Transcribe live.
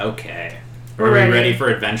Okay. Are we ready for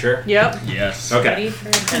adventure? Yep. Yes. Okay. Ready for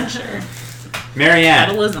adventure. Marianne,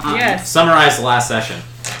 Battle is on. Yes. summarize the last session.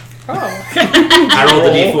 Oh. I rolled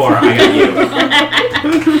the d4. I got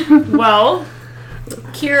you. Well,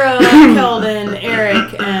 Kira, Keldon,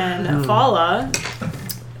 Eric, and Fala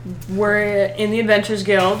were in the Adventures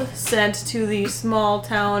Guild, sent to the small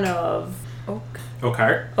town of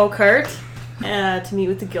Oakhart to meet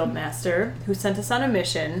with the Guildmaster, who sent us on a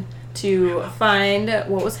mission to find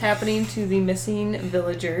what was happening to the missing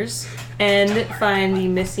villagers and find the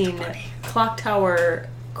missing clock tower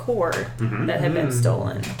core that had been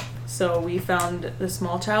stolen. So we found the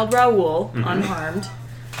small child Raoul unharmed,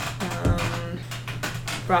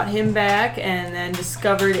 brought him back, and then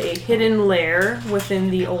discovered a hidden lair within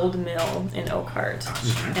the old mill in Oakhart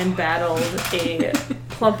and battled a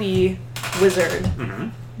plumpy wizard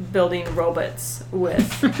building robots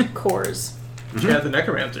with cores. Chad the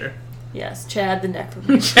Necromancer. Yes, Chad the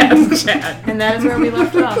Necromancer. Chad. And that is where we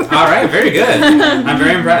left off. All right, very good. I'm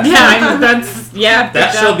very impressed.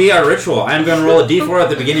 That shall be our ritual. I'm going to roll a d4 at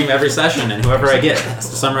the beginning of every session, and whoever I get has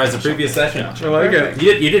to summarize the previous session. I like it.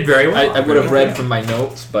 You did very well. I would have read from my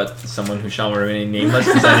notes, but someone who shall remain nameless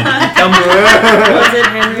decided to become Was it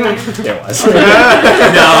Henry? It was. No,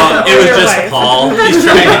 it was Your just wife. Paul. He's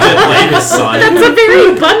trying to blame his son. That's a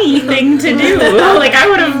very bunny thing to do. Like, I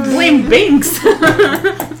would have blamed Binks.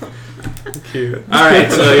 Cute. All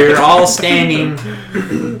right, so you're all standing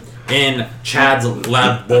in Chad's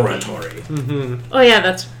laboratory. Oh, yeah,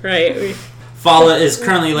 that's right. Fala is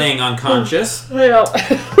currently laying unconscious. They're not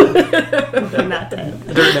dead.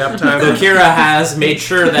 Dirt nap time. So Kira has made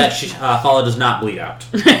sure that Fala does not bleed out.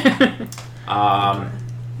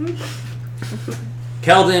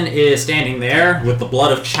 Keldon is standing there with the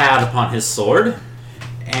blood of Chad upon his sword.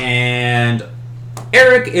 And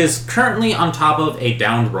Eric is currently on top of a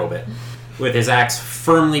downed robot with his axe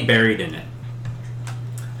firmly buried in it.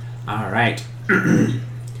 Alright.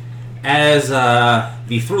 As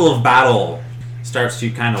the thrill of battle starts to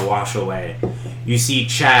kind of wash away, you see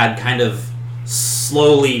Chad kind of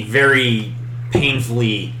slowly, very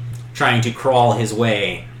painfully trying to crawl his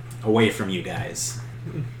way away from you guys.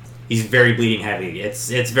 He's very bleeding heavy. It's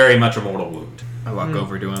very much a mortal wound. I walk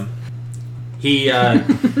over to him. He,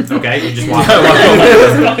 okay, you just walk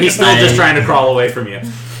over. He's still just trying to crawl away from you.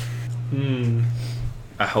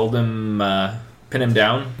 I hold him, pin him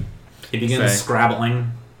down. He begins Say.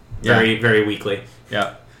 scrabbling very, very weakly.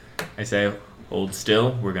 Yeah. I say, hold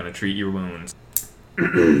still, we're gonna treat your wounds.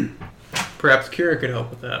 Perhaps Kira could help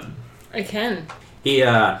with that. I can. He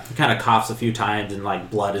kind of coughs a few times and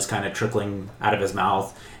like blood is kind of trickling out of his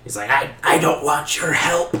mouth. He's like, I don't want your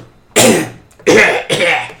help.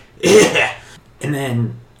 And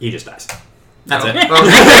then he just dies. That's it.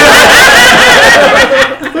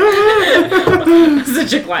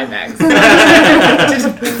 Such a climax. Yeah,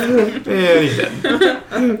 he's dead.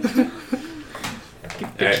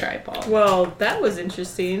 Good try, Paul. Well, that was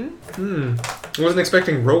interesting. I wasn't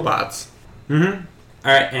expecting robots. Mm-hmm.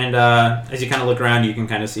 All right, and as you kind of look around, you can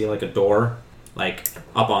kind of see like a door, like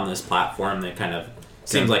up on this platform that kind of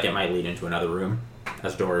seems like it might lead into another room,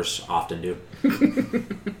 as doors often do.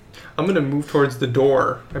 I'm going to move towards the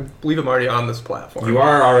door. I believe I'm already on this platform. You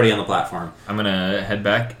are already on the platform. I'm gonna head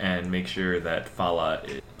back and make sure that Fala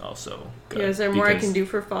is also good. Yeah, is there more I because- can do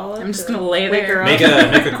for Fala? I'm just gonna lay wake there. her Make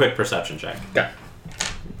up? a quick perception check.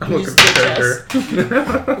 I'm You looking just for ditch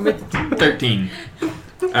character. 13.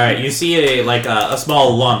 All right, you see a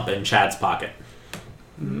small lump in Chad's pocket.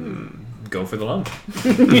 Go for the lump.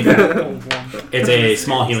 It's a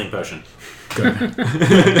small healing potion. Good.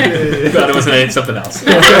 Thought it was something else.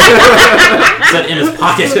 It's in his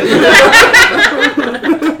pocket.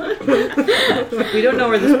 We don't know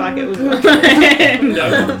where this pocket was going.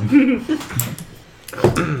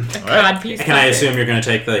 God, piece Can I assume you're going to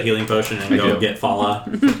take the healing potion and I go do. get Fala?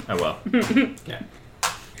 I will.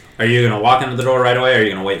 Are you going to walk into the door right away, or are you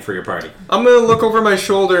going to wait for your party? I'm going to look over my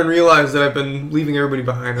shoulder and realize that I've been leaving everybody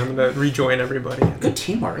behind. I'm going to rejoin everybody. Good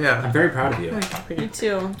teamwork. Yeah. I'm very proud of you. Me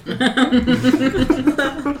too.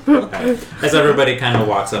 As everybody kind of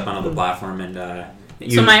walks up onto the platform and So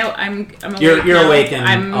I'm awake you're now. awake and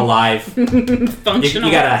I'm alive. You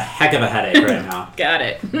functional. got a heck of a headache right now. Got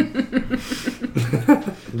it.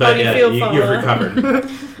 But How do you feel, you've Fala? recovered.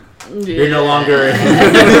 You're no longer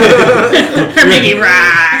Maybe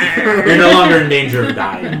right. you're no longer in danger of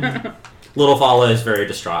dying. Little Fala is very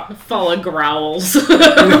distraught. Fala growls. Little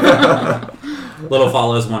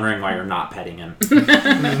Fala is wondering why you're not petting him.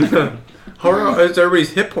 How is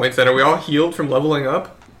everybody's hit points then? Are we all healed from leveling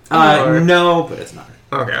up? No, but it's not.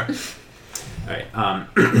 Okay. All right.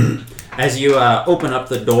 As you open up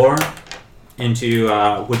the door, into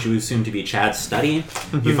what you assume to be Chad's study.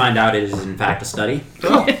 You find out it is in fact a study.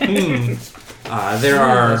 Oh, There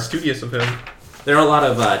are studious of him. There are a lot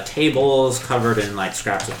of tables covered in like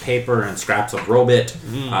scraps of paper and scraps of robot.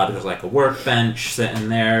 There's like a workbench sitting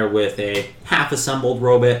there with a half-assembled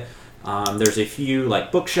robot. There's a few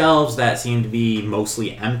like bookshelves that seem to be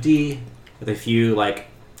mostly empty, with a few like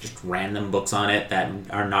just random books on it that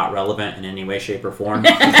are not relevant in any way, shape, or form.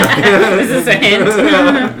 Is this a hint?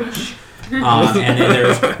 And then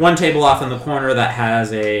there's one table off in the corner that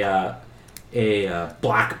has a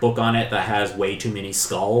black book on it that has way too many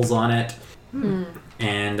skulls on it.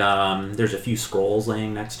 And there's a few scrolls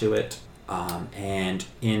laying next to it. And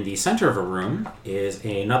in the center of a room is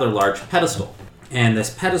another large pedestal. And this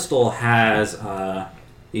pedestal has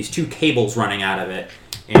these two cables running out of it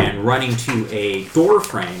and running to a door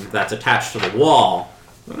frame that's attached to the wall,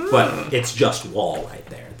 but it's just wall right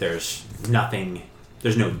there. There's nothing,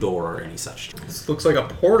 there's no door or any such. This looks like a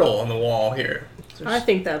portal on the wall here. I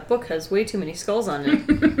think that book has way too many skulls on it.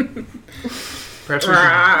 Perhaps we should...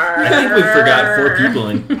 I think we forgot 4 people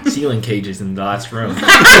in ceiling cages in the last room.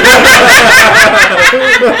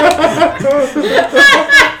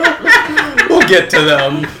 We'll get to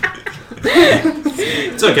them.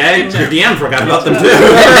 It's okay, your DM forgot about them too.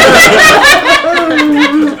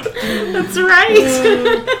 That's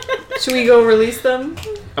right. Should we go release them?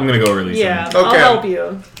 I'm gonna go release Yeah, them. I'll Okay. help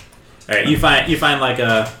you. Alright, you find like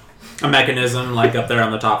a mechanism like up there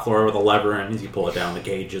on the top floor with a lever, and as you pull it down, the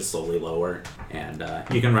cage is slowly lower, and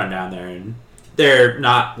you can run down there, and they're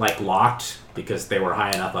not like locked because they were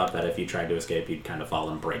high enough up that if you tried to escape, you'd kind of fall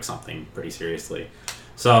and break something pretty seriously.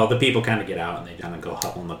 So the people kind of get out and they kind of go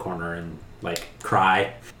huddle in the corner and like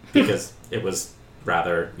cry because it was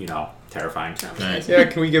rather, terrifying. Nice. Yeah,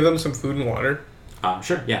 can we give them some food and water?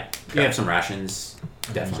 Sure, yeah. You have some rations.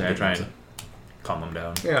 Definitely. I try and calm them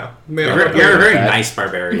down. Yeah. You're a very nice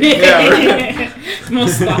barbarian. Yeah.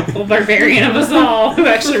 Most thoughtful barbarian of us all who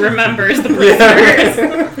actually remembers the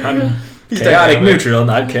prisoners. I'm chaotic neutral,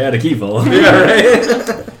 not chaotic evil. Yeah,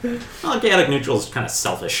 right? Well, chaotic neutral is kind of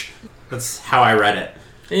selfish. That's how I read it.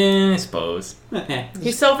 I suppose.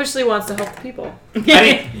 He selfishly wants to help the people. I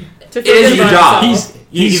mean, To it is forget your about job. himself.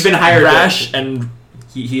 You've been hired. rash, and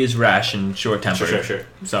he is rash and short-tempered. Sure.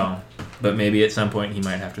 So, but maybe at some point he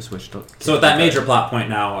might have to switch to... So with that major plot point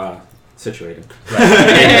now situated,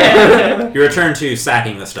 Right. you return to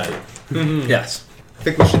sacking the study. Yes. I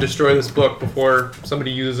think we should destroy this book before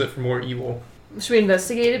somebody uses it for more evil. Should we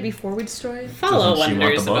investigate it before we destroy it? Follow Doesn't she want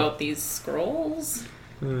wonders the book? about these scrolls.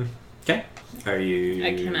 Okay. Are you?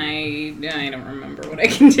 I don't remember what I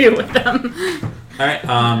can do with them. All right.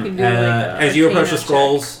 can do, like, a As you approach the arcana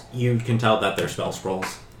scrolls, you can tell that they're spell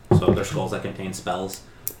scrolls. So they're scrolls that contain spells.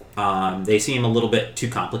 They seem a little bit too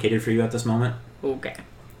complicated for you at this moment. Okay.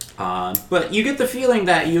 But you get the feeling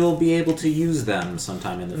that you'll be able to use them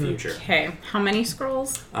sometime in the future. Okay. How many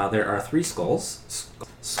scrolls? There are 3 scrolls.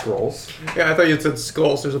 Scrolls. Yeah, I thought you said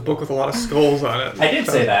skulls. There's a book with a lot of skulls on it. I did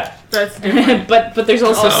say that. That's different. but there's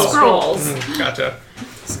also Oh. scrolls. Gotcha.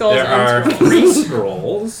 Skulls There are and scrolls. 3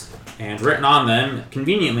 scrolls, and written on them,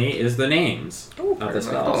 conveniently, is the names of the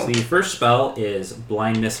spells. Oh. The first spell is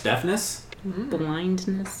Blindness Deafness.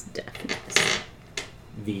 Blindness, deafness.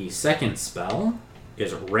 The second spell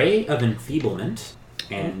is Ray of Enfeeblement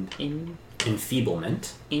and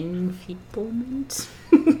Enfeeblement. Enfeeblement.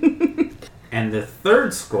 And the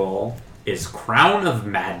third scroll is Crown of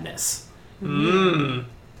Madness. Jun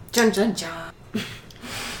jun jun.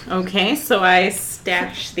 Okay, so I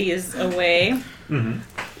stash these away in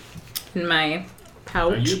my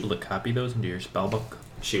pouch. Are you able to copy those into your spell book?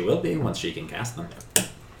 She will be once she can cast them.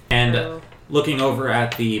 And looking over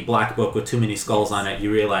at the black book with too many skulls on it,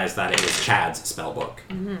 you realize that it was Chad's spell book,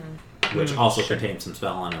 which also contains some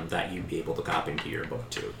spell on them that you'd be able to copy into your book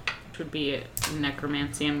too. Which would be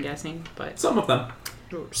necromancy, I'm guessing. But Some of them,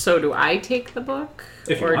 so do I take the book,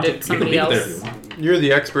 if you or want to. did somebody you can leave else? it there if you want. You're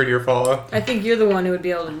the expert here, Fala. I think you're the one who would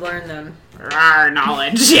be able to learn them. Rawr,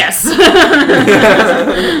 knowledge, yes.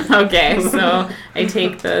 Okay, so I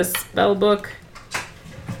take the spell book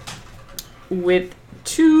with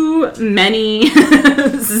too many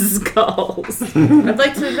skulls. I'd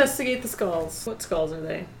like to investigate the skulls. What skulls are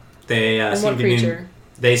they? They And seem what to be. creature?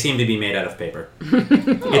 They seem to be made out of paper.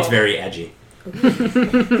 It's very edgy.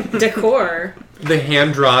 Decor. The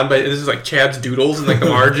hand drawn, but this is like Chad's doodles and like the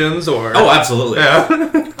margins, or Oh, absolutely.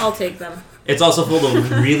 yeah. I'll take them. It's also full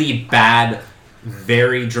of really bad,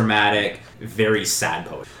 very dramatic, very sad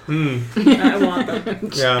poetry. I want them.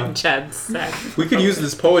 Yeah. Chad's sad. We could use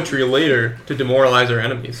this poetry later to demoralize our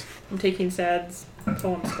enemies. I'm taking Sad's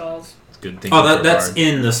poem skulls. It's good thing. Oh, that's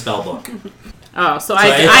in the spell book. Oh, so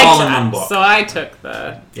it's all in one book. So I took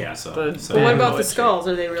the. Yeah, so But What about the poetry. skulls?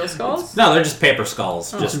 Are they real skulls? no, they're just paper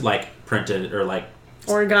skulls, just like printed or like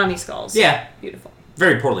Origami skulls. yeah, Beautiful.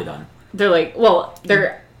 very poorly done. They're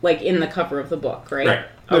like in the cover of the book, right? Right.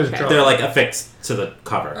 There's Okay. They're like affixed to the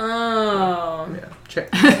cover. Oh. Yeah.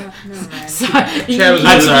 Check. Never mind. Sorry. Chad was-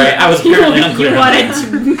 I'm sorry, I was apparently unclear. You on wanted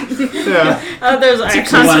that. to Yeah. Oh, there's To You wanted to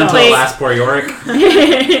contemplate. last poor Yorick.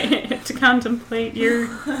 to contemplate your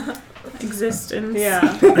existence.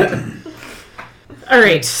 Yeah. All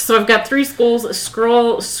right, so I've got 3 scrolls, You got 3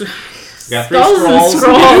 skulls scrolls and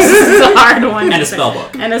scrolls. This is a hard one. and to a say. spell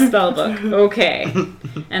book. And a spell book. Okay.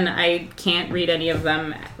 And I can't read any of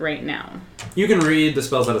them right now. You can read the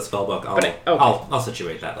spells out of the spell book. Okay. I'll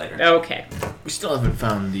situate that later. Okay. We still haven't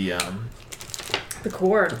found the The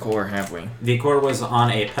cord. core, have we? The core was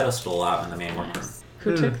on a pedestal out in the main workroom.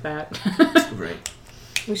 Who took that? Right.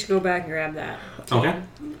 We should go back and grab that. Okay. I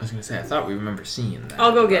was gonna say I thought we remember seeing that.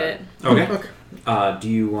 I'll go get it. Okay. Do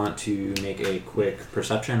you want to make a quick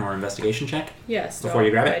perception or investigation check? Yes. Before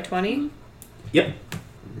you grab it? By 20? Yep.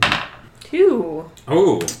 2.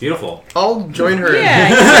 Oh, beautiful. I'll join her. Yeah,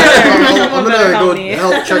 in. sure. I'm Someone gonna better help go me.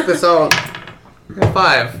 help check this out.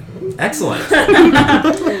 5. Excellent.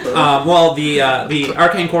 Well, the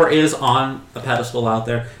arcane core is on a pedestal out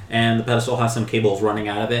there, and the pedestal has some cables running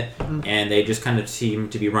out of it, and they just kind of seem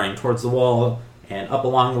to be running towards the wall and up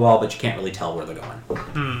along the wall, but you can't really tell where they're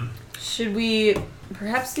going. Should we...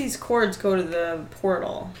 Perhaps these cords go to the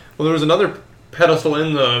portal, Well, there was another pedestal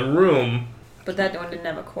in the room, but that one didn't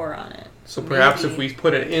have a core on it. so perhaps Maybe. if we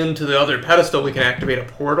put it into the other pedestal, we can activate a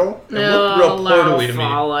portal. It looked No, real allow portally to me.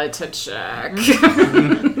 Fala to check.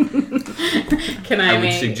 Can I, I would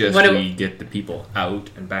make... suggest what do- we get the people out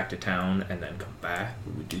and back to town and then come back.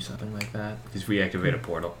 We would do something like that. Because we activate a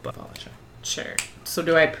portal, but I'll check. Sure. So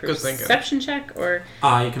do I Good thinking. perception check or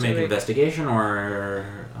You can make Do we- investigation or...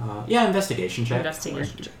 investigation check.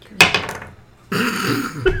 investigation check?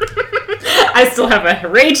 I still have a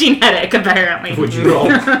raging headache, apparently. Would you roll?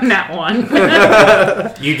 That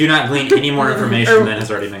one. You do not glean any more information than has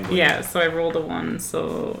already been gleaned. Yeah, so I rolled a 1,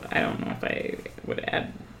 so I don't know if I would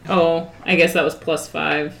add... Oh, I guess that was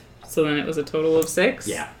 +5, so then it was a total of 6?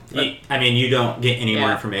 Yeah. You don't get any more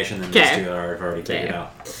Yeah. information than these Okay. two have already figured Okay.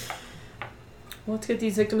 out. Well, let's get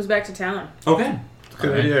these victims back to town. Okay.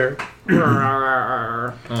 Good idea.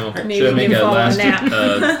 Oh, Maybe should I we make can a follow a last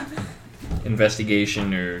nap.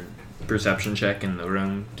 investigation or perception check in the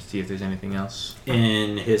room to see if there's anything else?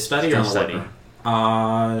 In his study or in the Study.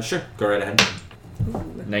 workroom? Sure. Go right ahead.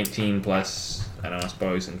 19 plus, I don't know, I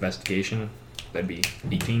suppose investigation. That'd be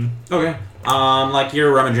 18. Okay.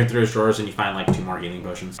 You're rummaging through his drawers and you find 2 more healing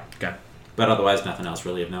potions. Okay. But otherwise, nothing else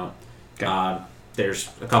really of note. Okay. There's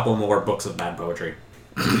a couple more books of bad poetry.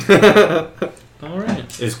 All right.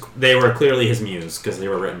 They were clearly his muse because they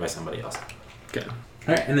were written by somebody else. Okay.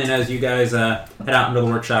 All right, and then as you guys head out into the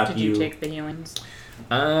workshop, Did you take the healings?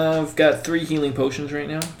 I've got 3 healing potions right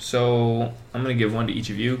now, so I'm gonna give one to each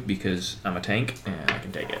of you because I'm a tank and I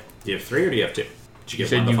can take it. Do you have 3 or do you have 2? Did you give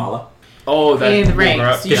said one to you- follow? Oh, Right, so you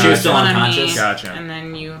Because she was used still one on unconscious. me, Gotcha. and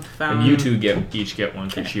then you found... And you two each get one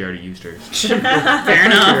because she already used hers. Fair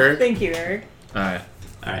enough. Sure. Thank you, Eric. All right.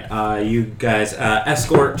 Alright, you guys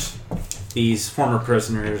escort these former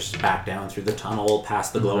prisoners back down through the tunnel,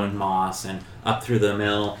 past the glowing moss, and up through the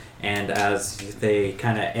mill. And as they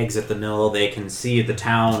kind of exit the mill, they can see the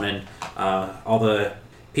town, and all the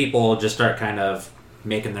people just start kind of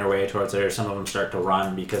making their way towards there. Some of them start to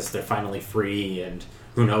run because they're finally free, and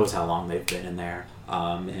who knows how long they've been in there.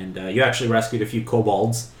 You actually rescued a few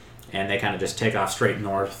kobolds, and they kind of just take off straight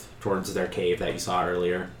north towards their cave that you saw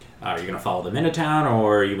earlier. Are you going to follow them into town,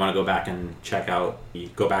 or you want to go back and check out,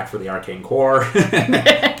 go back for the arcane core?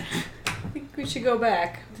 I think we should go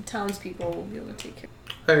back. The townspeople will be able to take care.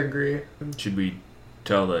 I agree. Should we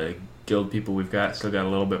tell the guild people we've still got a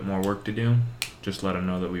little bit more work to do? Just let them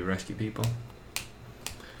know that we rescue people.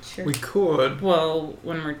 Sure. We could. Well,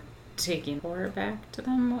 when we're taking horror back to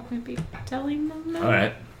them, what would be telling them? All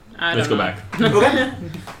right. I Let's don't go know. back. Okay.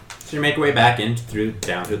 So you make your way back down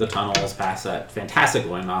through the tunnels, past that fantastic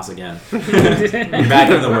glowing moss again. You're back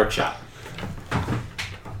in the workshop.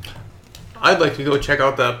 I'd like to go check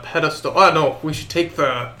out the pedestal. Oh, no. We should take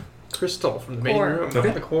the crystal from the main Core. room.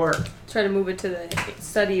 Okay. The core. Try to move it to the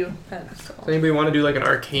study pedestal. Does anybody want to do an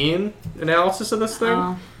arcane analysis of this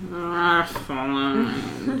thing?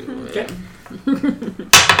 Okay.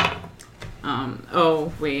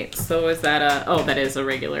 Oh wait, so is that that is a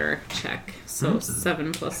regular check. So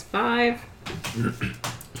 7 plus 5.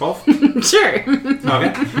 12? Sure.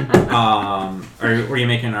 Okay. Were you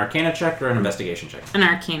making an arcana check or an investigation check? An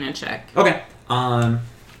arcana check. Okay.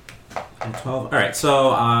 And 12. All right,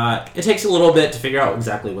 so it takes a little bit to figure out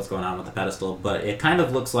exactly what's going on with the pedestal, but it kind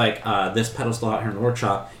of looks like this pedestal out here in the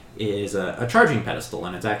workshop is a charging pedestal,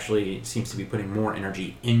 and it actually seems to be putting more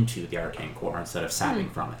energy into the arcane core instead of sapping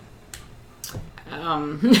from it.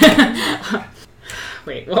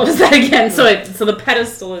 Wait, what was that again? So the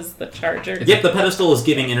pedestal is the charger. Yep, the pedestal is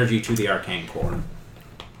giving energy to the arcane core.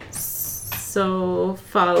 So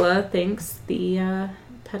Fala thinks the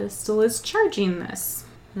pedestal is charging this.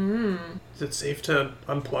 Is it safe to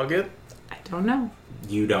unplug it? I don't know.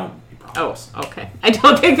 You don't. Oh, okay. I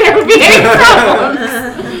don't think there would be any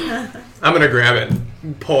problems. I'm gonna grab it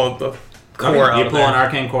and pull the core out You of pull there. an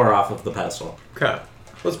arcane core off of the pedestal. Okay.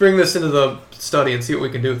 Let's bring this into the study and see what we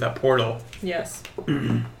can do with that portal. Yes.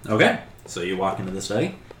 Okay, so you walk into the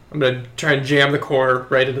study. I'm gonna try and jam the core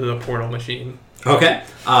right into the portal machine. Okay.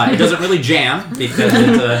 It doesn't really jam because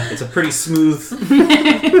it's a pretty smooth,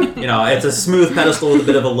 it's a smooth pedestal with a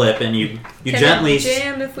bit of a lip, and you gently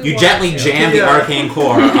jam if we want gently to? jam the arcane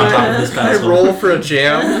core on top of this Can I pedestal. roll for a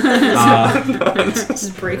jam?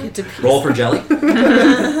 Just break it to pieces. Roll for jelly.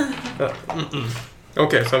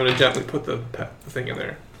 Okay, so I'm gonna gently put the thing in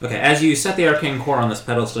there. Okay, as you set the arcane core on this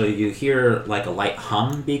pedestal, you hear like a light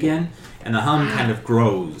hum begin, and the hum kind of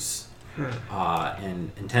grows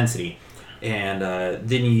in intensity. And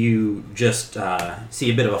then you just see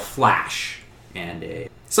a bit of a flash, and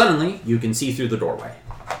suddenly you can see through the doorway,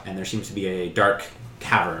 and there seems to be a dark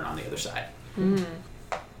cavern on the other side.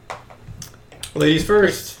 Ladies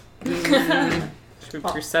first.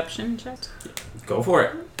 Perception check? Go for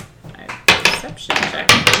it. Perception check.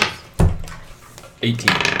 18.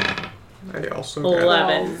 I also got,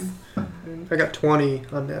 11. I got 20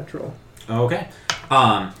 unnatural. Okay.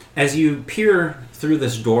 As you peer through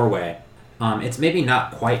this doorway, it's maybe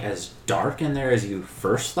not quite as dark in there as you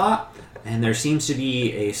first thought, and there seems to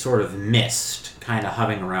be a sort of mist kind of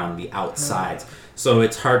hovering around the outsides, so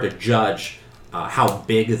it's hard to judge how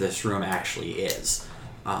big this room actually is.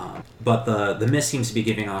 But the mist seems to be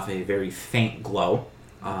giving off a very faint glow,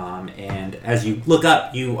 and as you look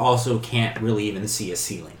up, you also can't really even see a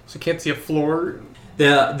ceiling. So you can't see a floor?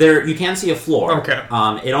 You can see a floor. Okay.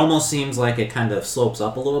 It almost seems like it kind of slopes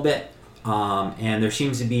up a little bit. And there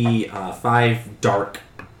seems to be five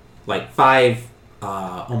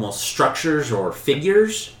almost structures or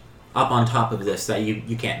figures up on top of this that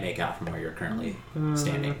you can't make out from where you're currently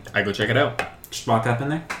standing. I go check it out. Just walk up in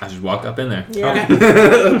there. I just walk up in there. Yeah.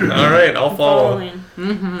 Okay. All right, I'll follow.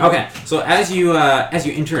 Following. Okay. So as you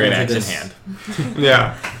enter Great into axe in this, hand.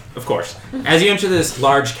 yeah, of course, as you enter this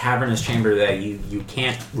large cavernous chamber that you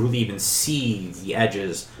can't really even see the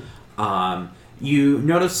edges, you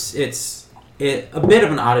notice it's a bit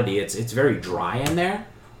of an oddity. It's very dry in there.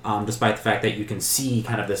 Despite the fact that you can see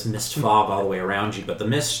kind of this mist fog all the way around you, but the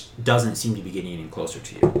mist doesn't seem to be getting any closer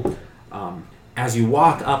to you. As you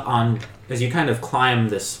walk up as you kind of climb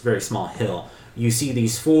this very small hill, you see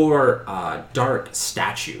these four dark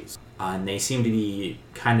statues, and they seem to be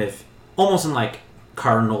kind of almost in like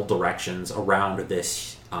cardinal directions around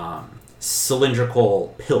this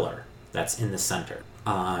cylindrical pillar that's in the center.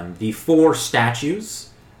 The four statues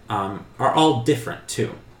are all different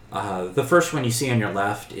too. The first one you see on your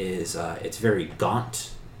left is it's very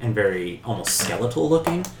gaunt and very almost skeletal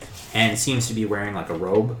looking, and seems to be wearing like a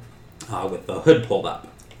robe with the hood pulled up.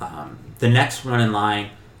 The next one in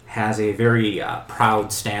line has a very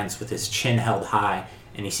proud stance with his chin held high,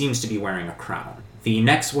 and he seems to be wearing a crown. The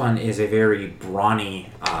next one is a very brawny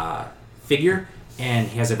figure, and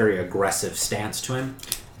he has a very aggressive stance to him.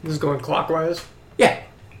 This is going clockwise? Yeah.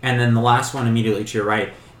 And then the last one immediately to your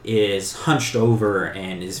right is hunched over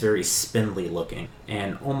and is very spindly looking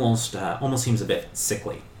and almost seems a bit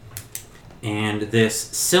sickly. And this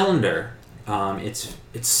cylinder, it's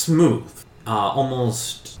smooth,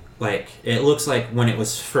 almost like it looks like when it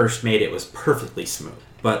was first made it was perfectly smooth,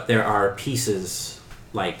 but there are pieces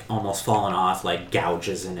like almost fallen off, like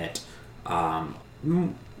gouges in it.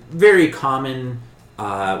 Very common,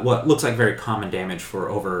 what looks like very common damage for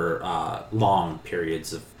over long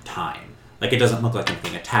periods of time. Like, it doesn't look like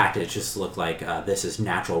anything attacked, it just looked like this is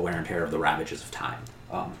natural wear and tear of the ravages of time.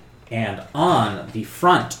 And on the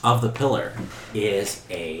front of the pillar is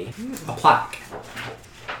a plaque.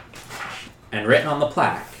 And written on the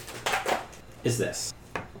plaque is this.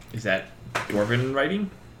 Is that Dwarven writing?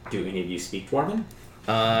 Do any of you speak Dwarven?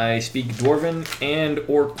 I speak Dwarven and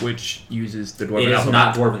Orc, which uses the Dwarven It is alphabet.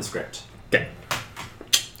 not Dwarven script. Okay.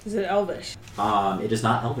 Is it Elvish? It is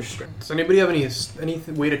not Elvish script. Does anybody have any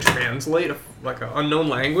way to translate like an unknown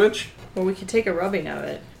language? Well, we could take a rubbing of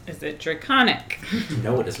it. Is it Draconic?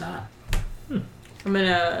 No, it is not. I'm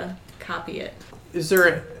gonna copy it. Is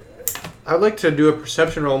there I'd like to do a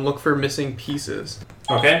perception roll and look for missing pieces.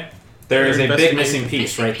 Okay. There is a big Investigate. missing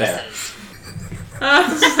piece right there.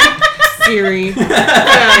 Siri. Get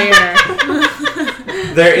out of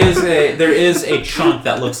here. There is a chunk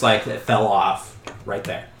that looks like it fell off right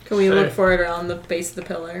there. Can we Okay. look for it around the base of the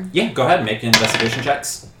pillar? Yeah, go ahead and make investigation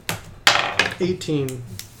checks. 18.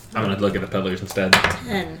 I'm gonna look at the pillars instead.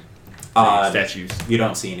 10. Statues. You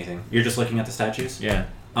don't see anything. You're just looking at the statues? Yeah.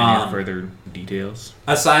 Any Um, further details?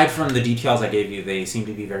 Aside from the details I gave you, they seem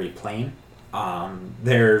to be very plain.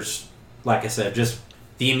 There's, like I said, just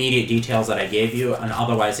the immediate details that I gave you, and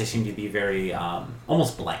otherwise they seem to be very,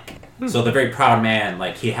 almost blank. So the very proud man,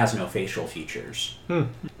 like, he has no facial features.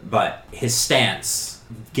 But his stance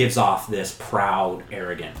gives off this proud,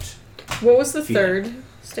 arrogant. What was the Feeling. third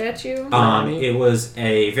statue? Brawny? It was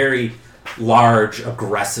a very large,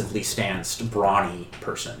 aggressively stanced, brawny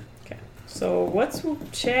person. So what's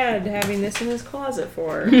Chad having this in his closet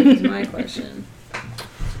for? Is my question.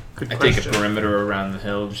 Good I take a question. perimeter around the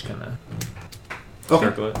hill, just kind of Okay.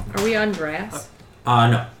 circle it. Are we on grass?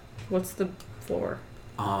 No. What's the floor?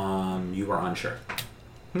 You were unsure.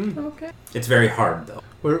 Okay. It's very hard, though.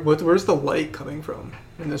 Where's the light coming from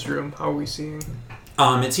in this room? How are we seeing?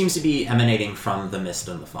 It seems to be emanating from the mist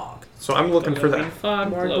and the fog. So I'm looking for Glowing that. fog,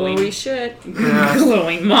 More glowing, glowy shit. Yeah.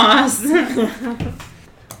 glowing moss.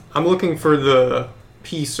 I'm looking for the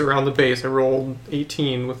piece around the base. I rolled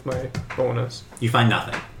 18 with my bonus. You find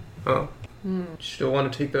nothing. Oh. Still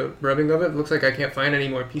want to take the rubbing of it? Looks like I can't find any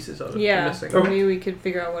more pieces of it. I'm Yeah. missing. Maybe we could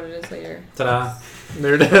figure out what it is later. Ta-da!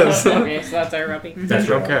 There it is. Okay, so that's our rubbing. That's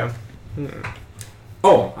right. Okay.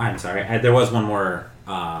 Oh, I'm sorry. There was one more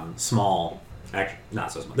small... Actually,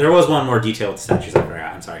 not so small. There was one more detail with the statues I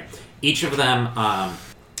forgot. I'm sorry. Each of them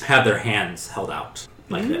had their hands held out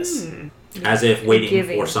like this. As if waiting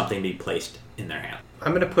Giving. for something to be placed in their hand.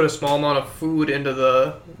 I'm going to put a small amount of food into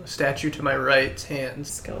the statue to my right's hands.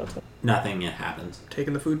 Skeletal. Nothing happens.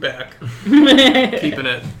 Taking the food back. Keeping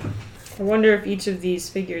it. I wonder if each of these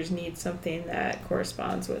figures needs something that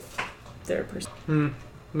corresponds with their person. I'm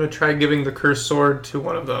going to try giving the cursed sword to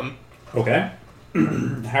one of them. Okay.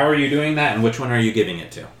 How are you doing that, and which one are you giving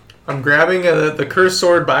it to? I'm grabbing the cursed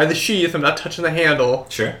sword by the sheath. I'm not touching the handle.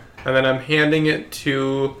 Sure. And then I'm handing it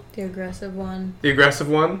to The aggressive one. the aggressive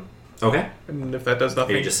one. Okay. And if that does Are you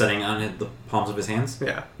nothing, just setting on the palms of his hands?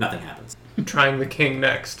 yeah. Nothing happens. Trying the king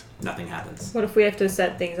next. Nothing happens. What if we have to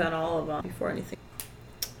set things on all of them before anything?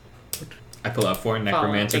 I pull out 4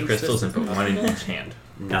 necromancer things crystals and this put is one in possible. each hand.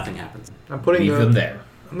 Nothing happens. I'm putting Leave them there.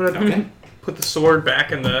 I'm gonna Okay. put the sword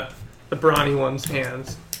back in the brawny one's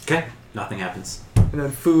hands, Okay. Nothing happens. and then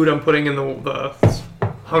food I'm putting in the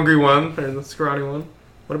hungry one or the scrawny one.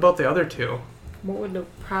 What about the other two? What would the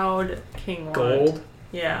proud king want? Gold.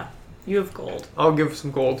 Yeah. You have gold. I'll give some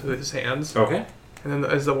gold to his hands, Okay. and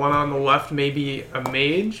then is the one on the left maybe a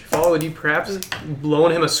mage? Follow, would you perhaps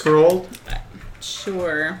loan him a scroll?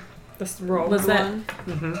 Sure. The robed Was that- one.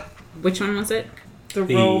 Mm-hmm. Which one was it? The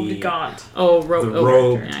The- robed gaunt. Oh, The robe.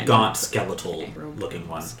 robed, gaunt, skeletal looking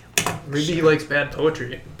one. Maybe he likes bad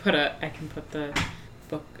poetry. I can put the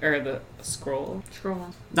book or the scroll. Scroll.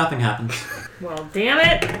 Nothing happens. Well, damn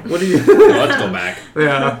it! What do you? Let's go back.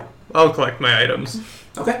 Yeah, I'll collect my items.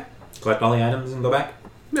 Okay. Collect all the items and go back.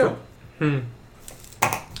 Yeah.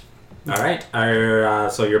 Alright.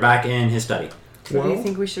 So you're back in his study. So do you Well,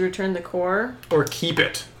 think we should return the core? or keep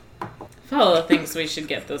it. Fella thinks we should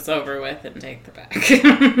get this over with and take the back.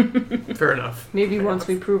 Fair enough. Maybe once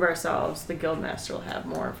we prove ourselves, the guildmaster will have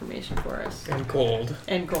more information for us. And gold.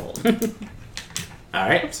 And gold.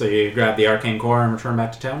 Alright. So you grab the arcane core and return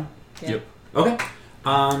back to town? Yeah. Yep. Okay.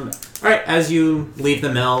 Alright, as you leave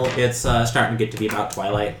the mill, it's starting to get to be about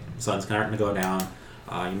twilight. Sun's starting to go down.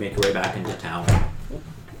 You make your way back into town.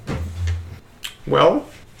 Well,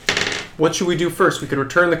 what should we do first? We could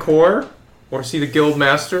return the core, or see the guild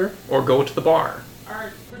master, or go to the bar.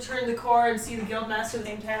 Or return the core and see the guildmaster the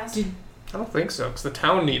same task? I don't think so, because the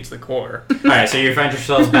town needs the core. Alright, so you find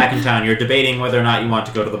yourselves back in town. You're debating whether or not you want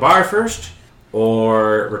to go to the bar first,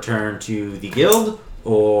 or return to the guild,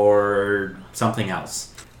 or something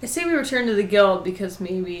else. I say we return to the guild because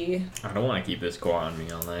maybe... I don't want to keep this core on me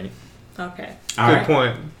all night. Okay. Good Alright.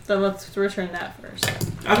 point. Then let's return that first.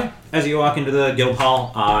 Okay. As you walk into the guild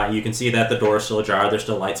hall, you can see that the door is still ajar. There's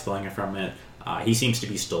still light spilling from it. He seems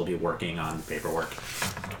to still be working on paperwork.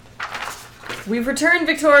 We've returned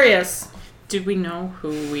victorious. Did we know who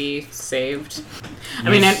we saved? I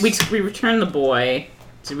mean, we returned the boy.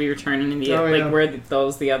 Did we return any of the Oh, yeah. were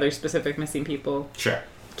those the other specific missing people? Sure.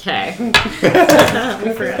 Okay.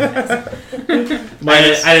 We forgot.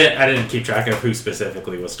 I didn't keep track of who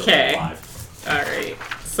specifically was still Okay. alive. All right.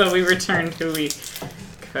 So we returned who we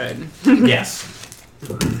could. Yes.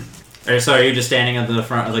 So are you just standing at the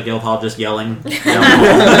front of the guild hall just yelling?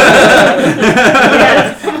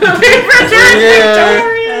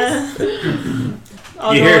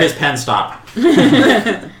 I'll You go- hear his pen stop.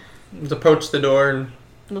 Let's approach the door and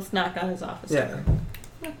Let's knock on his office. yeah.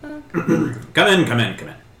 Come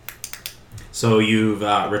in. So you've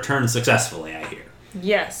returned successfully, I hear,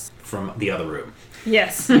 Yes. from the other room.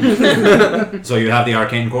 Yes. So you have the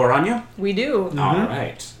arcane core on you? We do. All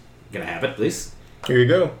right. Gonna have it, please. Here you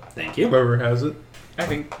go. Thank you. Whoever has it. I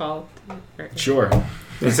think Paul. Sure.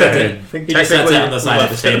 He sets it. Think He just sets it technically on the side of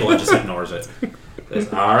the left. table and just ignores it.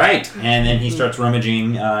 Says, all right, and then he starts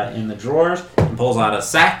rummaging in the drawers and pulls out a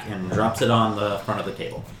sack and drops it on the front of the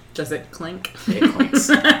table. Does it clink? It clinks.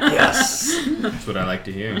 Yes. That's what I like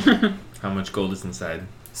to hear. How much gold is inside?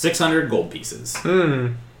 600 gold pieces.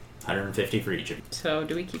 150 for each of you. So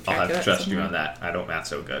do we keep I'll track have of to that trust you somehow? on that. I don't math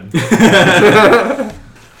so good.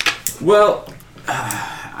 Well,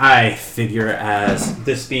 I figure as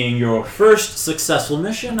this being your first successful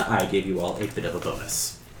mission, I gave you all a bit of a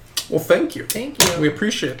bonus. Well, thank you. Thank We you.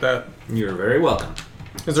 appreciate that. You're very welcome.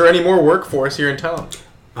 Is there any more work for us here in town?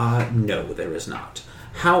 No, there is not.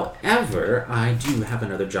 However, I do have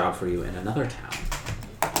another job for you in another town.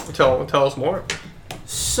 Tell us more.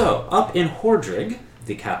 So, up in Hordrig,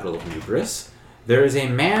 the capital of Nubris, there is a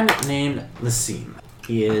man named Lasim.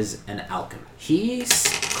 He is an alchemist. He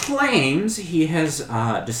claims he has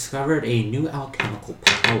discovered a new alchemical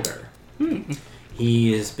powder.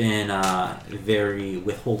 He has been very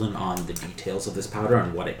withholding on the details of this powder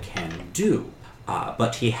and what it can do.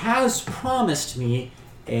 But he has promised me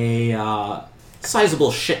a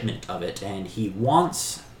sizable shipment of it, and he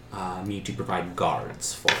wants me to provide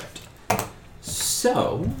guards for it.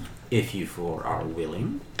 So, if you four are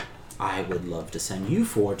willing, I would love to send you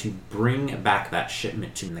four to bring back that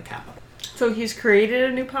shipment to the capital. So he's created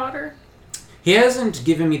a new powder? He hasn't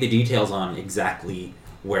given me the details on exactly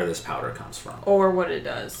where this powder comes from Or what it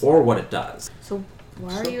does? or what it does, So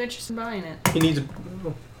why are you interested in buying it? He needs.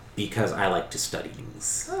 because I like to study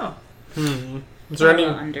things. Oh. Is there any?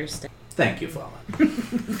 Understand. Thank you, Fala.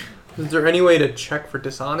 Is there any way to check for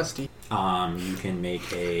dishonesty? You can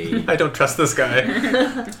make a I don't trust this guy.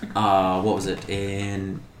 what was it?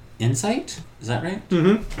 An insight? Is that right?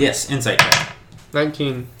 Mm-hmm. Yes, insight check.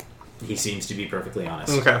 19. He seems to be perfectly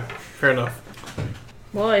honest. Okay, fair enough.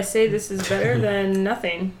 Well, I say this is better than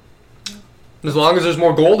nothing. As long as there's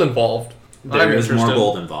more gold involved. There I'm is more interested.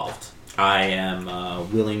 gold involved. I am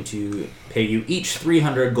willing to pay you each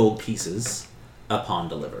 300 gold pieces upon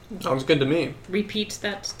delivery. Sounds good to me. Repeat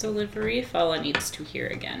that delivery. Fala needs to hear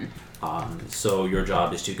again. So your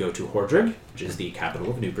job is to go to Hordrig, which is the capital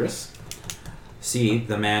of Nubris, see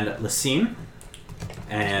the man Lasim,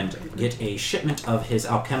 and get a shipment of his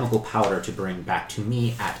alchemical powder to bring back to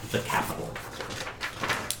me at the capital.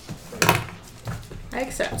 I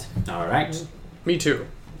accept. All right. Me too.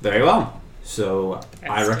 Very well. So I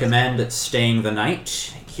That's recommend staying the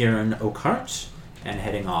night here in Oakheart and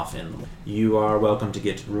heading off in. You are welcome to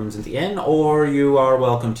get rooms at the inn, or you are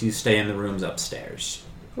welcome to stay in the rooms upstairs.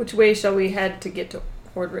 Which way shall we head to get to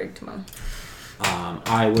Hordrig tomorrow?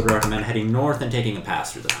 I would recommend heading north and taking a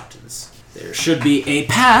pass through the mountains. There should be a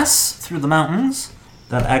pass through the mountains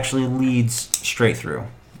that actually leads straight through.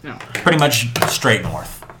 No. Pretty much straight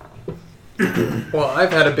north. Well,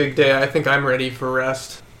 I've had a big day. I think I'm ready for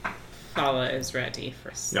rest. Fala is ready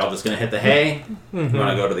first. Y'all just gonna hit the hay? You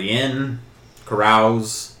wanna go to the inn?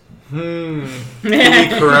 Carouse? Fully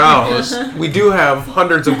carouse. We do have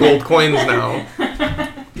hundreds of gold coins now.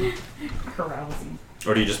 Carousing.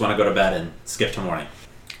 Or do you just wanna go to bed and skip till morning?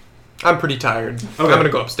 I'm pretty tired. I'm gonna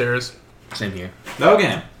go upstairs. Same here.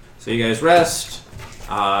 Okay. So you guys rest.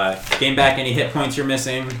 Gain back any hit points you're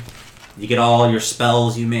missing. You get all your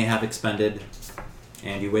spells you may have expended.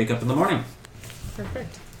 And you wake up in the morning.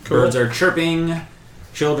 Perfect. Birds are chirping.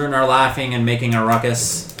 Children are laughing and making a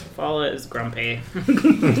ruckus. Fala is grumpy.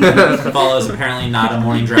 Fala is apparently not a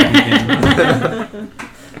morning dragon.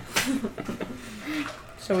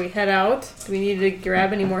 So we head out. Do we need to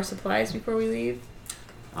grab any more supplies before we leave?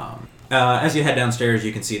 As you head downstairs,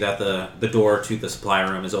 you can see that the door to the supply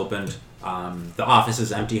room is opened. The office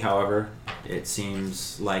is empty, however. It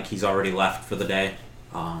seems like he's already left for the day.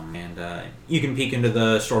 And you can peek into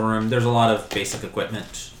the storeroom. There's a lot of basic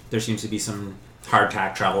equipment. There seems to be some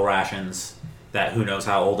hardtack travel rations that who knows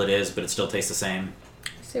how old it is, but it still tastes the same.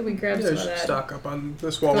 I say we grab Yeah, some I of should that. stock up on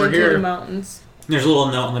this while Go we're into the here. mountains. There's a little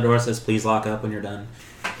note on the door that says, "Please lock up when you're done."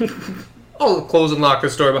 I'll close and lock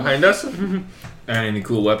this door behind us. And any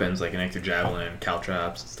cool weapons like an extra javelin,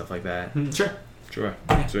 caltrops, stuff like that. Sure. Sure.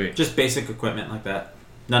 Yeah. Sweet. Just basic equipment like that.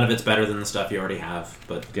 None of it's better than the stuff you already have,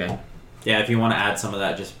 but Okay. yeah, if you want to add some of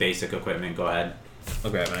that just basic equipment, go ahead.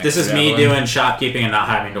 I'll grab an This is extra me javelin. doing shopkeeping and not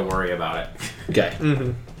having to worry about it. Okay.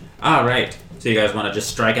 Mm-hmm. All right. So you guys want to just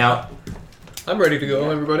strike out? I'm ready to go,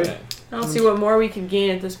 everybody. Okay. I don't see what more we can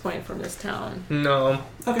gain at this point from this town. No.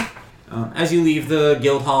 Okay. As you leave the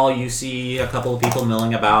guild hall, you see a couple of people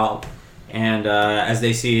milling about, and as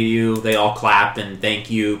they see you, they all clap and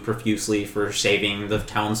thank you profusely for saving the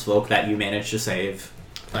townsfolk that you managed to save.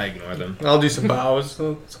 I ignore them. I'll do some bows.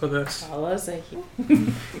 So this. Paula's like,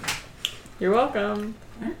 you're welcome.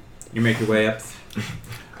 You make your way up.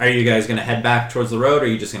 Are you guys going to head back towards the road, or are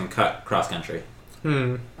you just going to cut cross country?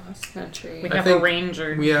 Hmm. Cross country. We I have think- a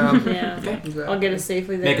ranger. Yeah. Yeah. Exactly. I'll get us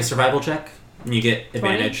safely there. Make a survival check, and you get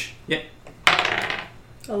advantage. Yep.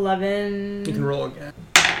 11. You can roll again.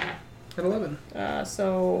 At 11.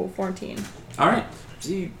 So 14. All right.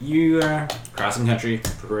 So you are crossing country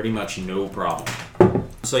pretty much no problem.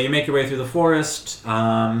 So you make your way through the forest.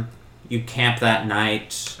 You camp that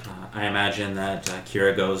night. I imagine that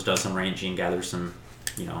Kira goes, does some ranging, gathers some,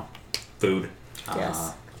 food,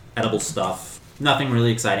 Yes. edible stuff. Nothing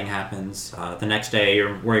really exciting happens. The next day,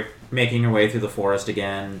 you're making your way through the forest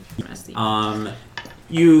again. Messy.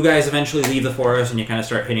 You guys eventually leave the forest and you kind of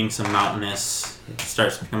start hitting some mountainous. It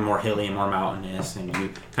starts becoming more hilly and more mountainous, and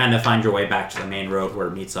you kind of find your way back to the main road where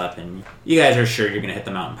it meets up, and you guys are sure you're going to hit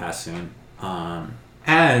the mountain pass soon.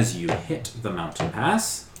 As you hit the mountain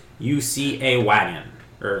pass, you see a wagon.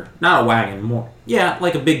 Or, not a wagon,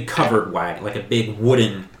 like a big covered wagon, like a big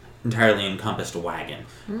wooden, entirely encompassed wagon,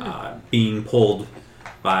 being pulled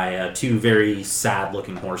by two very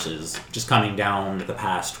sad-looking horses, just coming down the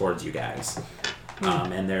pass towards you guys.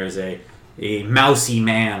 And there's a mousy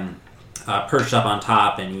man perched up on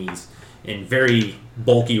top, and he's in very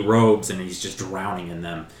bulky robes, and he's just drowning in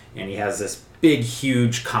them. And he has this big,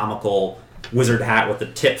 huge, comical wizard hat with the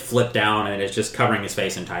tip flipped down, and it's just covering his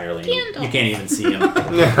face entirely. You can't even see him.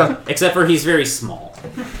 Except for he's very small.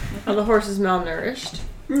 Are the horses malnourished?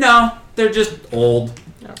 No, they're just old.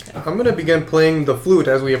 Okay. I'm going to begin playing the flute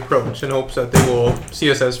as we approach in hopes that they will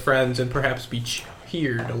see us as friends and perhaps be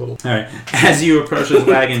cheered a little. All right. As you approach this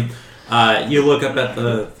wagon, you look up at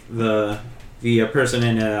the person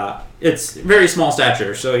in it's very small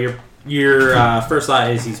stature. So your first thought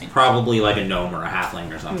is he's probably like a gnome or a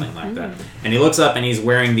halfling or something like that. And he looks up and he's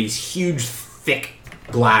wearing these huge, thick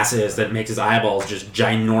glasses that makes his eyeballs just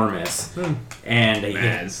ginormous. And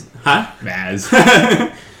Maz. huh? Maz.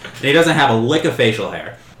 And he doesn't have a lick of facial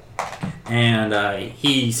hair. And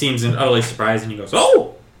he seems utterly surprised, and he goes,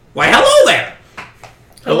 "Oh, why, hello there!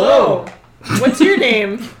 Hello. What's your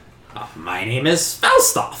name? My name is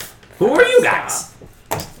Falstaff. Who are you guys?"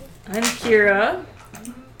 I'm Kira.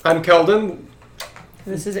 I'm Keldon.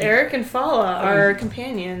 This is Eric and Fala, our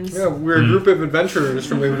companions. Yeah, we're a group of adventurers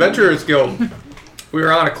from the Adventurers Guild. We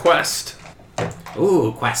were on a quest.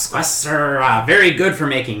 Ooh, quests are very good for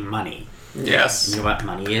making money. Yes. You know what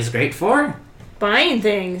money is great for? Buying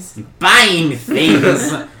things. Buying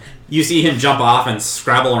things. You see him jump off and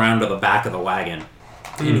scrabble around to the back of the wagon.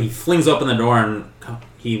 And he flings open the door, and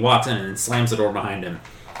he walks in and slams the door behind him.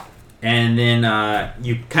 And then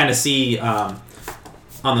you kind of see on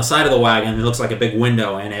the side of the wagon, it looks like a big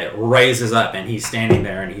window, and it raises up, and he's standing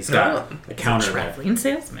there, and he's got a counter there. Traveling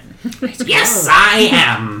salesman. Yes, I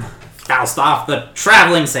am Falstaff, the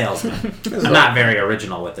traveling salesman. I'm not very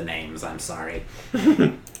original with the names, I'm sorry.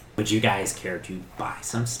 Would you guys care to buy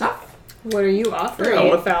some stuff? What are you offering, Yeah,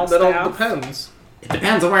 that all Falstaff? depends. It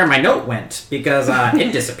depends on where my note went, because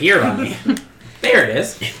it disappeared on me. There it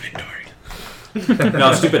is. Inventory.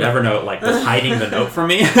 No, stupid Evernote, like, was hiding the note from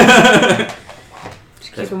me.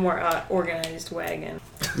 Keep a more organized wagon.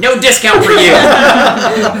 No discount for you!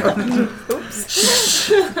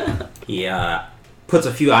 He puts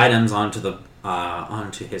a few items onto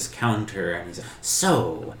his counter, and he says,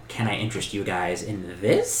 "So, can I interest you guys in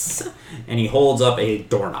this?" And he holds up a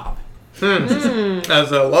doorknob.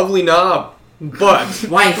 As a lovely knob, but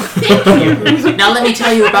Why, thank you. Now let me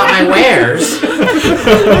tell you about my wares.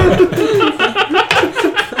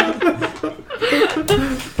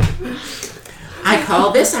 I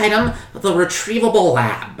call this item the Retrievable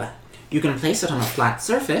Lab. You can place it on a flat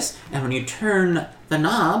surface, and when you turn the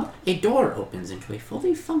knob, a door opens into a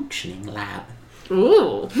fully functioning lab.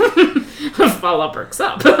 Ooh. Fala perks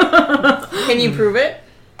up. Can you prove it?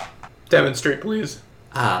 demonstrate, please.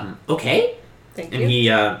 Okay. Thank And you. he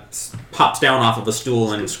pops down off of a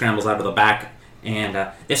stool and scrambles out of the back.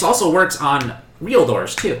 And this also works on real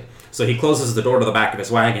doors, too. So he closes the door to the back of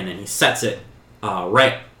his wagon, and he sets it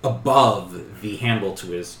right above the handle to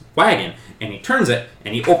his wagon. And he turns it,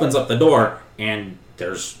 and he opens up the door, and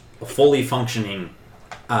there's a fully functioning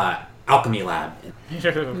alchemy lab.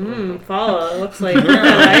 Follow. Looks like an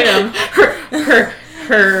item.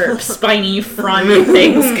 Her spiny front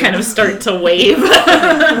things kind of start to wave.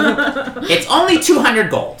 It's only 200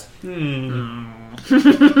 gold.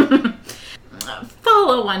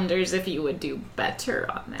 Follow wonders if you would do better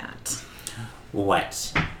on that.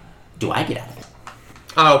 What do I get out of it?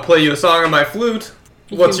 I'll play you a song on my flute.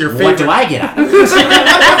 What's your favorite? What do I get out of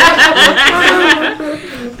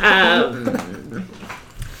it?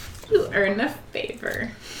 You earn a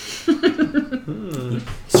favor.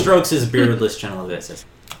 Strokes his beardless gentle bit, says,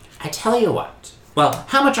 I tell you what. Well,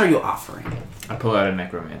 how much are you offering? I pull out a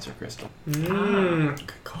necromancer crystal.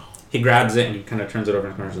 Good call. He grabs it and he kind of turns it over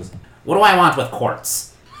and says, what do I want with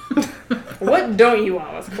quartz? What don't you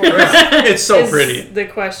want with quartz? It's so is pretty. the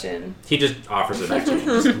question. He just offers it back to you.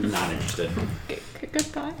 He's not interested.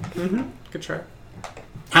 Goodbye. Good try.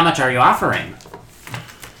 How much are you offering?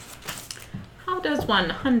 How does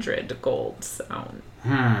 100 gold sound?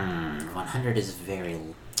 100 is very...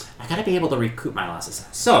 I gotta be able to recoup my losses.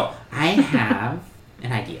 So, I have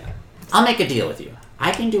an idea. I'll make a deal with you.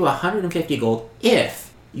 I can do 150 gold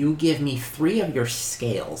if you give me 3 of your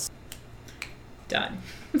scales. Done.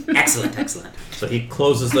 Excellent, excellent. So he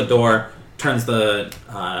closes the door, turns the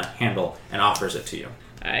handle, and offers it to you.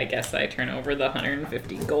 I guess I turn over the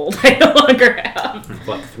 150 gold I no longer have.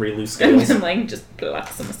 Pluck 3 loose And scales. then, just pluck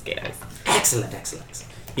some scales. Excellent, excellent,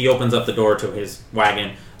 excellent. He opens up the door to his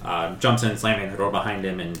wagon, jumps in, slamming the door behind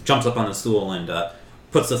him, and jumps up on the stool and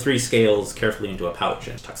puts the 3 scales carefully into a pouch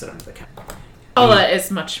and tucks it under the counter. Ola is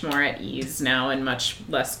much more at ease now and much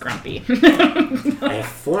less grumpy. I have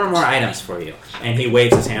 4 more items for you. And he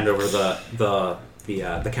waves his hand over the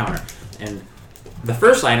counter. And the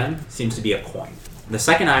first item seems to be a coin. The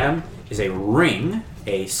second item is a ring,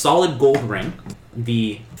 a solid gold ring.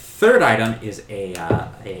 The third item is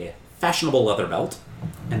a fashionable leather belt.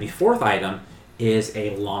 And the fourth item is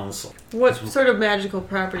a long sword. What sort of magical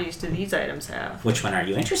properties do these items have? Which one are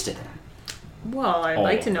you interested in? Well, I'd All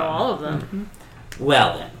like of to know them. all of them.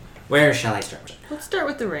 Well then, where shall I start? Let's start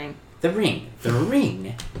with the ring. The ring. The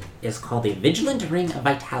ring is called a Vigilant Ring of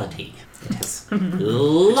Vitality. It has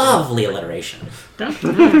lovely alliteration.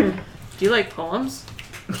 Do you like poems?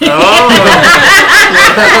 I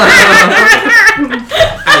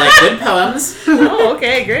like good poems. Oh,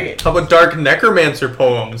 okay, great. How about dark necromancer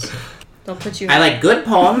poems? They'll put you. I like good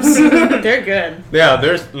poems. They're good. Yeah,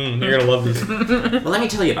 there's. You're gonna love these. Well, let me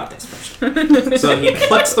tell you about this first. So he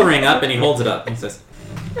puts the ring up and he holds it up and he says,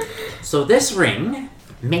 so this ring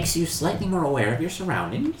makes you slightly more aware of your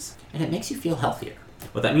surroundings and it makes you feel healthier.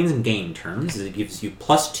 What that means in game terms is it gives you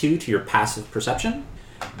 +2 to your passive perception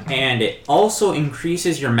and it also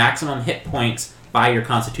increases your maximum hit points by your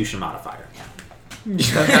constitution modifier.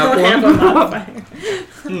 I don't have a modifier.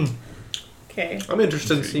 Okay. I'm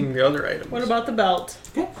interested in seeing the other items. What about the belt?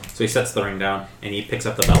 Okay. So he sets the ring down and he picks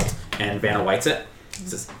up the belt and Vanna whites it. He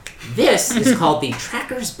says, this is called the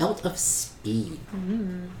Tracker's Belt of Speed.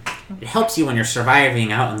 It helps you when you're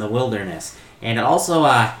surviving out in the wilderness and it also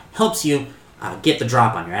helps you get the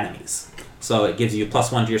drop on your enemies. So it gives you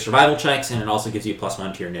 +1 to your survival checks and it also gives you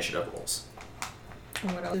 +1 to your initiative rolls.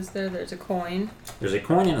 And what else is there? There's a coin. There's a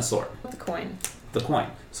coin and a sword. The coin. The coin.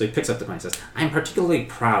 So he picks up the coin and says, I'm particularly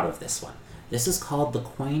proud of this one. This is called the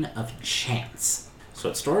Coin of Chance. So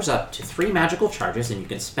it stores up to 3 magical charges, and you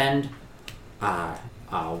can spend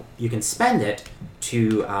it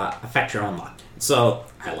to affect your own luck. So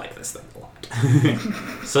I like this thing a lot.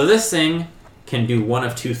 So this thing can do one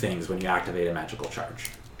of 2 things when you activate a magical charge.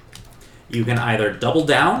 You can either double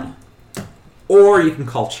down, or you can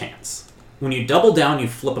call chance. When you double down, you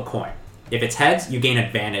flip a coin. If it's heads, you gain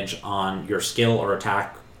advantage on your skill or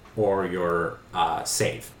attack or your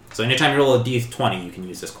save. So anytime you roll a d20, you can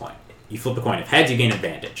use this coin. You flip a coin. If heads, you gain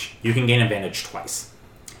advantage. You can gain advantage twice.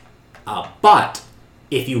 But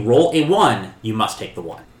if you roll a 1, you must take the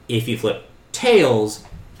 1. If you flip tails,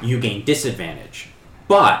 you gain disadvantage.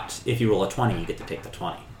 But if you roll a 20, you get to take the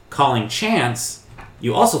 20. Calling chance,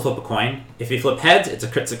 you also flip a coin. If you flip heads, it's a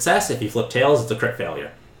crit success. If you flip tails, it's a crit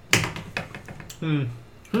failure. That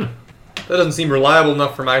doesn't seem reliable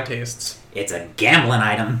enough for my tastes. It's a gambling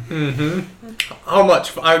item. How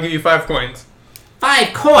much? I'll give you 5 coins.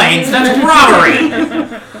 5 coins? That's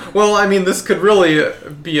robbery! Well, I mean, this could really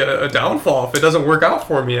be a downfall if it doesn't work out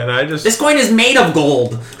for me, and I just... This coin is made of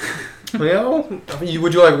gold. Well,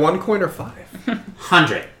 would you like 1 coin or 5?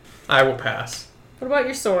 100. I will pass. What about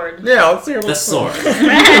your sword? Yeah, let's hear The sword.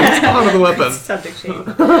 On to the weapon. Subject change.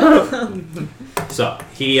 So,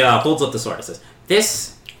 he holds up the sword and says,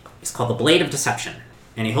 this is called the Blade of Deception.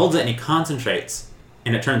 And he holds it and he concentrates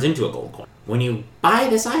and it turns into a gold coin. When you buy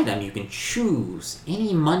this item, you can choose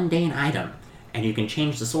any mundane item, and you can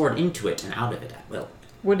change the sword into it and out of it at will.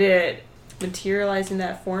 Would it materialize in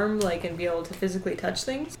that form, like, and be able to physically touch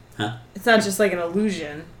things? Huh? It's not just like an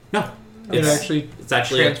illusion. No. It It's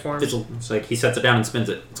actually transforms. It's like he sets it down and spins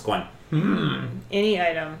it. It's a coin. Any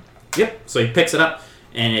item. Yep. So he picks it up,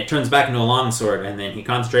 and it turns back into a longsword, and then he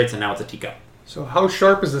concentrates, and now it's a teacup. So how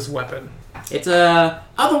sharp is this weapon? It's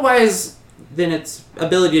otherwise than its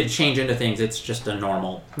ability to change into things. It's just a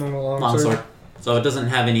normal Normal longsword. So it doesn't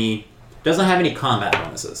have any combat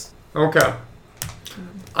bonuses. Okay.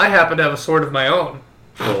 I happen to have a sword of my own.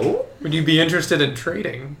 Oh. Would you be interested in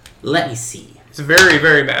trading? Let me see. It's very,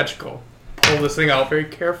 very magical. Pull this thing out very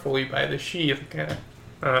carefully by the sheath. Okay.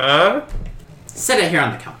 Set it here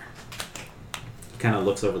on the counter. He kind of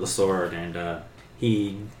looks over the sword, and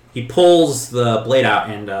he pulls the blade out,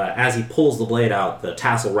 and as he pulls the blade out, the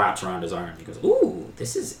tassel wraps around his arm. He goes, "Ooh,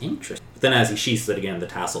 this is interesting." But then as he sheaths it again, the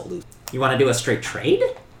tassel loose. You want to do a straight trade?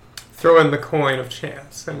 Throw in the coin of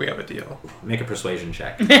chance, and we have a deal. Make a persuasion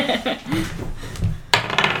check.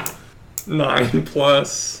 9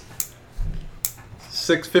 plus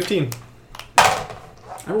 6, 15. I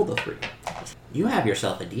rolled a 3. You have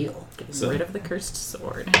yourself a deal. Get rid of the cursed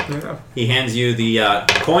sword. Yeah. He hands you the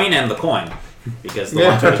coin and the coin, because the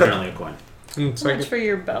longsword is currently a coin. So How I much get, for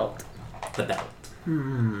your belt? The belt.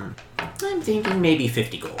 I'm thinking maybe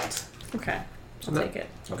 50 gold. Okay. I'll No. take it.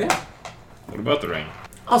 Okay. What about the ring?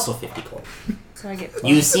 Also 50 gold. So I get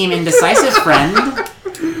You seem indecisive, friend.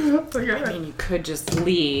 I mean, you could just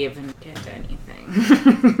leave and get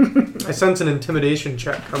anything. I sense an intimidation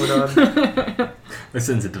check coming on. I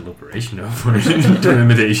sense a deliberation over an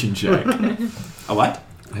intimidation check. A what?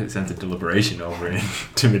 I sense a deliberation over an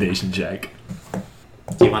intimidation check.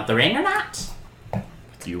 Do you want the ring or not?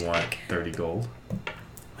 Do you want 30 gold?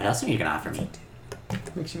 What else are you going to offer me?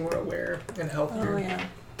 Makes you more aware and healthier. Oh, yeah.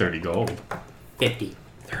 30 gold. 50.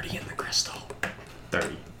 30 in the crystal.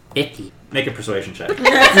 30. 50. Make a persuasion check.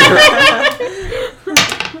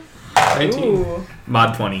 19. Ooh.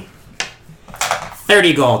 Mod 20.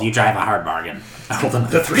 30 gold. You drive a hard bargain. I hold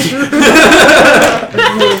another 3.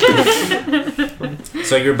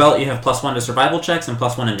 So your belt, you have +1 to survival checks and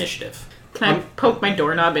 +1 initiative. Can I poke my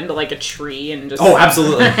doorknob into like a tree and just Oh,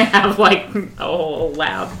 absolutely. have like a whole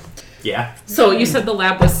lab? Yeah. So you said the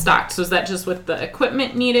lab was stocked. So is that just with the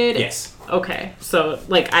equipment needed? Yes. Okay. So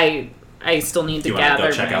like I still need Do to you want to gather.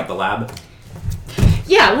 go check out the lab?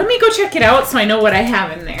 Yeah, let me go check it out so I know what I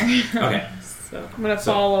have in there. Okay. So I'm gonna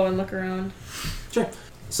follow and look around. Sure.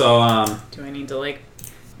 So, do I need to like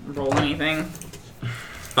roll anything?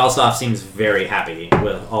 Falstaff seems very happy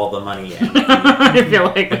with all the money and I feel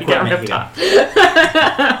like we got equipment he ripped got.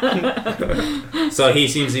 off. So he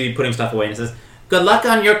seems to be putting stuff away and says, "Good luck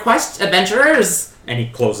on your quest, adventurers!" And he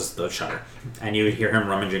closes the shutter. And you hear him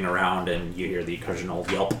rummaging around, and you hear the occasional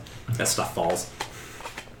yelp as stuff falls.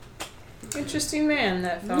 Interesting man,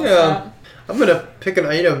 that fella. Yeah. I'm gonna pick an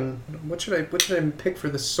item. What should I pick for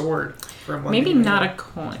the sword? For a Maybe Monday not night? a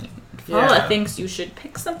coin. Yeah. Paula thinks you should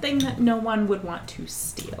pick something that no one would want to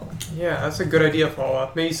steal. Yeah, that's a good idea, Paula.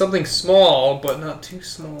 Maybe something small, but not too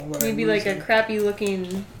small. that I Maybe lose like a it. crappy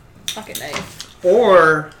looking pocket knife.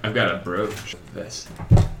 Or I've got a brooch of this.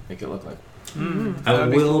 Make it look like. I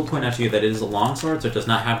that'd be will point out to you that it is a longsword, so it does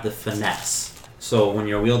not have the finesse. So when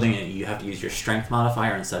you're wielding it, you have to use your strength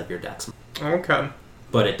modifier instead of your dex. okay.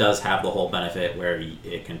 But it does have the whole benefit where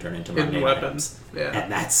it can turn into Hidden mundane weapons. items. Yeah.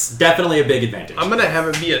 And that's definitely a big advantage. I'm gonna have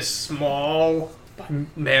it be a small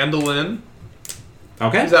mandolin.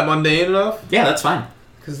 Okay. Is that mundane enough? Yeah, that's fine.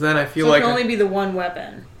 Because then I feel So it like can only be the one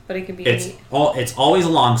weapon, but it can be. It's always a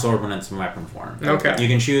longsword when it's in weapon form. okay. You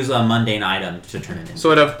can choose a mundane item to turn it into.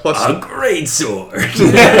 So I'd have plus. A great sword!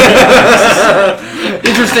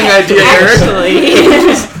 Interesting idea, Eric. Actually,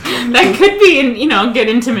 that could be, good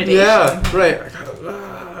intimidation. Yeah, right.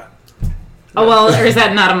 Oh well, or is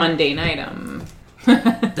that not a mundane item?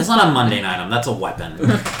 That's not a mundane item. That's a weapon.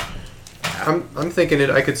 I'm thinking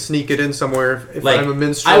I could sneak it in somewhere if Like, I'm a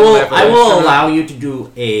minstrel. I and will have an I will instrument. allow you to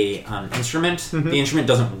do a instrument. Mhm. The instrument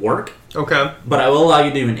doesn't work, Okay, but I will allow you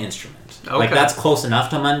to do an instrument. Like Okay. that's close enough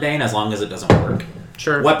to mundane as long as it doesn't work.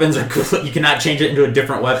 sure. Weapons are cool. You cannot change it into a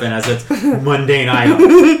different weapon as its mundane item.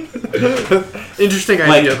 Interesting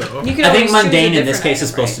Like- idea, though. You can I think always choose a mundane in this different case is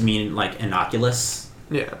item, supposed to right? mean like innocuous.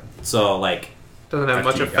 Yeah, So like doesn't have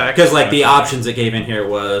much After you got- effect. because like the options it gave in here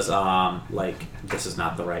was like this is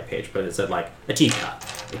not the right page, but it said like a teacup,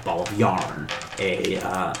 a ball of yarn, a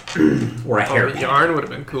or a Oh, hairband. yarn would have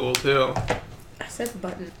been cool too. I said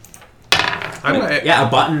button. I might. Yeah,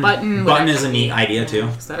 a button. Button would Button is a actually- neat idea too.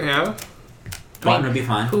 Is that- Yeah. Button would be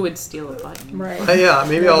fine. Who would steal a button? Right. Yeah,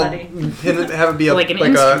 maybe Nobody. have it be a, Like an a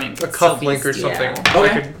instrument could cuff still be link or steal- something. yeah. I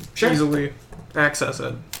Okay, could sure. easily access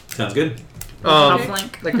it. Sounds good.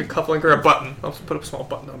 Cufflink. Like a cuff link or a button. I'll just put a small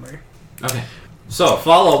button on there. Okay. So,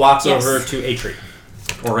 Fala walks Yes. over to a tree.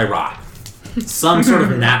 Or a rock. Some sort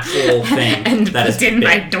of natural thing And that is put in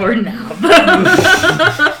my big. doorknob.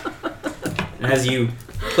 And as you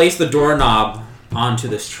place the doorknob onto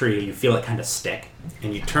this tree, you feel it kind of stick.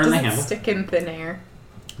 And you turn Does the it handle. stick in thin air?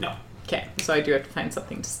 No. Okay, so I do have to find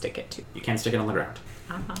something to stick it to. You can't stick it on the ground.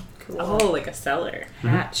 Uh-huh. Cool. Oh, like a cellar.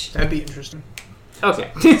 Hatch. That'd be interesting.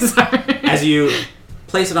 Okay, sorry. As you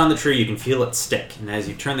place it on the tree, you can feel it stick. And as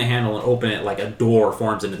you turn the handle and open it, like a door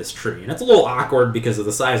forms into this tree. And it's a little awkward because of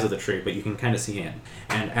the size of the tree, but you can kind of see in.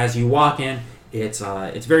 And as you walk in, it's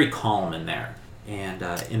very calm in there. And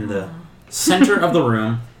in the center of the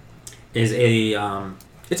room is a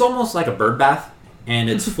it's almost like a bird bath, and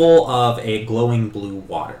it's full of a glowing blue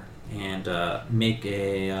water. And make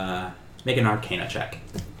an Arcana check.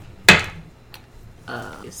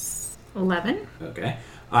 11? Okay.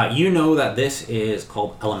 You know that this is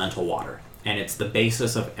called elemental water, and it's the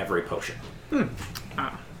basis of every potion.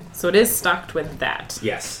 So it is stocked with that.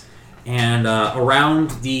 Yes. And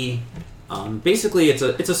around the, basically it's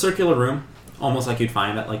a circular room, almost like you'd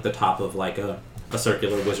find at like the top of like a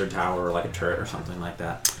circular wizard tower or like a turret or something like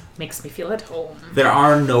that. Makes me feel at home. There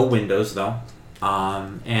are no windows though,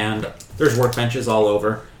 and there's workbenches all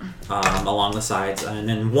over along the sides, and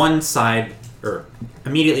then one side or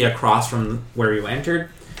immediately across from where you entered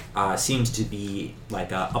seems to be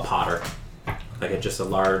like a potter, like just a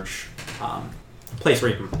large place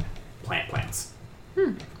where you can plant plants.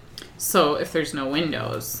 So if there's no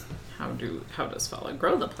windows, how does Fala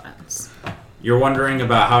grow the plants? You're wondering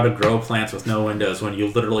about how to grow plants with no windows when you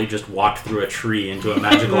literally just walked through a tree into a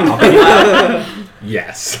magical alchemy lab.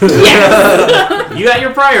 Yes. You got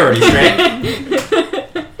your priorities straight.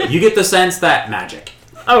 You get the sense that magic.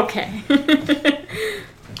 Okay. I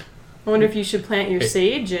wonder if you should plant your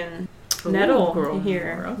sage and nettle grow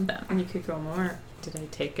here. more of them. And you could grow more. Did I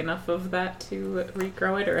take enough of that to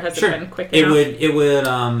regrow it, or has Sure. it been quick It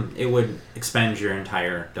enough? it would expend your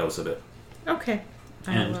entire dose of it. Okay.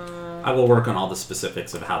 And I will work on all the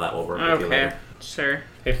specifics of how that will work with you Okay. later. Sure.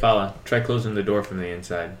 Hey, Fala, try closing the door from the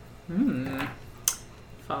inside.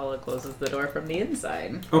 Fala closes the door from the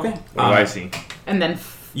inside, Okay. What do I see? and then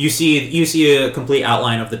You see a complete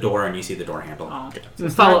outline of the door, and you see the door handle. Fala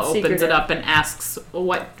not opens secretive. it up and asks,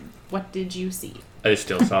 "What did you see?" I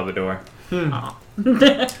still saw the door. Oh.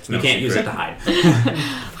 It's You no can't use it secret. to hide.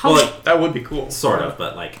 How Well, That would be cool. sort of,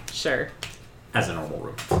 but like sure. as a normal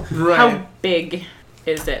room. Right. How big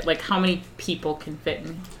is it? Like, how many people can fit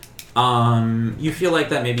in? You feel like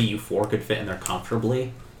that maybe you four could fit in there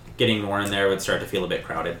comfortably. Getting more in there would start to feel a bit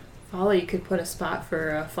crowded. Fala, you could put a spot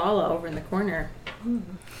for Fala over in the corner.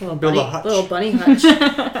 Little Build bunny, a hutch. Little bunny hutch.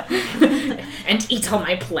 And eat all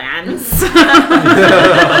my plans.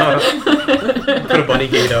 Put a bunny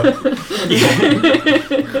gate up.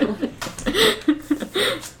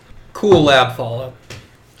 Cool lab follow.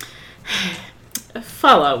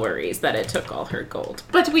 Fala worries that it took all her gold,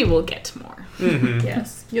 but we will get more. Mm-hmm.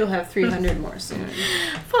 Yes. You'll have 300 more soon.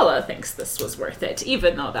 Fala thinks this was worth it,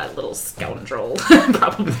 even though that little scoundrel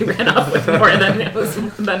probably ran off with more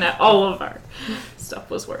than all of our stuff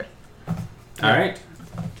was worth. All right.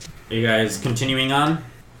 Are you guys continuing on?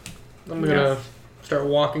 I'm gonna start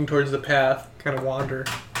walking towards the path, kind of wander,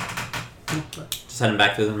 Just heading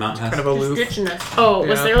back to the mountain pass? kind of aloof. Stitching us. Oh,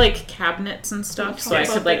 was Yeah. there like cabinets and stuff, so I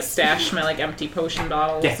Yes. could like stash my like empty potion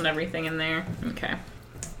bottles Yeah. and everything in there? Okay.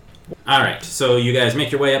 All right, so you guys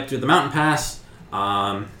make your way up to the mountain pass.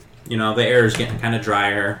 The air is getting kind of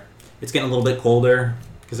drier. It's getting a little bit colder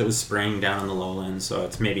because it was spring down in the lowlands, so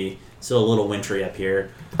it's maybe still a little wintry up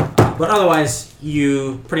here. But otherwise,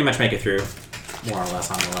 you pretty much make it through, more or less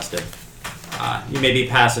unmolested. You maybe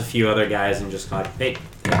pass a few other guys and just like, hey,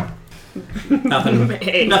 nothing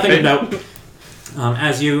to note.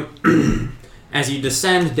 As you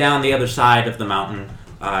descend down the other side of the mountain,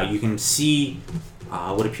 you can see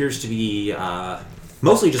what appears to be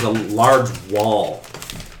mostly just a large wall,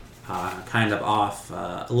 kind of off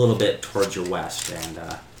a little bit towards your west. And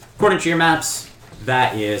according to your maps,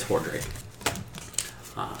 that is Hordrick.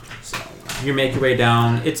 So you make your way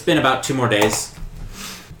down. It's been about 2 more days.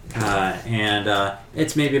 And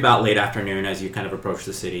it's maybe about late afternoon as you kind of approach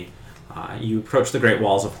the city. You approach the Great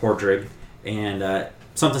Walls of Hordrick, and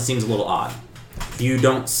something seems a little odd. You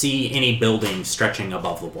don't see any buildings stretching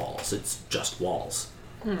above the walls. It's just walls.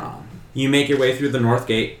 You make your way through the north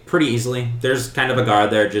gate pretty easily. There's kind of a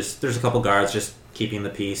guard there. There's a couple guards just keeping the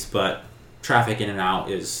peace, but traffic in and out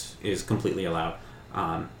is completely allowed.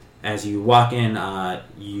 As you walk in,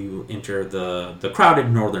 you enter the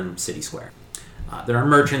crowded northern city square. There are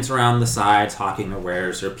merchants around the sides hawking their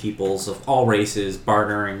wares. There are peoples of all races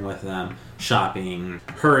bartering with them, shopping,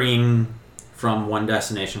 hurrying from one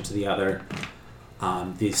destination to the other.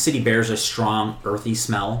 The city bears a strong, earthy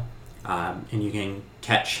smell, and you can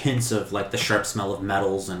catch hints of like the sharp smell of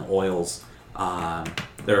metals and oils.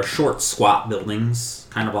 There are short, squat buildings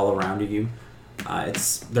kind of all around you.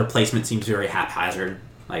 Their placement seems very haphazard.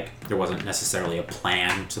 Like there wasn't necessarily a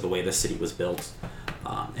plan to the way the city was built.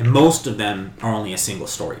 And most of them are only a single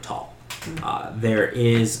story tall. There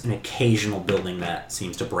is an occasional building that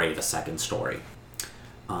seems to brave a second story.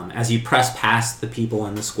 As you press past the people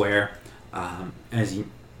in the square, as you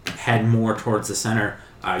head more towards the center,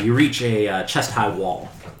 you reach a chest-high wall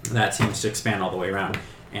that seems to expand all the way around.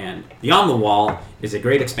 And beyond the wall is a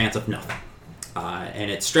great expanse of nothing. And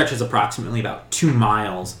it stretches approximately about 2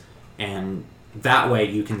 miles, and that way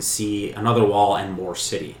you can see another wall and more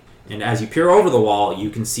city. And as you peer over the wall, you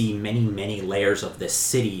can see many, many layers of this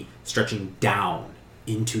city stretching down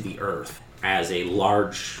into the earth as a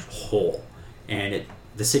large whole. And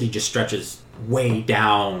the city just stretches way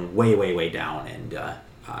down, way down. And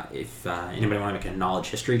if anybody want to make a knowledge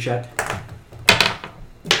history check.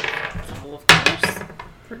 Of course.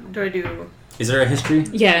 Do I do? Is there a history?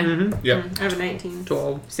 Yeah. Mm-hmm. Yeah. I have a 19.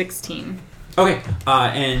 12. 16. Okay,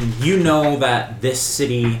 and you know that this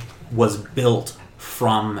city was built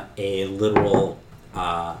from a literal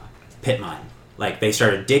pit mine. Like, they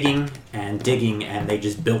started digging, and they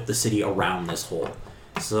just built the city around this hole.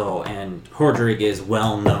 So, and Hordrig is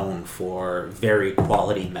well known for very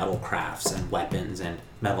quality metal crafts and weapons and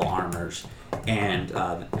metal armors. And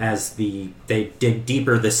as they dig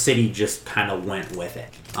deeper, the city just kind of went with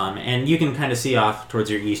it. And you can kind of see off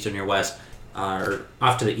towards your east and your west, or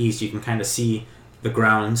off to the east, you can kind of see the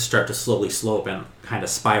ground start to slowly slope and kind of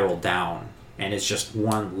spiral down. And it's just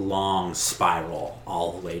one long spiral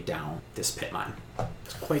all the way down this pit mine.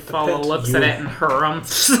 It's quite the Paula pit. looks at it and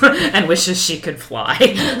harumphs and wishes she could fly.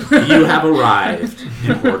 You have arrived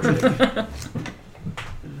in Hordrig.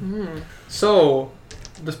 So,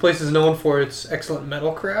 this place is known for its excellent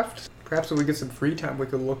metal craft. Perhaps if we get some free time, we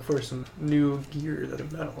could look for some new gear that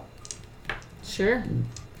are metal. Sure.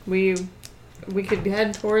 We could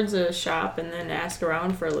head towards a shop and then ask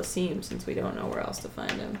around for Lasim since we don't know where else to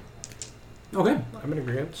find him. Okay. I'm in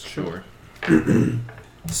agreement. Sure.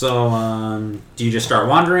 So, do you just start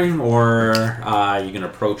wandering, or you can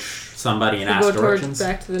approach somebody and Should we ask go towards directions?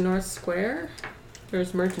 back to the North Square?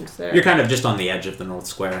 There's merchants there. You're kind of just on the edge of the North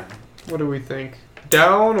Square. What do we think?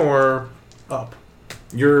 Down or up?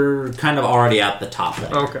 You're kind of already at the top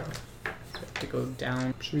there. Okay. To go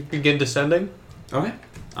down. Should we begin descending? Okay.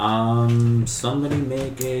 Somebody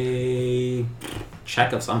make a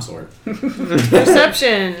check of some sort.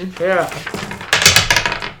 Perception. Yeah.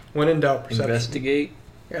 When in doubt, perception. Investigate.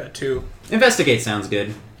 I got a 2. Investigate sounds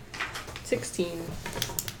good. 16.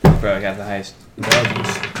 Probably got the highest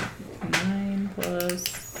intelligence. 9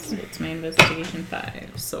 plus, what's my investigation?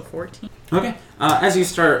 5. So 14. Okay. As you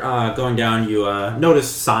start going down, you notice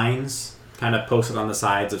signs kind of posted on the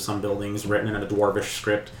sides of some buildings written in a dwarvish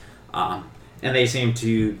script. And they seem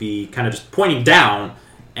to be kind of just pointing down,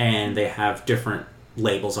 and they have different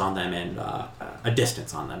labels on them and a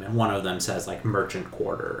distance on them. And one of them says, like, merchant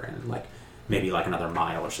quarter, and, like, maybe, like, another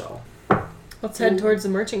mile or so. Let's head towards the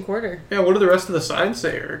merchant quarter. Yeah, what do the rest of the signs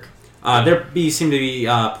say, Eric? They seem to be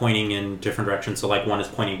pointing in different directions. So, like, one is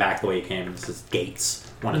pointing back the way you came, and it says gates.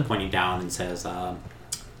 One is pointing down and says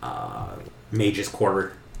mage's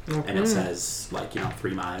quarter. Okay. And it says, like,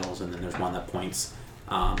 3 miles, and then there's one that points...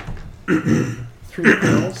 3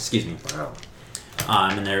 miles? excuse me. Wow.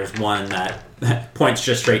 And there's one that points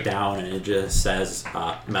just straight down, and it just says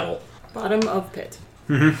metal. Bottom of pit.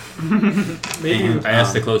 Maybe. And, I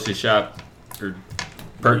asked the closest shop. Or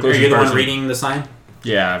Are you the one reading the sign?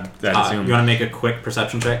 Yeah, that You assumed. want to make a quick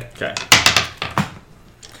perception check? Okay.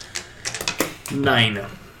 9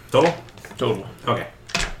 Total? total. Okay.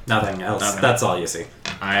 Nothing else. Nothing. That's all you see.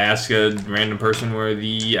 I asked a random person where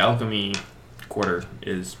the alchemy quarter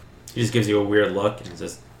is. He just gives you a weird look and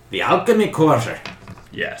says, "The alchemy quarter.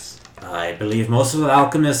 Yes. I believe most of the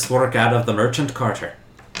alchemists work out of the merchant quarter."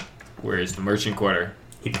 Where is the merchant quarter?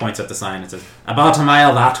 He points at the sign and says, "About a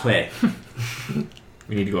mile that way."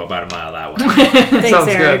 We need to go about a mile that way. Thanks, Sounds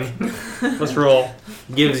Eric. good. Let's roll.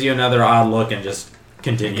 Gives you another odd look and just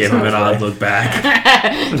continues. Give him on an his way. odd look back.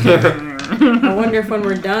 I wonder if when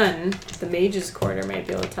we're done, the mage's quarter might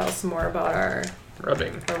be able to tell us some more about our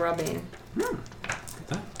Rubbing. rubbing. You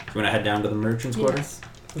want to head down to the merchant's quarter?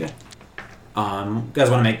 Yes. You guys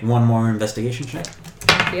want to make one more investigation check?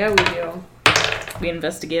 Yeah, we do. We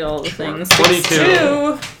investigate all the things.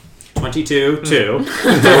 22. 22, 2,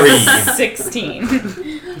 3. 16.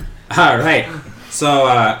 All right. So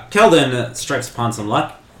Keldon strikes upon some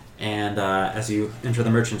luck, and as you enter the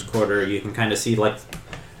merchant's quarter, you can kind of see like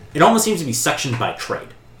it almost seems to be sectioned by trade.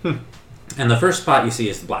 And the first spot you see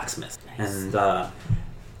is the blacksmith, and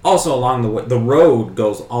also along the road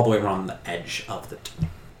goes all the way around the edge of it.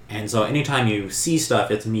 And so anytime you see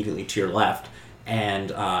stuff, it's immediately to your left. And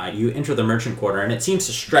you enter the merchant quarter, and it seems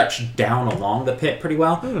to stretch down along the pit pretty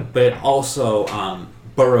well, but it also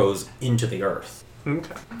burrows into the earth.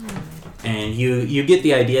 Okay. And you get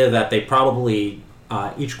the idea that they probably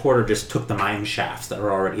each quarter just took the mine shafts that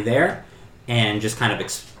were already there and just kind of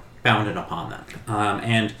expounded upon them.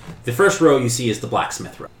 And the first row you see is the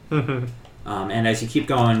blacksmith row. And as you keep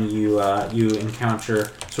going, you encounter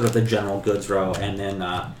sort of the general goods row, and then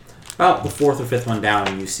about the fourth or fifth one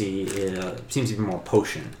down, you see it seems to be more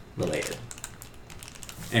potion related,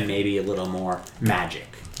 and maybe a little more magic.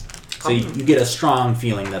 So you get a strong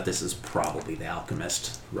feeling that this is probably the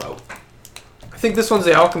alchemist row. I think this one's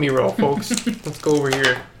the alchemy roll, folks. Let's go over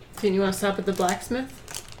here. Can you want to stop at the blacksmith?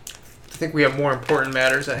 I think we have more important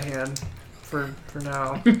matters at hand for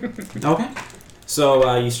now. Okay.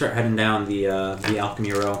 So you start heading down the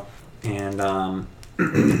alchemy row, and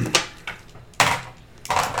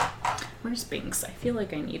Where's Binks? I feel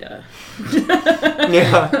like I need a...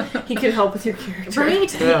 Yeah. He could help with your character.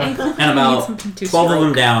 Right? Yeah. and about something to 12 of them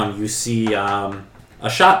stroke. down, you see a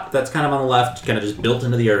shop that's kind of on the left, kind of just built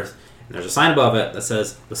into the earth. And there's a sign above it that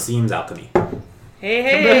says "The Seams Alchemy."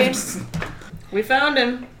 Hey, we found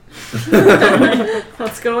him.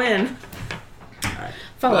 Let's go in.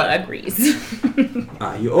 Fala agrees.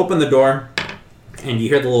 You open the door, and you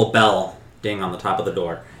hear the little bell ding on the top of the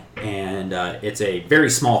door. And it's a very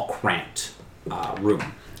small, cramped room.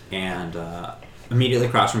 And immediately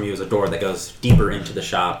across from you is a door that goes deeper into the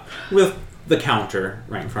shop with the counter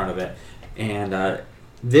right in front of it. And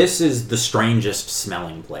this is the strangest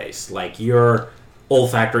smelling place. Like, your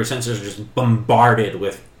olfactory senses are just bombarded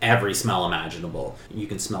with every smell imaginable. You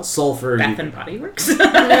can smell sulfur. Bath and Body Works?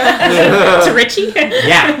 To Richie?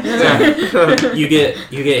 Yeah. You get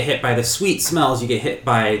hit by the sweet smells. You get hit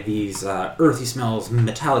by these earthy smells,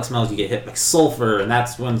 metallic smells. You get hit by sulfur, and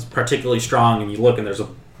that's one's particularly strong. And you look, and there's a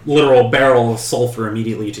literal barrel of sulfur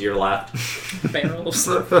immediately to your left. Barrel of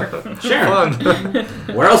sulfur. Sure. Fun.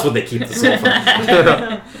 Where else would they keep the sulfur?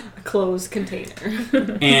 A closed container.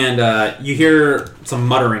 And you hear some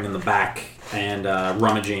muttering in the back and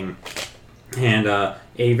rummaging. And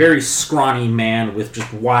a very scrawny man with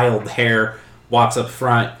just wild hair walks up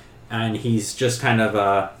front, and he's just kind of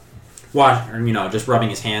just rubbing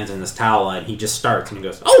his hands in this towel, and he just starts and he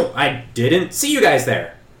goes, "Oh, I didn't see you guys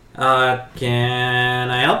there. Can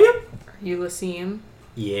I help you?" Are you Lyceum?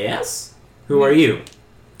 Yes. Who are you?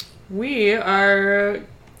 We are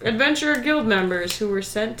Adventurer Guild members who were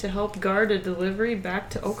sent to help guard a delivery back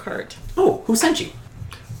to Oakhart. Oh, who sent you?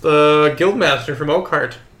 The guildmaster from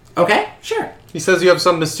Oakhart. Okay, sure. He says you have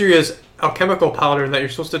some mysterious alchemical powder and that you're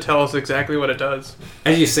supposed to tell us exactly what it does.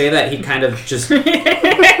 As you say that, he kind of just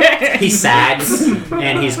he sags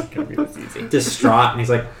and he's distraught, and he's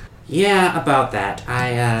like, "Yeah, about that.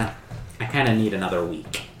 I kind of need another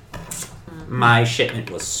week. My shipment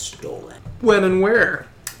was stolen. When and where?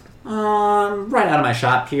 Right out of my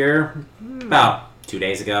shop here, about 2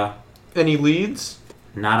 days ago. Any leads?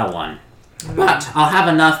 Not a one. But I'll have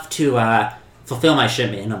enough to fulfill my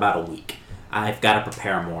shipment in about a week. I've got to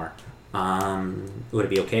prepare more. Would it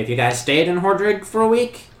be okay if you guys stayed in Hordrig for a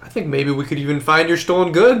week? I think maybe we could even find your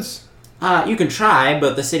stolen goods. You can try,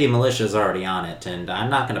 but the city militia's already on it, and I'm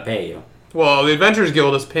not going to pay you. Well, the Adventurers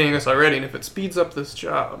Guild is paying us already, and if it speeds up this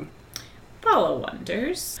job... Fala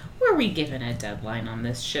wonders, were we given a deadline on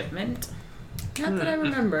this shipment? Not that I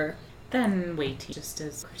remember. Then wait, just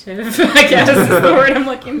as supportive, I guess is the word I'm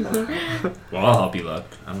looking for. Well, I'll help you look.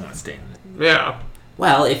 I'm not staying there. Yeah.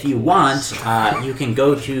 Well, if you want, you can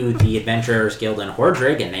go to the Adventurers Guild in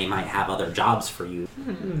Hordrig, and they might have other jobs for you.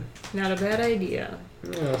 Not a bad idea.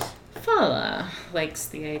 Yes. Fala likes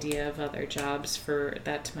the idea of other jobs for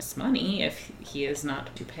that much money if he is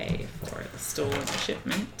not to pay for the stolen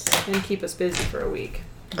shipment. And keep us busy for a week.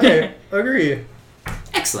 I agree.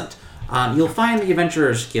 Excellent. You'll find the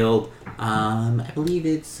Adventurers Guild, I believe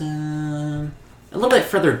it's a little bit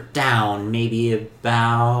further down, maybe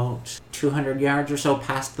about 200 yards or so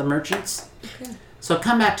past the merchants. Okay. So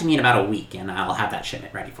come back to me in about a week, and I'll have that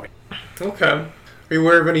shipment ready for you. Okay. Are you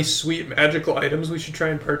aware of any sweet magical items we should try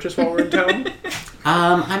and purchase while we're in town?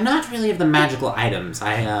 I'm not really of the magical items.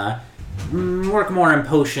 work more in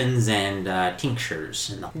potions and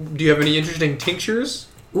tinctures. Do you have any interesting tinctures?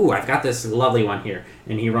 Ooh, I've got this lovely one here.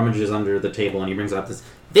 And he rummages under the table and he brings up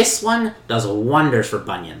this one does wonders for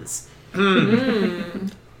bunions.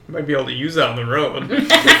 Might be able to use that on the road.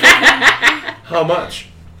 How much?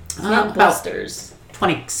 Not About blisters.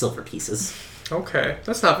 20 silver pieces. Okay,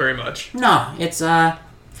 that's not very much. No, it's not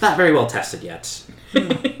very well tested yet.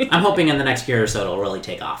 I'm hoping in the next year or so it'll really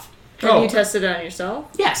take off. Have you tested it on yourself?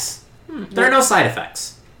 Yes. There are no side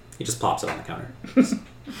effects. He just plops it on the counter.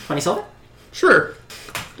 20 silver? Sure.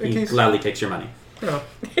 He gladly takes your money. Oh.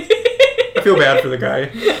 I feel bad for the guy.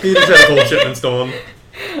 He just had a gold shipment stolen.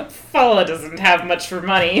 Fala doesn't have much for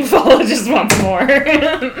money. Fala just wants more.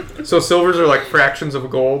 So silvers are like fractions of a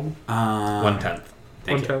gold. 1/10.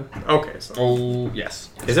 Thank you. 1/10. Okay, so Oh, yes.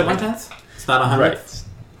 Is it 1/10? It's not 100? Right.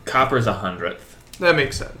 Copper's 100th. that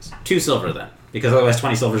makes sense. 2 silver then. Because otherwise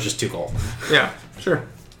 20 silver is just 2 gold. Yeah, sure.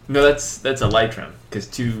 No, that's a Lytrum. Because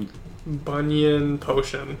Bunion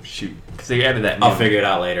potion. shoot. Because they added that I'll new figure it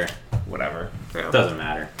out later. whatever. Yeah. Doesn't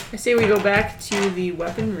matter. I say we go back to the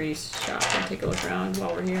weaponry shop and take a look around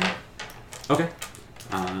while we're here. Okay.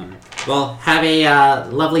 Well, have a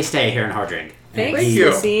lovely stay here in Hardrig. Thanks, Thank you.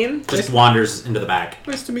 Wasim. Just wanders into the back.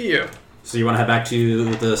 Nice to meet you. So you want to head back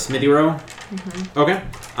to the smithy row? Mm-hmm. Okay.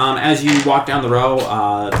 As you walk down the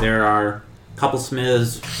row, there are a couple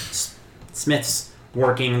smiths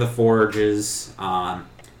working the forges.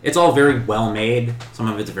 It's all very well made. Some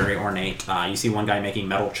of it's very ornate. You see one guy making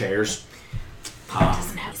metal chairs.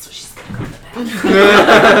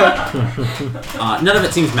 None of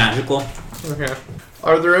it seems magical. Okay.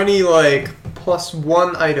 Are there any like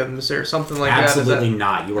 +1 items or something like Absolutely that?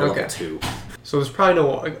 not. You are Okay. level 2. So there's probably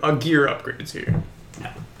no gear upgrades here. No.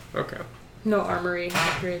 Okay. No armory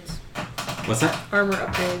upgrades. What's that? Armor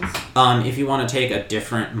upgrades. If you want to take a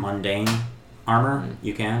different mundane armor,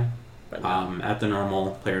 you can. But no. At the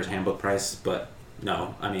normal player's handbook price, but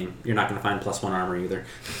no, I mean, you're not going to find +1 armor either.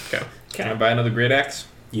 Okay. Can I buy another great axe?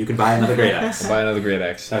 You could buy another great axe. I'll buy another great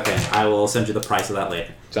axe. Okay, I will send you the price of that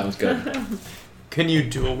later. Sounds good. Can you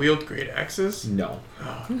dual wield great axes? No.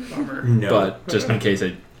 Oh, bummer. No. But just in case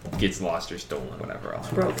it gets lost or stolen, whatever else.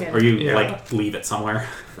 Broken. Or you, Yeah. like, leave it somewhere.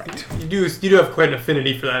 Right. You do have quite an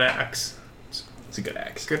affinity for that axe. It's a good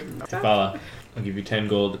axe. Good. Fala, I'll give you 10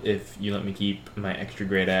 gold if you let me keep my extra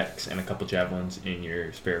great axe and a couple javelins in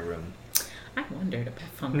your spare room. I wondered about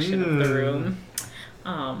the function of the room.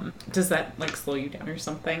 Does that like slow you down or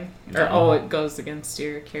something? Or No. it goes against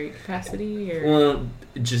your carry capacity or Well,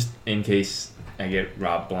 just in case I get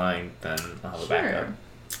robbed blind, then I'll have a backup.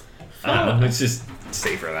 I don't know. It's just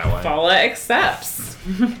safer that way. Fala accepts.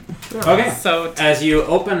 Okay. So As you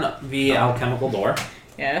open the alchemical door,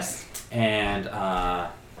 yes. and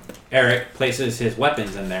Eric places his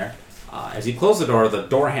weapons in there, as you close the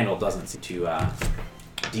door handle doesn't seem to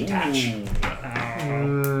detach.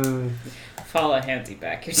 Fala hands you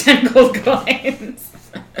back your 10 gold coins.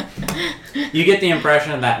 You get the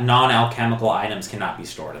impression that non-alchemical items cannot be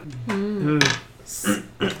stored in. So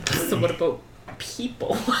what about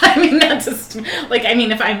people? I mean, that's just like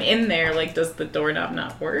if I'm in there, like, does the doorknob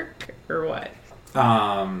not work or what?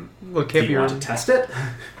 Well, it Do can't be you want to test it?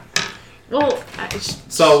 Well,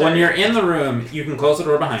 So when you're in the room, you can close the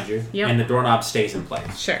door behind you, Yep. and the doorknob stays in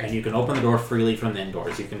place. Sure. And you can open the door freely from the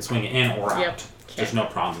indoors. You can swing it in or out. Yep. There's no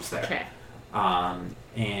problems there. Okay.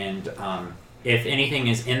 If anything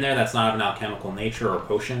is in there that's not of an alchemical nature or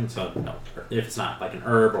potion, so no, if it's not like an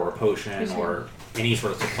herb or a potion or any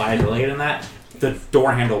sort of supplies related in that, the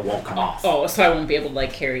door handle won't come off. Oh, so I won't be able to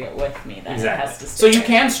like carry it with me. Then it has Exactly. to So stay you there.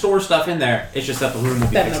 can store stuff in there. It's just that the room will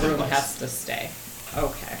be Then fixed the in room place. has to stay.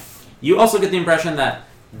 Okay. You also get the impression that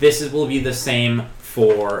will be the same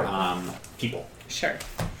for people. Sure.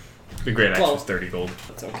 The great axe Well- was 30 gold.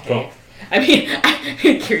 That's okay. Cool. I mean,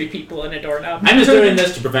 I carry people in a doorknob. I'm just doing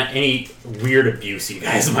this to prevent any weird abuse you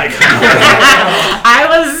guys might come up I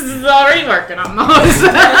was already working on those.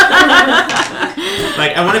 with.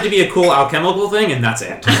 Like, I want it to be a cool alchemical thing, and that's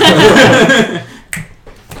it.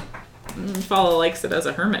 Fala likes it as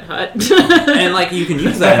a hermit hut. And, like, you can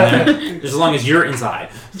use that in there, just as long as you're inside.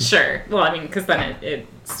 Sure. Well, I mean, because then it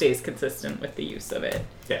stays consistent with the use of it.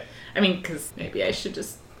 Yeah. I mean, because maybe I should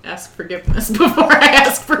just ask forgiveness before I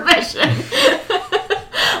ask permission.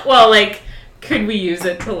 Well, like, could we use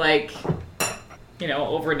it to, like,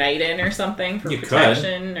 overnight in or something for You could.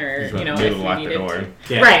 protection? Or, Just if be able we to lock the needed door. to.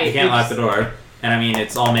 Yeah, Right, you can't we lock the just- door. And, I mean,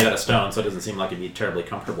 it's all made out of stone, so it doesn't seem like it'd be terribly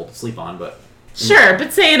comfortable to sleep on, but... Sure,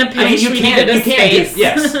 but say in a pinch I mean, you we can needed a do, space.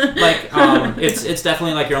 yes. Like, it's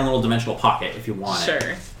definitely like your own little dimensional pocket if you want it.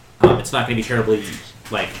 Sure. It's not going to be terribly,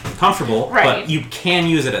 like, comfortable, Right. but you can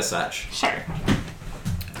use it as such. Sure.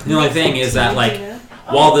 The only thing is that, like,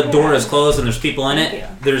 while the door is closed and there's people in it,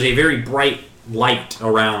 there's a very bright light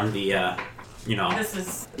around the, This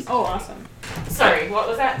is. Oh, awesome. Sorry, what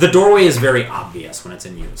was that? The doorway is very obvious when it's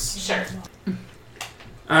in use. Sure.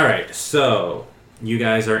 Alright, so you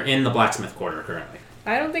guys are in the blacksmith quarter currently.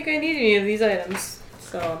 I don't think I need any of these items,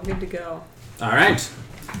 so I'm good to go. Alright.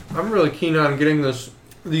 I'm really keen on getting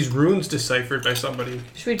these runes deciphered by somebody.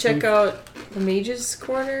 Should we check out the mage's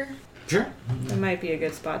quarter? Sure. That might be a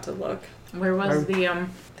good spot to look. Where was the I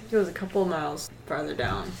think it was a couple miles farther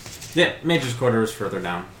down. Yeah, Mage's quarter is further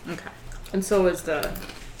down. Okay. And so is the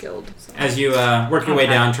guild. So. As you work your way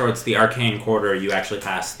down towards the arcane quarter, you actually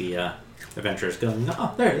pass the Adventurers Guild. And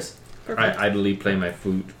oh, there it is. Perfect. I believe play my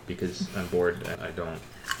flute because I'm bored. I don't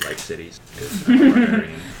like cities because I'm a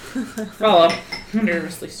barbarian. Follow.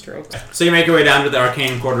 Nervously stroked. So you make your way down to the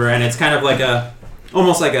arcane quarter, and it's kind of like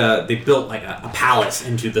they built like a palace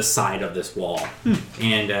into the side of this wall,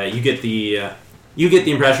 and you get the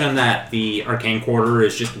impression that the arcane quarter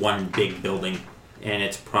is just one big building, and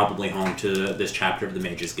it's probably home to this chapter of the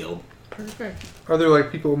Mages Guild. Perfect. Are there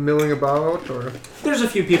like people milling about, or There's a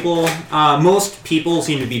few people. Most people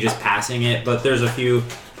seem to be just passing it, but there's a few.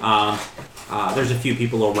 There's a few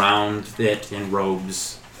people around it in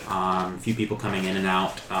robes. A few people coming in and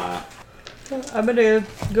out. I'm gonna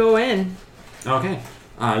go in. Okay.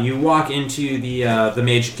 You walk into the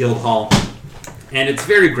Mage Guild Hall, and it's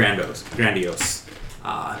very grandiose.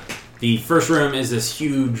 The first room is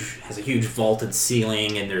has a huge vaulted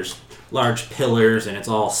ceiling, and there's large pillars, and it's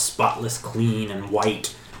all spotless, clean, and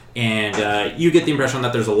white. And you get the impression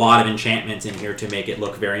that there's a lot of enchantments in here to make it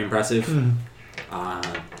look very impressive.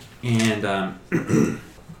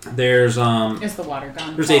 There's Is the water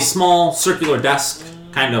gone? There's a small circular desk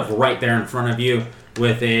kind of right there in front of you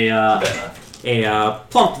with a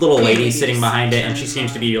plump little lady sitting behind it, and she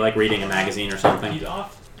seems to be like reading a magazine or something. I'm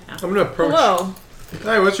gonna approach. Hello.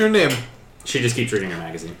 Hi, what's your name? She just keeps reading her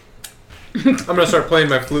magazine. I'm gonna start playing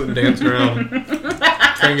my flute and dancing around,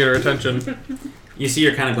 trying to get her attention. You see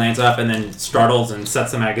her kind of glance up and then startles and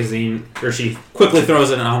sets the magazine, or she quickly throws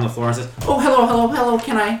it on the floor and says, "Oh, hello,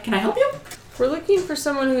 can I help you?" We're looking for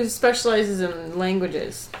someone who specializes in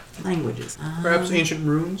languages. Languages. Perhaps ancient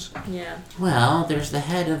runes. Yeah. Well, there's the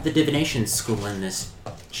head of the divination school in this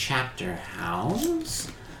chapter house.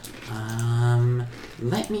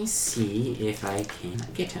 Let me see if I can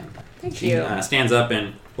get him. Thank She you. stands up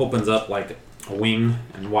and opens up like a wing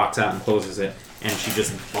and walks out and closes it, and she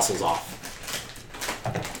just bustles off.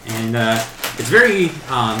 And it's very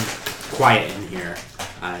quiet in here.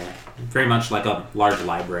 Very much like a large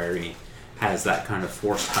library. Has that kind of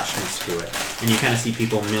forced hushness to it. And you kind of see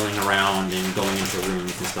people milling around and going into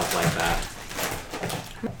rooms and stuff like that.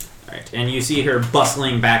 Alright, and you see her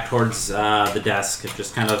bustling back towards the desk,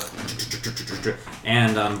 just kind of...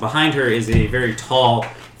 And behind her is a very tall,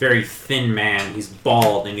 very thin man. He's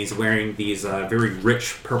bald, and he's wearing these very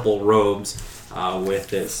rich purple robes with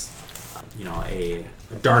this, a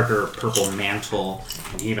darker purple mantle.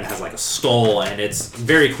 And he even has like a skull, and it's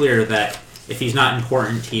very clear that if he's not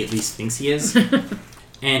important, he at least thinks he is.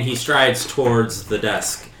 And he strides towards the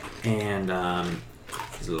desk, and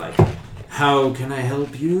he's like, "How can I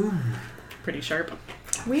help you?" Pretty sharp.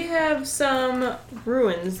 We have some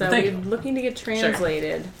ruins that Thank we're you. looking to get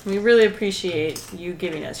translated. We really appreciate you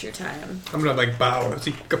giving us your time. I'm gonna like bow as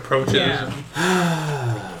he approaches. Yeah.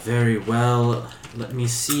 Very well. Let me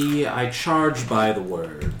see. I charge by the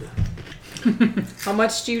word. How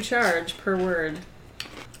much do you charge per word?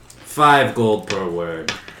 5 gold per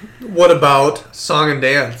word. What about song and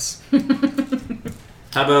dance?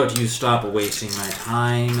 How about you stop wasting my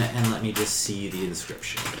time and let me just see the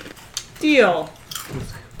inscription? Deal.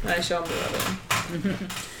 I show him the letter.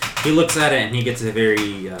 He looks at it and he gets a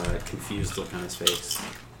very confused look on his face.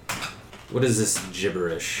 What is this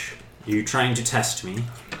gibberish? Are you trying to test me?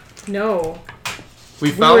 No.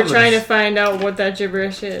 We We found were this. trying to find out what that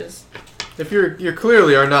gibberish is. If you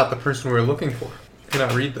clearly are not the person we're looking for. You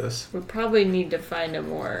cannot read this. We probably need to find a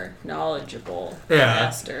more knowledgeable Yeah.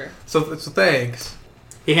 master. So thanks.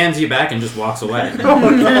 He hands you back and just walks away. Darn,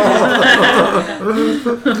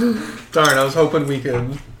 I was hoping we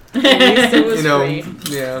could, At least it was free.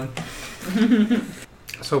 yeah.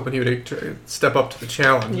 I was hoping he would step up to the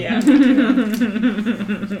challenge. Yeah.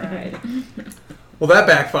 Right. Well, that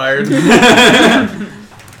backfired.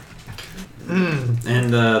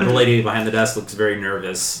 And the lady behind the desk looks very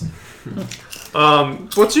nervous.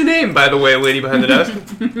 What's your name, by the way, lady behind the desk?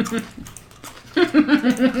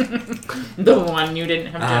 The one you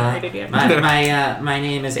didn't have generated yet. My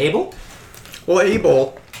name is Abel. Well,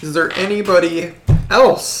 Abel, is there anybody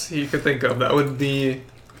else you could think of that would be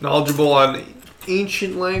knowledgeable on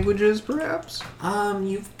ancient languages, perhaps?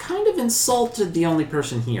 You've kind of insulted the only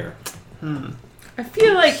person here. I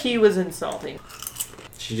feel like he was insulting.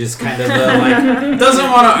 She just kind of doesn't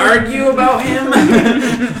want to argue about him.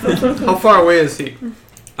 How far away is he?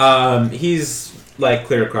 He's like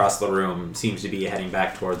clear across the room. Seems to be heading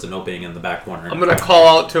back towards an opening in the back corner. I'm gonna call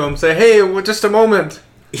out to him, say, "Hey, just a moment."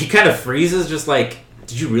 He kind of freezes, just like,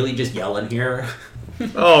 "Did you really just yell in here?"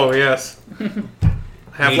 Oh yes. I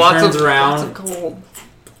have He lots turns of around. gold.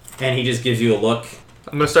 And he just gives you a look.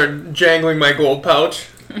 I'm gonna start jangling my gold pouch.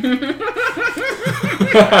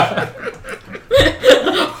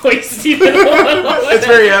 Hoisting it all. It's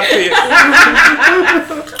very empty.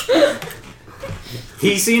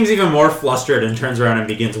 He seems even more flustered and turns around and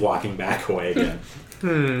begins walking back away again.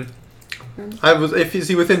 Is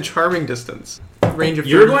he within charming distance? Range of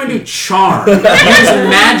You're 30 going to feet. charm, use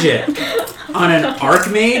magic on an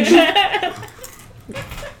archmage?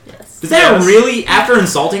 Does that Yes. really, after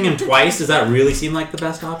insulting him twice, does that really seem like the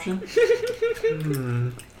best option?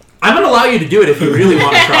 I'm going to allow you to do it if you really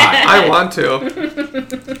want to try. I want to.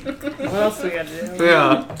 What else we gotta do?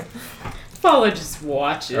 Yeah. Paula just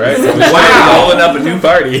watches. Right? So Wow. rolling up a new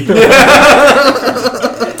party.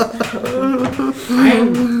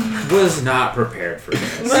 I was not prepared for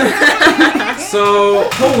this. So,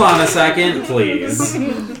 hold on a second, please.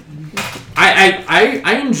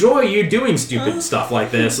 I enjoy you doing stupid stuff like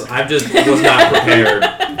this. I just was not prepared.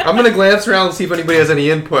 I'm gonna glance around and see if anybody has any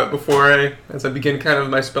input as I begin kind of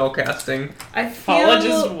my spell casting. I feel Paula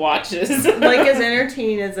just watches. like as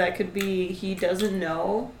entertaining as that could be, he doesn't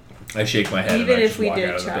know. I shake my head. Even and I if just we walk did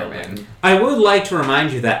out of the charm building. him. I would like to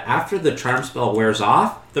remind you that after the charm spell wears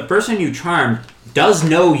off, the person you charmed does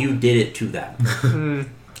know you did it to them.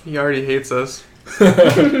 He already hates us.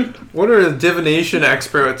 What are the divination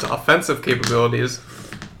expert's offensive capabilities?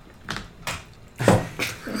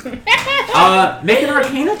 Make an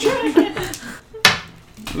Arcana check.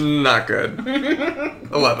 Not good.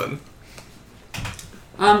 11.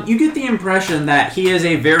 You get the impression that he is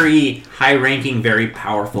a very high-ranking, very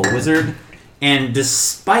powerful wizard, and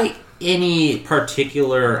despite any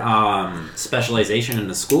particular specialization in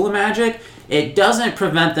the School of Magic, it doesn't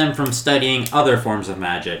prevent them from studying other forms of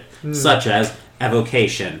magic, such as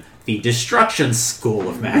evocation, the Destruction School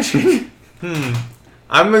of Magic.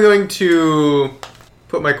 I'm going to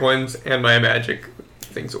put my coins and my magic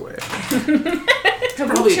things away. Have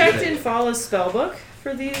Probably we a checked good in Fala's spellbook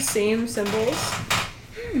for these same symbols?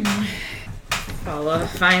 Paula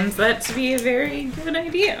finds that to be a very good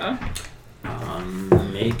idea.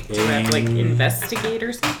 Make To have, like, a investigate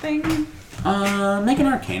or something. make an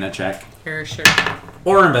Arcana check, Sure.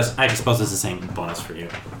 or invest. I suppose it's the same bonus for you.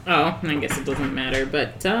 Oh, I guess it doesn't matter,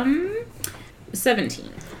 but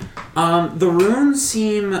 17. The runes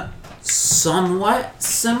seem somewhat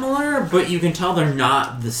similar, but you can tell they're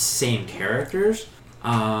not the same characters.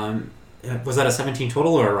 Was that a 17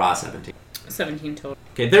 total or a raw 17? 17 total.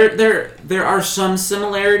 Okay, there are some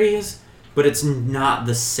similarities, but it's not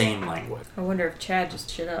the same language. I wonder if Chad just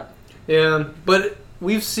shit up. Yeah, but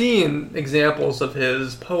we've seen examples of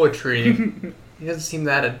his poetry. He doesn't seem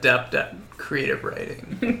that adept at creative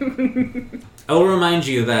writing. I will remind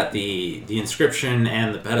you that the inscription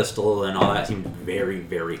and the pedestal and all that seem very,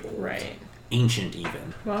 very old. Right. Ancient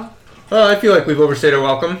even. Well, Well, I feel like we've overstayed our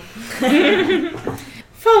welcome.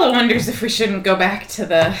 Paula wonders if we shouldn't go back to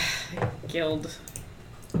the guild.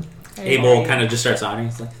 Abel kind of just starts nodding.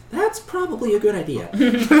 It's like, that's probably a good idea.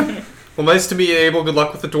 Well, nice to meet you, Abel. Good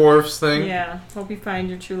luck with the dwarves thing. yeah. Hope you find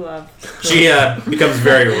your true love. She becomes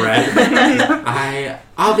very red. I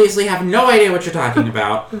obviously have no idea what you're talking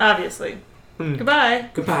about. Obviously. Goodbye.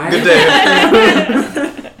 Goodbye. Good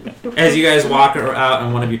day. As you guys walk out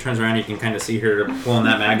and one of you turns around, you can kind of see her pulling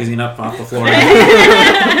that magazine up off the floor.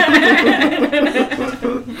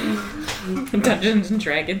 Dungeons and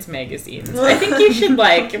Dragons magazines. I think you should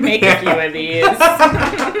make a few of these.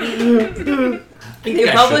 You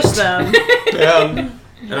can publish should. them. Yeah.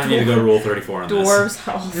 I don't need to go to Rule 34 on this. Dwarves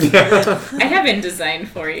house. I have InDesign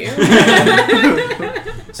for you.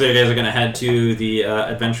 So you guys are going to head to the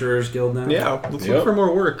Adventurers Guild now? Yeah, let's Yep. look for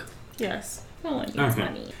more work. Yes. Well, it needs Okay.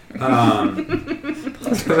 money.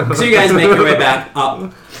 So you guys make your way back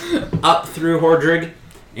up through Hordrig,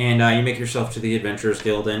 and you make yourself to the Adventurers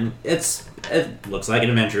Guild, and it looks like an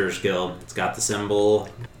Adventurers Guild. It's got the symbol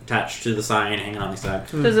attached to the sign hanging on the side.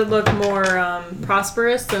 Does it look more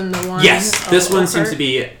prosperous than the one? Yes, this one seems to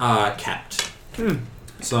be. be kept.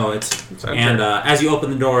 So it's Sounds and as you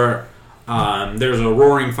open the door, there's a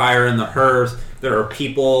roaring fire in the hearth. There are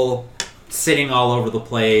people sitting all over the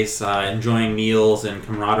place, enjoying meals and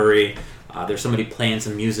camaraderie. There's somebody playing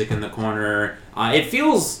some music in the corner. It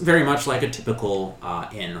feels very much like a typical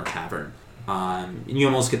inn or tavern. And you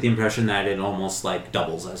almost get the impression that it almost like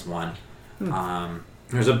doubles as one.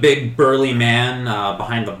 There's a big burly man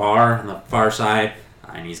behind the bar on the far side,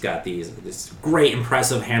 and he's got this great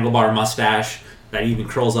impressive handlebar mustache that even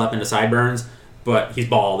curls up into sideburns, but he's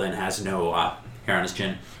bald and has no hair on his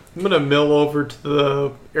chin. I'm gonna mill over to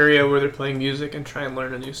the area where they're playing music and try and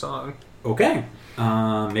learn a new song. Okay.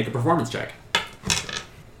 Make a performance check.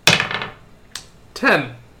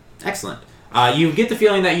 10. Excellent. You get the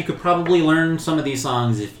feeling that you could probably learn some of these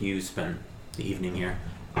songs if you spend the evening here.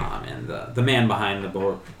 And the man behind the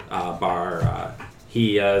bar,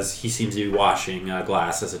 he seems to be washing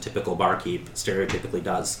glass as a typical barkeep stereotypically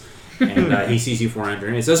does. And he sees you four enter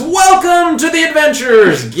and he says, "Welcome to the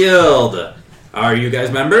Adventurers Guild! Are you guys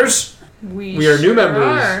members?" We are new members.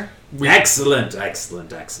 are. Excellent.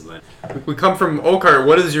 We come from Oakheart.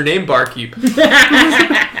 What is your name, barkeep? You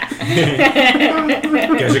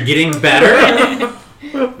guys are getting better.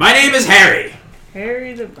 My name is Harry.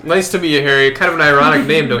 Harry the... Nice to meet you, Harry. Kind of an ironic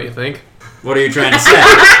name, don't you think? What are you trying to say?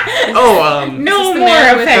 Oh, No the more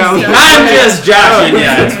man with offensive. I'm just joking.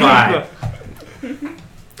 Yeah, it's fine.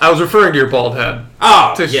 I was referring to your bald head,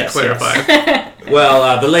 Oh, to yes, clarify. yes.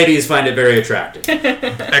 Well, the ladies find it very attractive.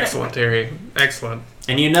 Excellent, Harry. Excellent.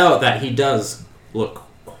 And you know that he does look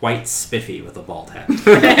quite spiffy with a bald head.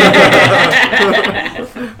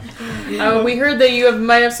 we heard that you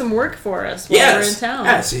might have some work for us while we're in town.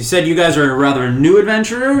 Yes, he said you guys are rather new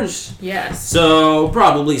adventurers. Yes. So,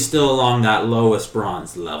 probably still along that lowest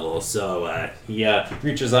bronze level. So, he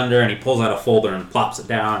reaches under and he pulls out a folder and plops it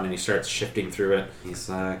down and he starts shifting through it. He's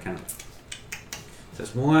kind of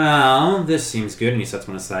says, "Well, this seems good." And he sets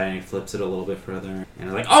one aside and he flips it a little bit further. And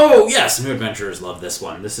he's like, "Oh, yes, new adventurers love this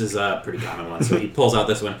one. This is a pretty common one." So he pulls out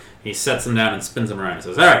this one, he sets them down and spins them around and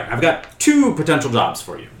says, "All right, I've got 2 potential jobs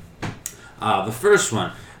for you. The first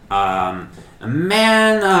one, a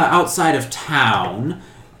man outside of town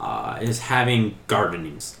is having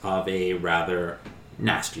gardenings of a rather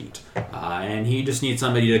nasty, and he just needs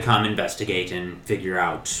somebody to come investigate and figure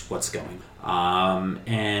out what's going on.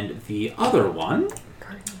 And the other one..."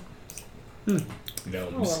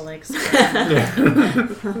 Gnomes. Paula likes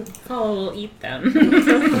Paula will eat them.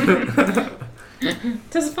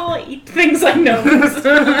 Does Paula eat things like gnomes?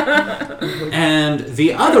 And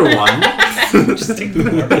the other one... Just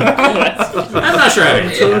ignore me. I'm not sure how to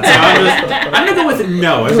answer that, so I'm going to go with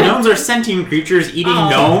no. As gnomes are sentient creatures eating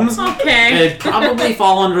gnomes, Okay. it'd probably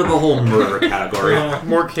fall under the whole murder category.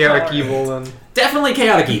 More chaotic evil than... Definitely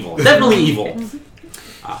chaotic evil. Definitely evil.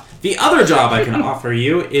 The other job I can offer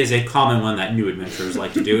you is a common one that new adventurers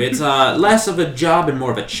like to do. It's less of a job and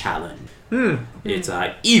more of a challenge. It's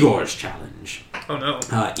Igor's challenge. Oh, no.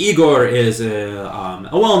 Igor is a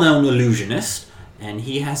well-known illusionist, and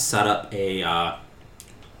he has set up a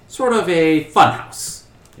sort of a funhouse,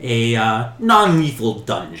 a non-lethal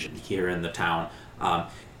dungeon here in the town.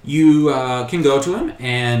 You can go to him,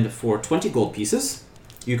 and for 20 gold pieces,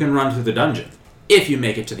 you can run through the dungeon. If you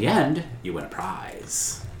make it to the end, you win a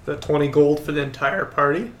prize. The 20 gold for the entire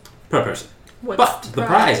party? Per person. What's But the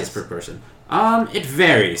prize is per person. It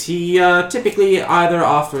varies. He typically either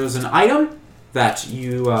offers an item that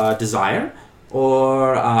you desire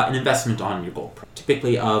or an investment on your gold price,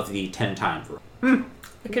 typically of the 10 times. I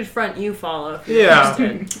could front you, follow. If you're Yeah.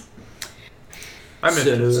 interested. I'm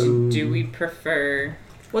interested. Do we prefer...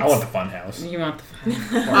 I want the fun house. You want the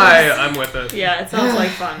fun? I'm with it. Yeah, it sounds like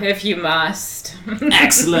fun. If you must.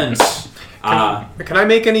 Excellent. Can I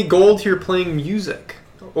make any gold here playing music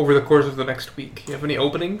over the course of the next week? You have any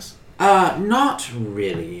openings? Not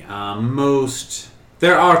really.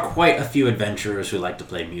 There are quite a few adventurers who like to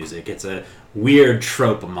play music. It's a weird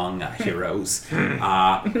trope among heroes.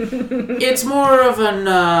 It's more of an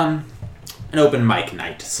open mic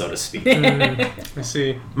night, so to speak. I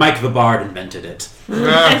see. Mike the Bard invented it.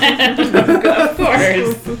 Of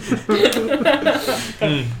course.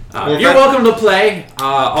 You're welcome to play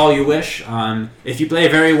all you wish. If you play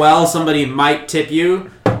very well, somebody might tip you.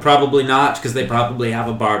 Probably not, because they probably have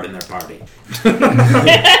a bard in their party.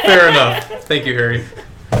 Fair enough. Thank you, Harry.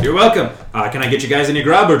 You're welcome. Can I get you guys any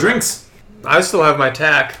grub or drinks? I still have my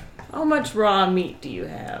tack. How much raw meat do you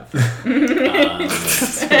have?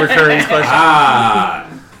 Recurring question.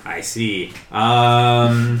 I see.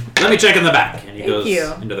 Let me check in the back. And he Thank goes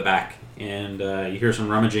you. into the back, and you hear some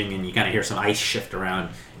rummaging, and you kind of hear some ice shift around.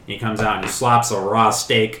 And he comes out and he slops a raw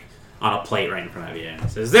steak on a plate right in front of you, and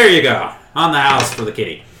says, "There you go, on the house for the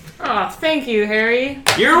kitty." Oh, thank you, Harry.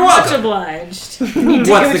 You're Much welcome. obliged.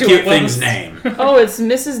 What's the cute thing's name? Oh, it's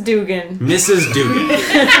Mrs. Dugan. Mrs. Dugan.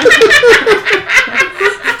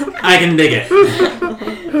 I can dig it.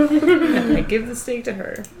 I give the steak to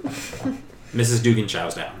her. Mrs. Dugan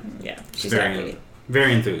chows down. Yeah, she's Very, happy.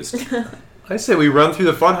 very enthused. I say we run through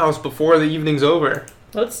the funhouse before the evening's over.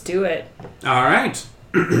 Let's do it. All right.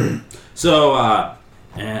 So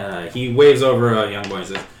he waves over a young boy and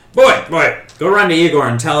says, "Boy, go run to Igor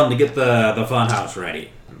and tell him to get the fun house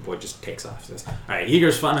ready." And the boy just takes off. Says, "All right,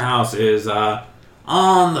 Igor's fun house is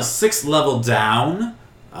on the 6th level down.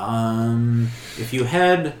 If you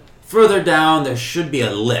head further down, there should be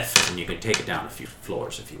a lift, and you can take it down a few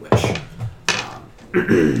floors if you wish."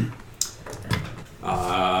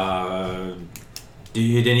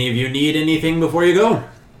 Did any of you need anything before you go?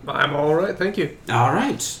 I'm all right, thank you. All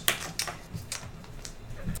right.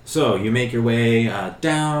 So you make your way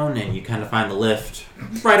down, and you kind of find the lift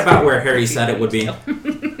right about where Harry said it would be.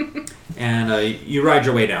 And you ride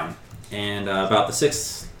your way down. And about the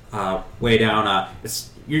 6th way down,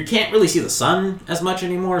 you can't really see the sun as much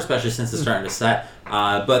anymore, especially since it's starting to set.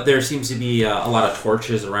 But there seems to be a lot of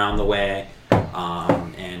torches around the way,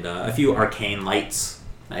 and a few arcane lights.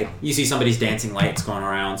 Like you see somebody's dancing lights going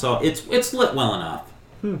around, so it's lit well enough.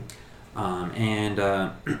 You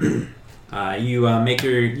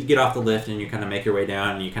get off the lift and you kind of make your way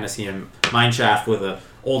down, and you kind of see a mine shaft with a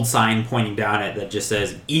old sign pointing down it that just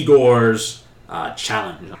says Igor's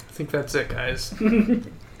Challenge. I think that's it, guys.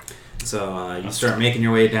 So you start making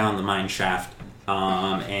your way down the mine shaft,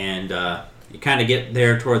 and you kind of get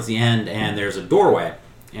there towards the end, and there's a doorway.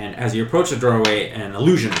 And as you approach the doorway, an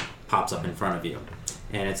illusion pops up in front of you,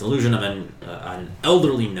 and it's an illusion of an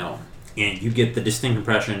elderly gnome. And you get the distinct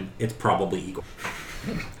impression it's probably Igor.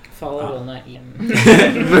 Follow will not eat him.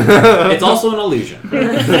 It's also an illusion.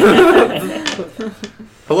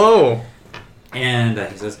 Hello. And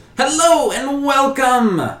he says, "Hello and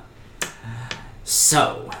welcome!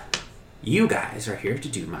 So, you guys are here to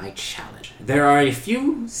do my challenge. There are a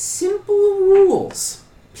few simple rules.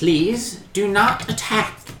 Please do not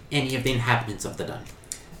attack any of the inhabitants of the dungeon.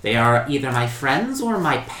 They are either my friends or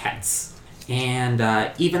my pets. And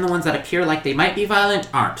even the ones that appear like they might be violent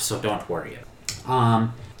aren't, so don't worry.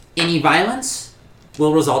 Any violence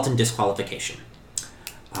will result in disqualification.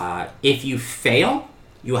 If you fail,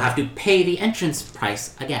 you will have to pay the entrance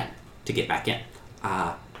price again to get back in.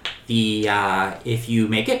 If you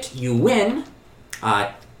make it, you win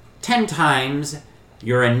 10 times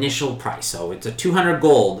your initial price. So it's a 200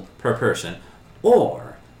 gold per person,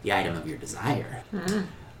 or the item of your desire.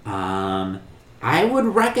 I would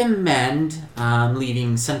recommend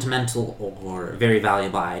leaving sentimental or very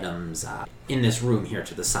valuable items in this room here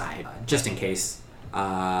to the side, just in case,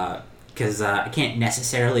 because I can't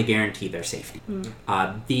necessarily guarantee their safety.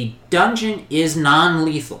 The dungeon is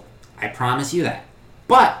non-lethal, I promise you that,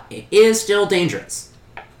 but it is still dangerous.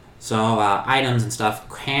 So items and stuff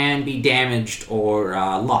can be damaged or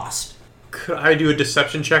lost. Could I do a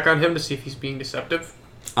deception check on him to see if he's being deceptive?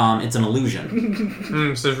 It's an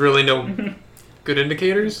illusion. So there's really no good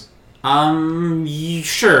indicators?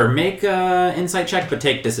 Sure. Make a insight check, but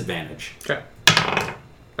take disadvantage. Okay.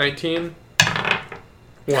 19.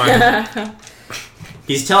 1.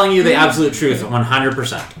 He's telling you the absolute truth,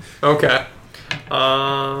 100%. Okay.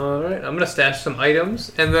 Alright, I'm gonna stash some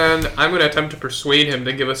items, and then I'm gonna attempt to persuade him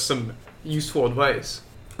to give us some useful advice.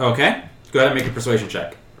 Okay. Go ahead and make a persuasion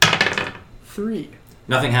check. 3.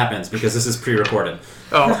 Nothing happens because this is pre-recorded.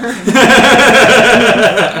 Oh.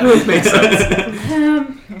 Makes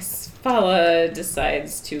sense. Fala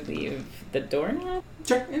decides to leave the doorknob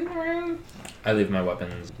Sure. in the room. I leave my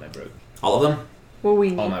weapons, my brogue. All of them? Well, we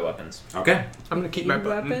All need my weapons. Okay. I'm gonna keep my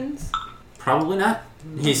button. weapons. Probably not.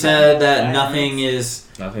 He said that nothing is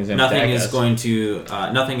Nothing's gonna attack us. going to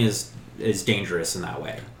nothing is dangerous in that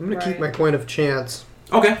way. I'm gonna keep Right. my coin of chance.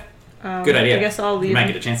 Okay. Good idea. I guess I'll You leave. might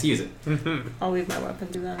get a chance to use it. I'll leave my weapon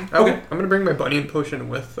to them. Okay. I'm gonna bring my bunny potion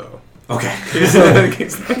with, though. Okay. Do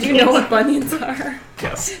you know what bunions are?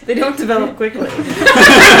 Yes. They don't develop quickly. Hey,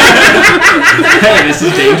 this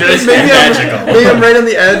is dangerous and magical. Maybe I'm right on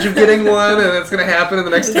the edge of getting one, and it's gonna happen in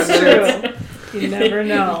the next 10 minutes. True. You never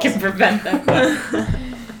know. You can prevent that.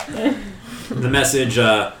 The message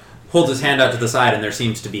holds his hand out to the side, and there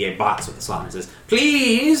seems to be a box with a slot. It says,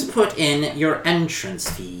 "Please put in your entrance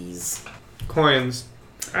fees." Coins.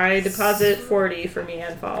 I deposit 40 for me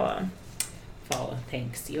and Fala. Fala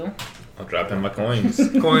thanks you. I'll drop in my coins.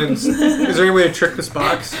 Coins. Is there any way to trick this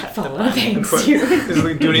box? Fala thanks Put- you. Is it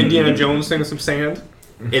like doing Indiana Jones thing with some sand?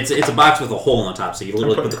 It's a box with a hole on the top, so you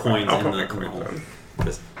literally put the coins I'll in put the my coins hole. in.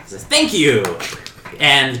 It says, "Thank you,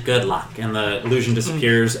 and good luck." And the illusion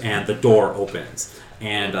disappears, and the door opens.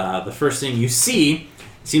 And the first thing you see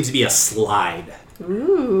seems to be a slide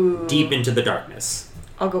Ooh. deep into the darkness.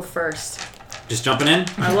 I'll go first. Just jumping in?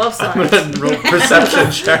 I love I'm slides. gonna roll perception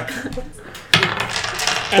check.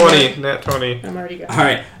 20, nat 20. I'm already going. All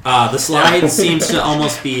right. The slide seems to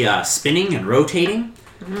almost be spinning and rotating,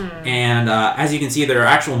 and as you can see, there are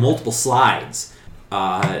actual multiple slides.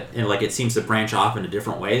 And like it seems to branch off into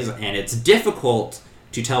different ways, and it's difficult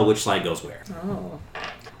to tell which slide goes where. Oh.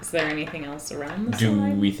 Is there anything else around the Do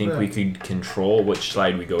slide? we think we could control which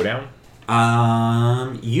slide we go down?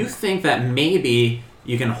 You think that maybe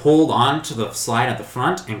you can hold on to the slide at the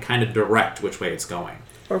front and kind of direct which way it's going.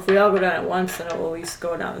 Or if we all go down at once, then it will at least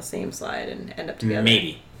go down the same slide and end up together.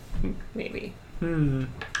 Maybe. Maybe.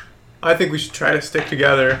 I think we should try to stick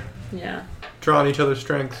together, Yeah. draw on each other's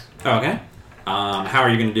strengths. Okay. How are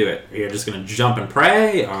you going to do it? Are you just going to jump and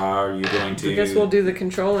pray? Or are you going to... I guess we'll do the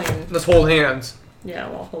controlling. Let's hold hands. Yeah,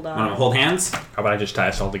 we'll hold Want to on. hold hands? How about I just tie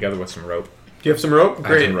us all together with some rope? Do you have some rope? I have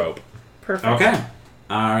Great. some rope. Perfect. Okay.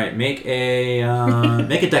 All right. Make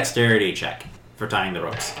a dexterity check for tying the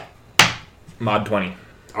ropes. Mod 20.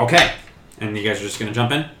 Okay. And you guys are just going to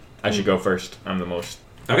jump in? I should go first. I'm the most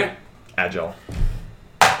Okay. agile.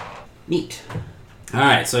 Neat. All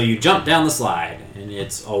right, so you jump down the slide, and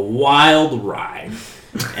it's a wild ride.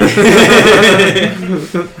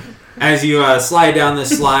 As you slide down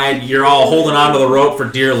this slide, you're all holding onto the rope for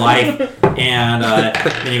dear life, and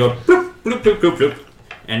then you go bloop, bloop, bloop, bloop, bloop,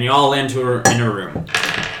 and you all enter in a room.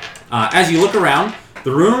 As you look around,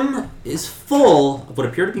 the room is full of what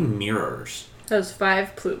appear to be mirrors. That was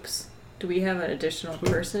 5 ploops. Do we have an additional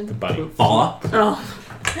person? Bunny. Falla. Oh.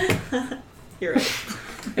 You're right.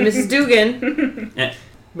 And Mrs. Dugan,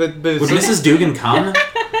 But Would it's Mrs. Dugan come?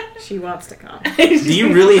 she wants to come. Do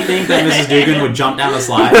you really think that Mrs. Dugan would jump down the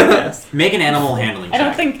slide? Yes. Make an animal handling I check.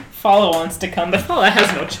 don't think Follow wants to come, but Follow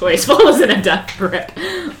has no choice. Follow's in a death grip.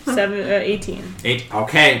 18. 8.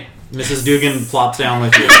 Okay. Mrs. Dugan plops down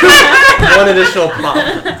with you. one additional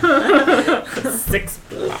plop. 6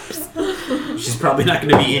 flops. She's probably not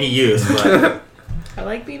going to be any use, but... I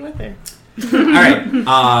like being with her.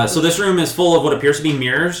 Alright, so this room is full of what appears to be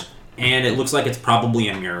mirrors, and it looks like it's probably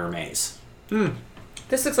a mirror maze.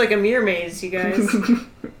 This looks like a mirror maze, you guys.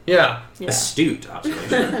 Yeah. Yeah. Astute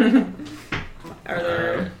observation.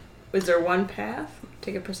 Is there one path?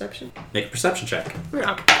 Take a perception. Make a perception check.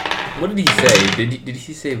 What did he say? Did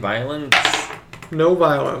he say violence? No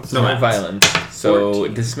violence. No No violence. violence. So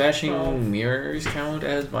 14. does smashing 12. mirrors count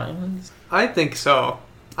as violence? I think so.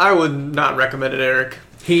 I would not recommend it, Eric.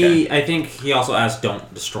 I think he also asked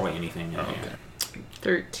don't destroy anything. Oh, okay.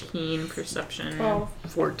 13 perception.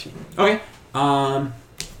 14. Okay.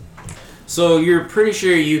 So you're pretty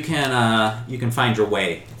sure you can find your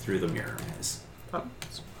way through the mirror maze.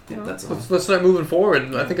 Yeah, that's all. Let's start moving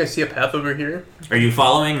forward. I think I see a path over here. Are you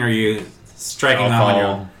following? Or are you striking I'll on your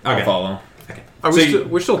follow. own? I'll Okay. follow. Are So we you-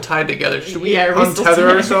 we're still tied together. Should we Yeah, are we still untether together?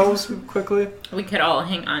 ourselves quickly? We could all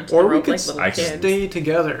hang on to Or the we rope could like little I kids. stay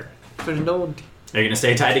together. There's no... Are you going to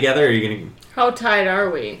stay tied together? Or are you going How tied are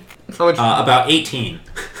we? How much... to... about 18.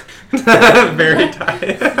 Very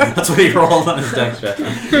tight. That's what he rolled on his dex check.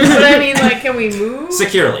 But I mean, like, can we move?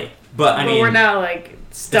 Securely. But I But mean, we're not, like,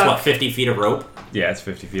 it's stuck. what, 50 feet of rope? Yeah, it's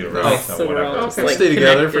 50 feet of Oh, rope, So so we're whatever. all just, Let's like, stay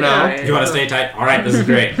together for now. connected. You want to stay tight? All right, this is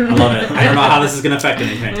great. I love it. I don't know how this is going to affect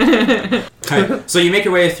anything. Okay, so you make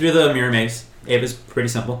your way through the mirror maze. It was pretty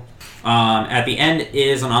simple. At the end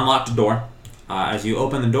is an unlocked door. As you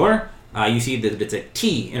open the door, you see that it's a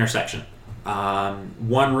T intersection.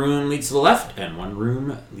 One room leads to the left, and one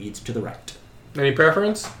room leads to the right. Any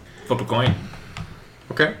preference? Flip a coin.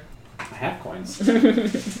 Okay. I have coins.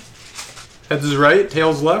 Heads is right,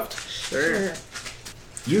 tails left. Sure.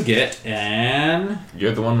 You get an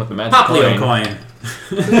You're the one with the magic Poplio coin. coin.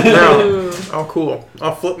 Now, Ooh. oh cool.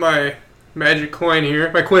 I'll flip my magic coin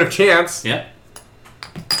here. My coin of chance. Yep,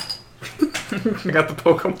 I got the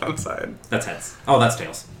Pokemon side. that's heads. Oh, that's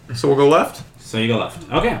tails. So we'll go left? So you go left.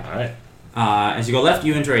 Okay. All right. As you go left,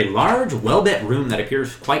 you enter a large, well-lit room that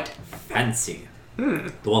appears quite fancy.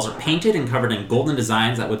 The walls are painted and covered in golden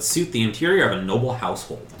designs that would suit the interior of a noble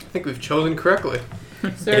household. I think we've chosen correctly.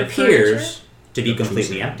 Is there It appears to be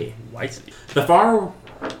completely empty. Wisely. The far...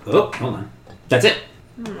 Oh, hold on. That's it.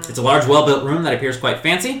 It's a large, well-built room that appears quite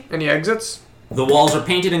fancy. Any exits? The walls are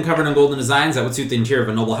painted and covered in golden designs that would suit the interior of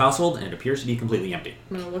a noble household, and it appears to be completely empty.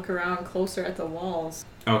 I'm gonna look around closer at the walls.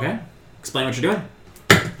 Okay. Explain what you're doing.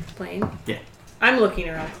 Plain. Yeah. I'm looking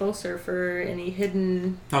around closer for any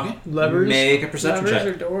hidden Okay. Levers? Make a perception levers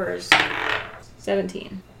or check. doors.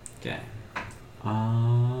 17. Okay.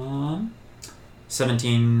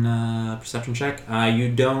 17 perception check. You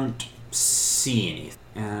don't see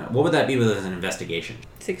anything. What would that be with an investigation?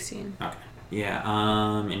 16. Okay. Yeah,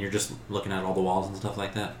 and you're just looking at all the walls and stuff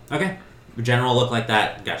like that. Okay. General look like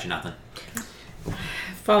that, got you nothing.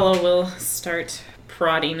 Follow will start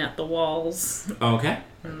prodding at the walls Okay.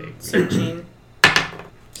 and searching.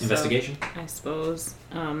 Investigation. So, I suppose.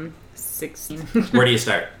 16. Where do you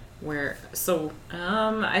start? Where? So,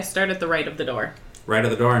 I start at the right of the door. Right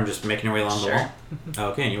at the door and just making your way along Sure. the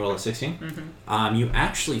wall? Okay, and you roll a 16. Mm-hmm. You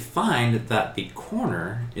actually find that the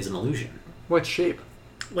corner is an illusion. What shape?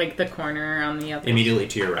 Like the corner on the other. Immediately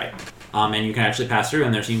to your right. And you can actually pass through,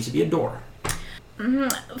 and there seems to be a door.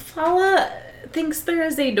 Fala thinks there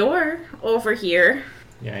is a door over here.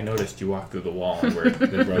 Yeah, I noticed you walk through the wall where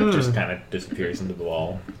the rope just kind of disappears into the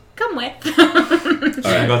wall. Come with.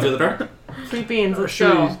 Alright, go through the door? Sweet beans, let's Should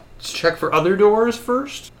we go. check for other doors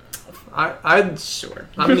first? I'm Sure.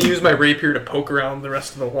 going to use my rapier to poke around the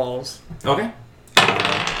rest of the walls. Okay.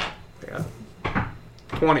 Yeah.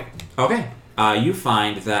 20. Okay. You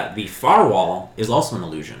find that the far wall is also an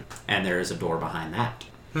illusion, and there is a door behind that.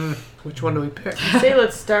 Which one do we pick? Say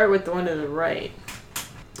let's start with the one to the right.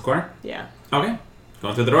 The corner? Yeah. Okay.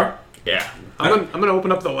 Going through the door? Yeah. I'm gonna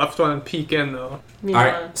open up the left one and peek in though. You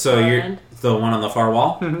Alright, want so far you're end? the one on the far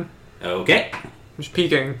wall? Mhm. Okay. Just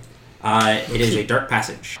peeking. It is a dark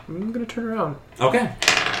passage. I'm gonna turn around. Okay.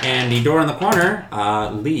 And the door in the corner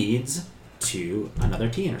leads to another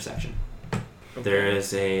T intersection.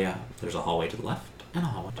 There's a hallway to the left and a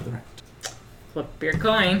hallway to the right. Flip your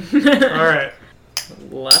coin. All right,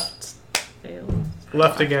 Left. Fails.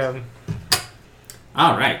 left again.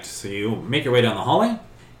 All right. So you make your way down the hallway,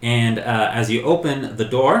 and as you open the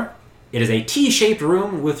door, it is a T-shaped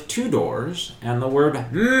room with 2 doors and the word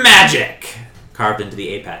magic carved into the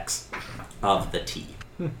apex of the T.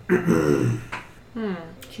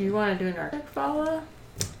 Do you want to do an arctic follow?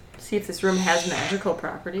 See if this room has magical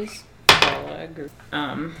properties. Fala agree.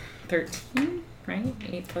 13, right?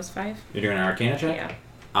 8 plus 5? You're doing an Arcana check?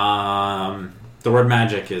 Yeah. The word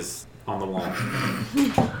magic is on the wall.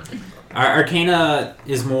 Arcana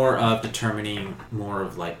is more of determining more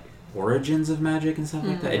of like origins of magic and stuff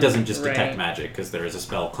like that. It doesn't just detect Right. magic because there is a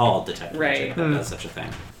spell called detect magic Right. that does such a thing.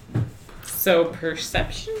 So,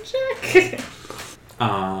 perception check?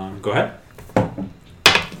 Go ahead.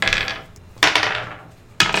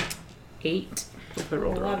 8. Hope I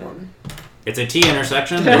rolled the wrong one. 11. It's a T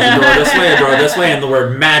intersection. There's a door this way, a door this way, and the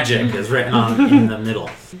word magic is written on in the middle.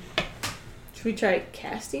 Should we try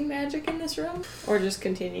casting magic in this room? Or just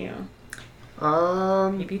continue?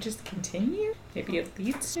 Maybe just continue? Maybe it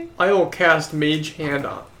leads to? I will cast Mage Hand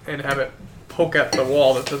on and have it poke at the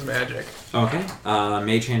wall that says magic. Okay.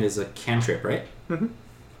 Mage Hand is a cantrip, right? Mhm.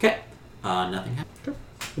 Okay. Nothing happened.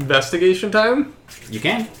 Investigation time. You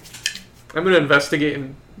can. I'm gonna investigate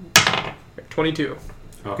in 22.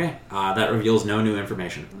 Okay. That reveals no new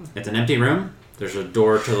information. It's an empty room. There's a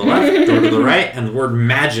door to the left, door to the right, and the word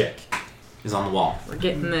magic is on the wall. We're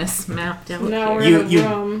getting this mapped out Now we're here. in a You-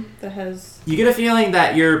 room that has You get a feeling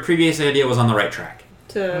that your previous idea was on the right track.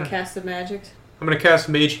 to cast the magic. I'm gonna cast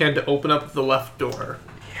Mage Hand to open up the left door.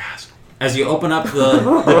 As you open up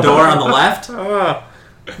the door on the left, Ah.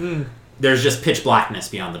 there's just pitch blackness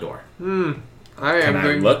beyond the door. I am Can I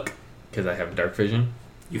going. look? Because I have dark vision.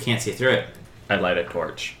 You can't see through it. I light a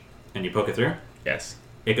torch. And you poke it through, Yes.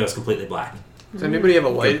 it goes completely black. Does anybody have a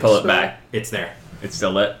You light? pull it spell? back. It's there. It's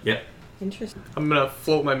still lit. Interesting. I'm gonna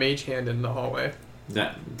float my Mage Hand in the hallway.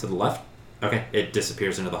 To the left? Okay. It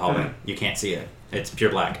disappears into the hallway. You can't see it. It's pure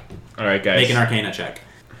black. All right, guys. Make an Arcana check.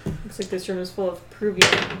 Looks like this room is full of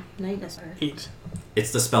Peruvian nightness. 8.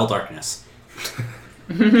 It's the spell darkness.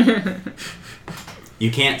 You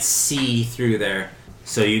can't see through there,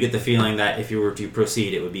 so you get the feeling that if you were to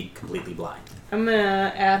proceed, it would be completely blind. I'm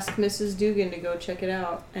gonna ask Mrs. Dugan to go check it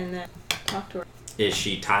out and then talk to her. Is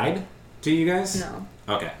she tied to you guys? No.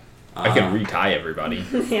 Okay. I can retie everybody.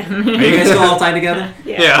 Yeah. Are you guys still all tied together?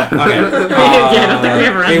 Yeah. Okay. Yeah, I don't think we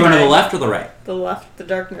ever Are you going to the untied. left or the right? The left, the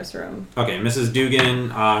darkness room. Okay, Mrs. Dugan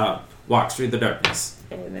walks through the darkness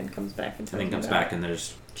And then comes back and and tells then me comes about back and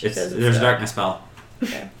there's She says it's there's a there. darkness spell,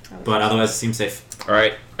 Okay. but otherwise it seems safe. All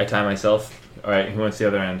right, I tie myself. All right, who wants the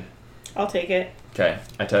other end? I'll take it. Okay,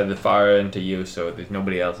 I tie the far end to you, so there's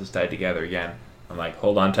nobody else is tied together again. I'm like,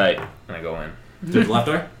 hold on tight, and I go in Through the left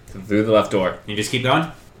door. through the left door You just keep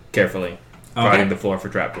going. carefully, Okay. prodding the floor for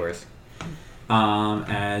trapdoors.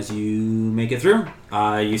 As you make it through,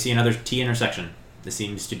 you see another T intersection. This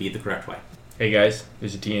seems to be the correct way. Hey guys,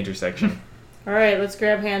 there's a T intersection. All right, let's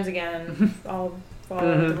grab hands again. I'll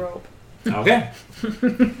follow the rope. Okay.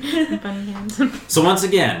 Bunny hands. So once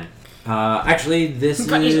again, actually this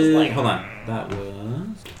Bunny just is like- hold on. That was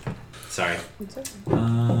sorry. What's up?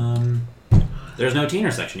 There's no T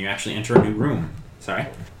intersection. You actually enter a new room. Sorry.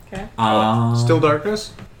 Okay. Still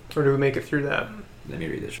darkness? Or do we make it through that? Let me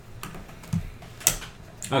read this.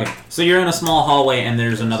 Okay, so you're in a small hallway, and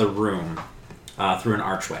there's another room through an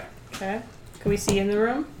archway. Okay. Can we see in the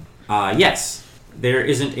room? Yes. There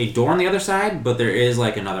isn't a door on the other side, but there is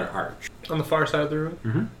like another arch. On the far side of the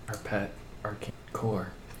room? Our pet arcane core.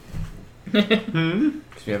 Hmm?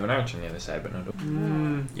 Because we have an arch on the other side, but no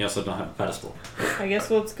door. You also don't have a pedestal. I guess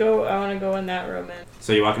let's go. I want to go in that room then.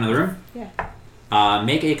 So you walk into the room? Yeah.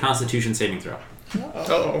 Make a Constitution saving throw. Uh-oh.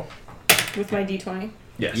 Uh-oh. With my D20.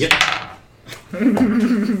 Yes. Yep.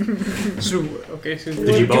 So, okay, so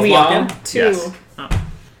Did you Do both we walk all? in? 2. Yes.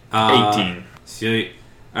 18. So,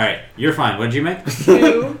 all right, you're fine. What did you make?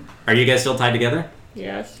 2. Are you guys still tied together?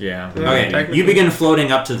 Yes. Yeah. Yeah. Okay, technically. you begin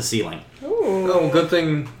floating up to the ceiling. Ooh. Oh, good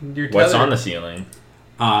thing you're tethered. What's on the ceiling?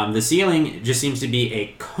 The ceiling just seems to be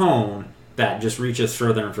a cone that just reaches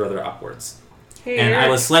further and further upwards. Hey, And I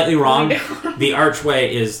Eric. was slightly wrong. Down. The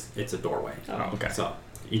archway it's a doorway. Oh. Okay. So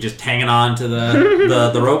you just hanging on to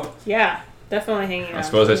the rope. Yeah, definitely hanging on. I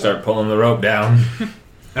suppose I start pulling the rope down.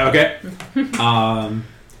 Okay.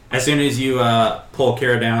 As soon as you pull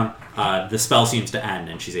Kira down, the spell seems to end,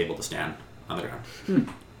 and she's able to stand on the ground.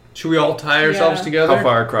 Should we all tie ourselves Yeah. together? How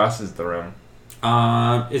far across is the room?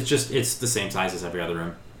 It's the same size as every other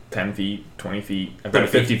room. 10 feet, 20 feet. I've got 30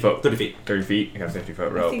 a 50 feet. foot. 30 feet. 30 feet. I got a 50 foot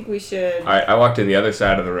I rope. think we should. Alright, I walk to the other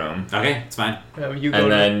side of the room. Okay, it's fine. You go And to-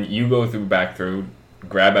 then you go back through,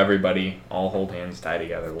 grab everybody, all hold hands, tie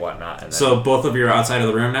together, whatnot. And then, So both of you are outside of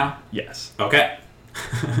the room now? yes. Okay.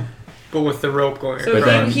 but with the rope going So But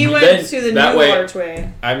across. then- he went then to the that new way-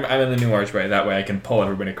 archway. I'm in the new archway. That way I can pull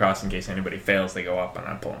everybody across in case anybody fails. They go up and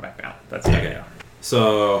I'm pulling back down. That's the idea.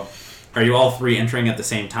 So, are you all three entering at the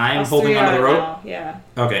same time, Us holding three onto the are rope? now, yeah.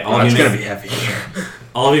 Okay, all Oh, of it's you going make, to be heavy.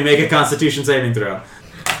 all of you make a Constitution saving throw.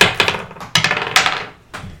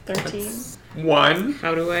 13. 1.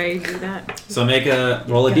 How do I do that? So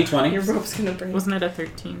roll a Your d20. rope's gonna break. Wasn't it a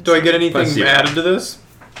 13? Do I get anything Plus zero. added to this?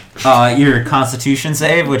 Your Constitution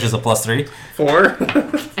save, which is a +3. 4?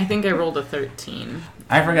 I think I rolled a 13.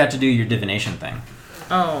 I forgot to do your divination thing.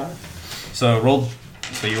 Oh. So you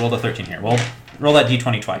rolled a 13 here. Roll that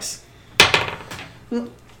d20 twice.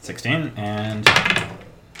 16 and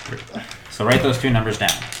 3. So write those two numbers down.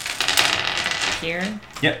 Here?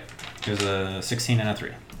 Yep. There's a 16 and a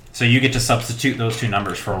 3. So you get to substitute those two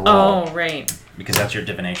numbers for a roll. Oh, right. Because that's your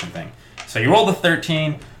divination thing. So you rolled a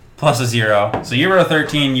 13 plus a 0. So you were a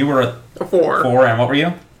 13, you were a 4. 4, and what were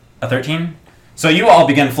you? A 13? So you all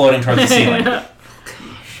begin floating towards the ceiling.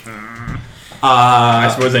 I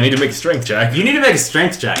suppose I need to make a strength check. You need to make a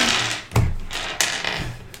strength check.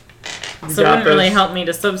 So it got wouldn't really this. help me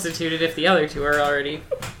to substitute it if the other two are already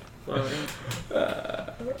floating.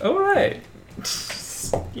 Alright.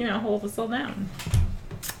 You know, hold us all down.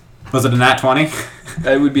 Was it a nat 20?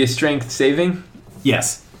 That would be a strength saving?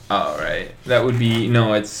 Yes. Alright. That would be,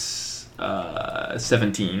 no, it's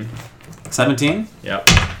 17. 17? Yep.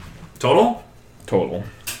 Total? Total.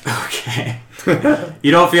 Okay.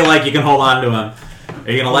 You don't feel like you can hold on to him.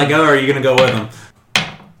 Are you going to let go or are you going to go with him?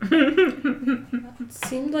 It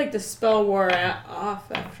seemed like the spell wore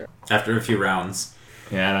off after. After a few rounds.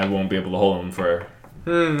 Yeah, and I won't be able to hold him for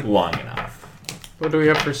long enough. What do we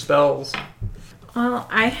have for spells? Well,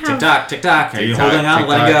 I Tick have. tock, tick tock. Are you Tick-tock, holding on?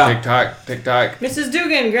 tick-tock, Let it go. Tick-tock, tick-tock. Mrs.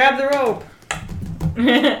 Dugan, grab the rope.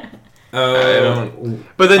 Oh, I don't-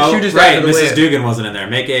 But then shoot us right. out of the Mrs. way. Dugan wasn't in there.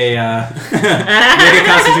 Make a make a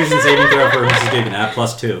Constitution saving throw for Mrs. Dugan at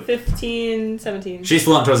 +2. 15, 17. She's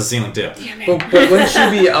floating towards the ceiling too. But wouldn't she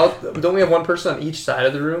be out? Don't we have one person on each side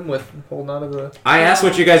of the room with holding on to the? I asked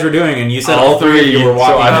what you guys were doing, and you said all three of you were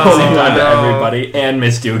walking So at I'm the same holding on time. to No. everybody and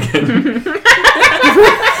Miss Dugan.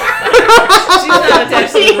 She's not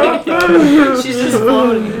attached to the rope though. She's just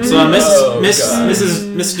floating. So Oh,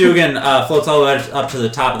 Miss Dugan floats all the way up to the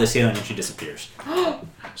top of the ceiling, and she disappears.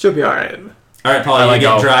 She'll be all right. All right, Paul, I you let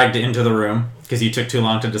get go. dragged into the room because you took too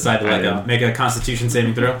long to decide to I let go. did. Make a Constitution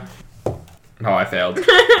saving throw. Oh, I failed.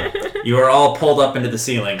 You are all pulled up into the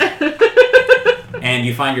ceiling, and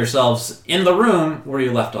you find yourselves in the room where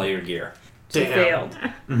you left all your gear. She failed.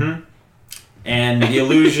 Mm-hmm. And the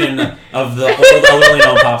illusion of the old elderly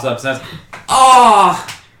gnome pops up and says, "Oh,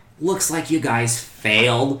 looks like you guys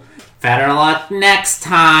failed. Better luck next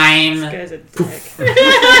time." This guy's a dick.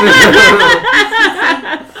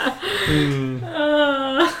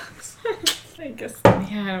 I guess,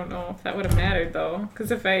 yeah, I don't know if that would have mattered though.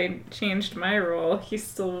 Because if I changed my role, he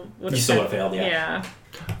still would have. You still would've failed, yeah. Yeah.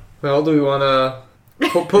 Well, do we want to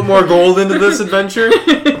put more gold into this adventure?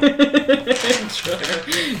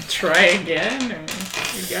 Try again, or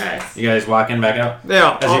you guys. You guys walking back out.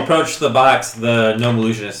 Yeah. As you approach the box, the gnome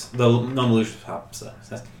illusionist pops up and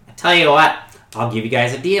says, "I tell you what, I'll give you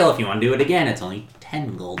guys a deal if you want to do it again. It's only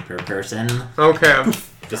 10 gold per person." Okay.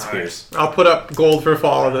 disappears. I'll put up gold for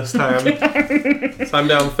Fala this time. So I'm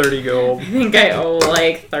down 30 gold. I think I owe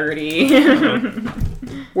like 30.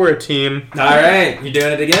 We're a team. All right, you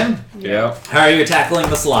doing it again? Yeah. How are you tackling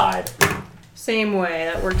the slide? Same way.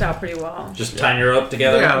 That worked out pretty well. Just tying your rope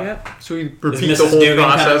together? Yeah. Yep. So we Is repeat Mrs. the whole Dugan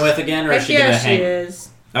coming process. with again, or is Heck she gonna yeah, she hang? is.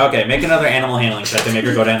 Okay, make another animal handling check to make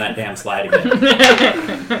her go down that damn slide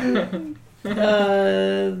again.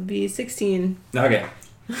 Be 16. Okay.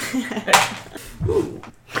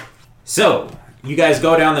 So, you guys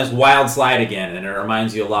go down this wild slide again, and it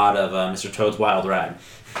reminds you a lot of Mr. Toad's Wild Ride.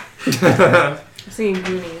 I've seen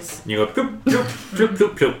Goonies. You go ploop, ploop, ploop,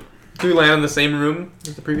 ploop, ploop. Do we land in the same room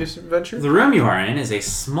as the previous adventure? The room you are in is a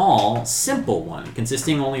small, simple one,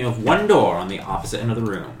 consisting only of one door on the opposite end of the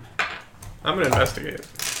room. I'm gonna investigate.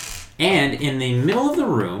 And in the middle of the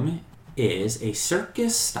room is a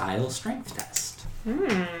circus-style strength test.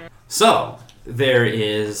 So, there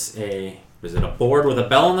is a board with a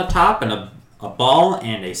bell on the top and a ball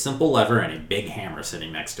and a simple lever and a big hammer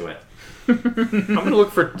sitting next to it. I'm gonna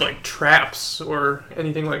look for like traps or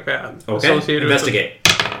anything like that. Okay, Associated investigate.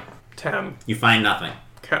 With the 10. You find nothing.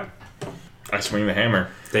 Okay. I swing the hammer.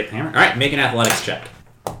 Take the hammer. All right, make an athletics check.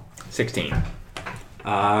 16.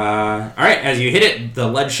 All right, as you hit it, the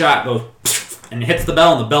lead shot goes and hits the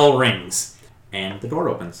bell, and the bell rings, and the door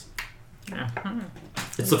opens.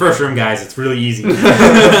 It's the first room, guys. It's really easy.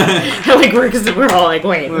 Like we're all like,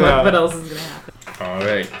 wait, Yeah. what else is gonna happen? All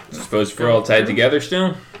right. Suppose we're all tied together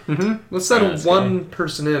still. Let's settle That's one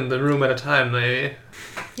person in the room at a time.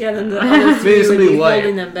 Yeah, then the other Maybe three would somebody be light.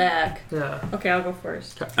 holding them back. Yeah. Okay, I'll go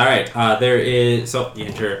first. All right, there is. So you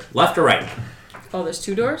enter left or right. Oh, there's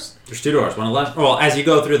 2 doors? There's 2 doors. One on the left. Well, as you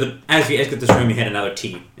go through as you exit this room, you hit another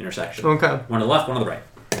T intersection. Okay. One on the left, one on the right.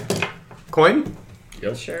 Coin?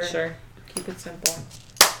 Yep. Sure. Keep it simple.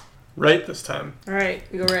 Right this time. Alright,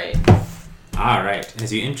 we go right. All right.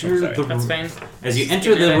 As you enter sorry. the That's fine. As you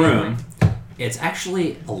enter the room, it's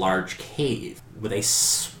actually a large cave with a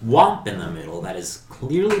swamp in the middle that is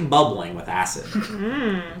clearly bubbling with acid.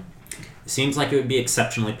 It seems like it would be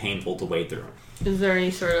exceptionally painful to wade through. Is there any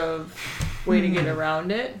sort of way to get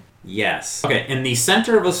around it? Yes. Okay, in the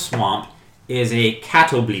center of the swamp is a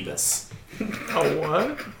Catoblebus. A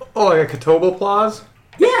what? Oh, like a Catobleplaz?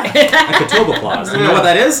 Yeah, a Catoboplaz. You know what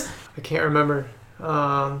that is? I can't remember.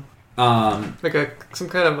 Like some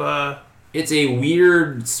kind of It's a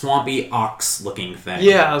weird, swampy ox-looking thing.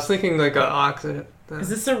 Yeah, I was thinking like an ox. Is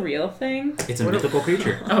this a real thing? It's a mythical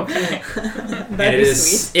creature. Okay. And That'd it be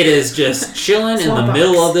is sweet. it is just chilling in the Swamp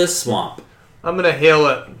middle ox. of this swamp. I'm gonna hail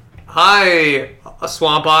it. Hi, a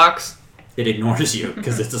swamp ox. It ignores you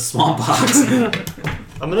because it's a swamp ox.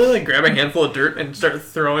 I'm gonna like grab a handful of dirt and start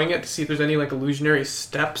throwing it to see if there's any like illusionary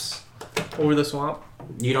steps over the swamp.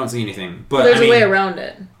 You don't see anything, but There's I mean, a way around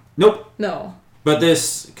it. Nope. No. But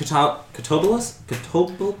this Catobleplaz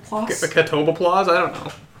A Catobleplaz? I don't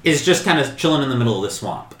know. is just kind of chilling in the middle of this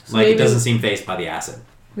swamp. So Like it maybe- doesn't seem phased by the acid.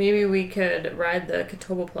 Maybe we could ride the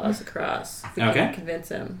Catobleplaz across. If we Okay. can convince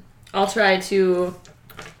him. I'll try to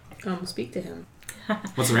speak to him.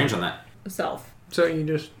 What's the range on that? Self. So you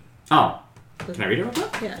just Oh, can I read it real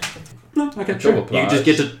quick? Yeah. No, okay, sure.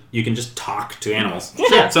 Catobleplaz. You can just talk to animals.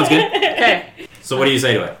 Sure, sounds good. Okay. So what do you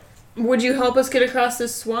say to it? Would you help us get across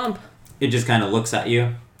this swamp? It just kind of looks at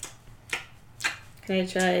you. Can I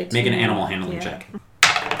try to... Make an animal handling Yeah. check.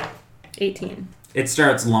 18. It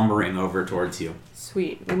starts lumbering over towards you.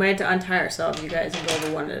 Sweet. We might have to untie ourselves, you guys, and go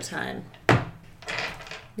over one at a time.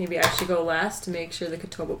 Maybe I should go last to make sure the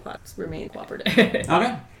Catobleplaz remain cooperative.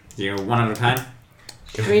 Okay. You're one at a time.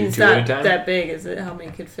 I mean, it's Two at a not time? that big, is it? How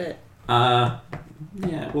many could fit? Yeah,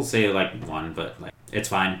 we'll say like one, but like it's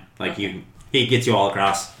fine. Like he gets you all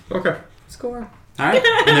across. okay. Score. All right.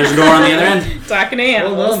 And there's a door on the other end. Talking to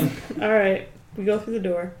animals. Well done. All right. We go through the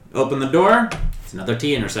door. Open the door. It's another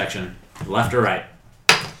T intersection. Left or right?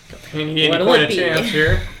 And you What'll quite it a be? chance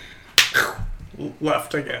here.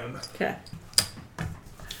 Left again. Okay.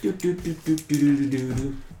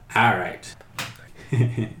 All right.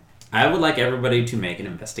 I would like everybody to make an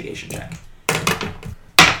investigation check.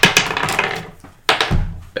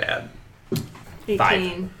 Bad.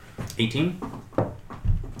 18. 18.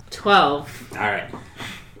 12. All right.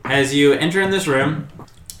 As you enter in this room,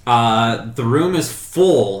 the room is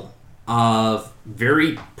full of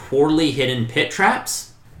very poorly hidden pit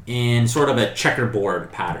traps in sort of a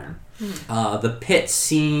checkerboard pattern. The pits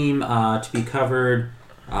seem to be covered,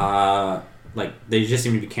 like they just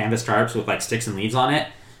seem to be canvas tarps with like sticks and leaves on it,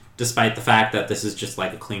 despite the fact that this is just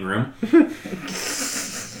like a clean room.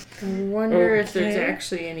 I wonder if there's Okay.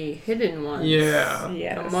 actually any hidden ones. Yeah.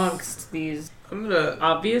 Yes. Amongst these I'm gonna.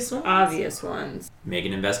 Obvious one? obvious ones. Make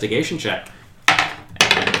an investigation check.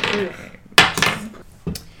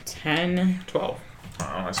 10. 12.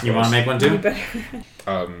 You want to make one too?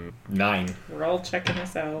 better. 9. We're all checking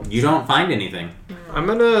this out. You don't find anything. I'm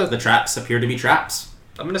gonna The traps appear to be traps.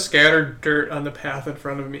 scatter dirt on the path in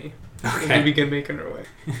front of me. And we Okay. begin making our way.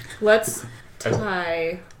 Let's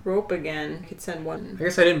tie rope again. You could send one. I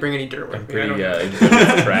guess I didn't bring any dirt I'm with me. I pretty don't- good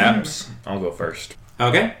with traps. I'll go first.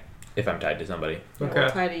 Okay. If I'm tied to somebody. Yeah, Okay. we'll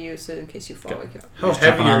tie to you so in case you fall. Okay. we can- How Just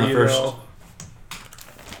heavy jumping on are the you, first. though?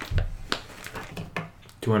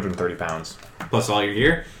 230 pounds. Plus all your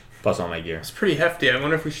gear. Plus all my gear. It's pretty hefty. I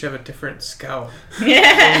wonder if we should have a different scout.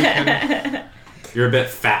 Yeah. You're a bit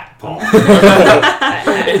fat, Paul.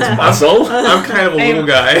 It's muscle. I'm kind of a little I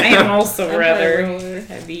guy. am also I'm rather rather-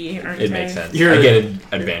 heavy, aren't It I? makes sense. You're- I get an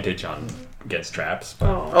advantage on against traps,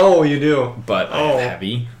 Oh. Oh, you do. but Oh. I'm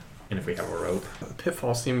heavy. And if we have a rope. The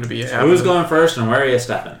pitfalls seem to be So who's going first and where are you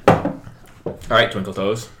stepping? Alright, Twinkle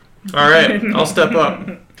Toes. All right, I'll step up.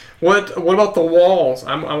 What about the walls?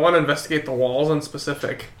 I want to investigate the walls in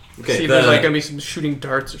specific. Okay, See if the- there's like gonna be some shooting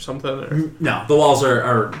darts or something. Or... No, the walls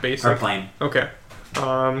are Basic. plain. Okay.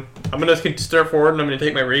 I'm gonna start forward and I'm gonna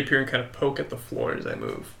take my rapier and kind of poke at the floor as I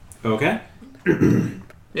move. Okay.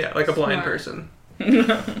 Yeah, like a blind Smart. person.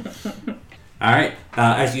 All right.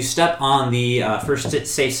 As you step on the first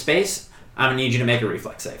safe space, I'm gonna need you to make a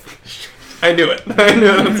reflex save. I knew it. I knew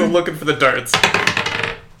it. So looking for the darts.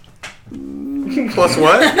 Plus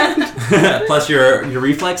what? Plus your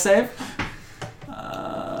reflex save.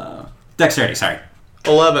 Dexterity. Sorry.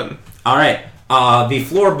 11. All right. The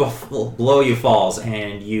floor below you falls,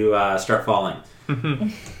 and you start falling.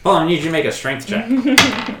 Hold on, I need you to make a strength check.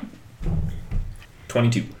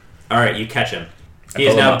 22. All right, you catch him. He I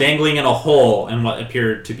is pull him now up. dangling in a hole in what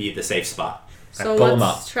appeared to be the safe spot. So pull 'em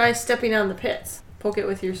let's up. try stepping on the pits. Poke it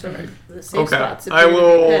with your sword. The safe Okay. spots. I appear to be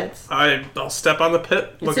will. pits. I'll step on the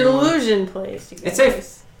pit. It's looking an around. illusion place. You It's guys.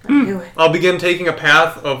 safe. I knew it. I'll begin taking a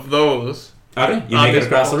path of those. Okay, you On make it these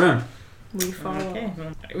across the walls. room. We follow. Okay.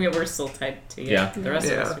 Well, I mean, we're still tied to you. Yeah. The rest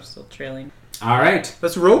Yeah. of us are still trailing. All right.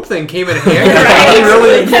 This rope thing came in handy. Right?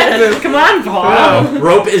 really. Come on, Paul. Wow.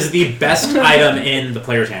 Rope is the best item in the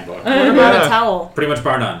player's handbook. What about Yeah. a towel? Pretty much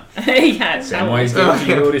bar none. Yeah, Samwise towel. Gamgee,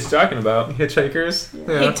 you know what he's talking about. Hitchhikers.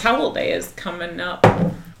 Hey, Yeah. towel day is coming up.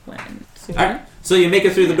 When? All right. So you make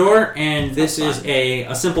it through the door, and this is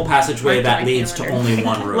a simple passageway Right, that I leads to can't only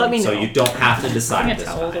one room. Let me So know. you don't have to Bring decide a this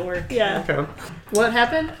towel to time. work. Yeah. Okay. What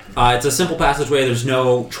happened? It's a simple passageway. There's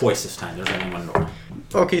no choice this time. There's only one door.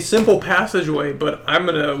 Okay, simple passageway, but I'm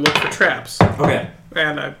gonna look for traps. Okay.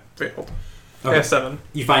 And I failed. Okay. Yeah, 7.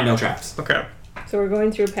 You find no traps. Okay. So we're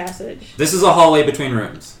going through a passage. This is a hallway between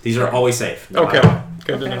rooms. These are always safe. no Okay. matter what.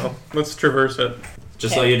 Good to Okay. know. Let's traverse it.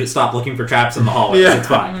 Just so you stop looking for traps in the hallways. Yeah. It's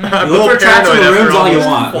fine. I'm You a look little for traps in the paranoid rooms after all you all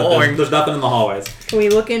want, this but falling. there's nothing in the hallways. Can we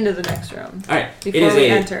look into the next room All right. It before is we a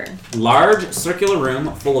enter? large circular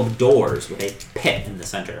room full of doors with a pit in the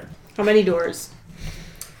center. How many doors?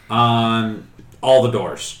 All the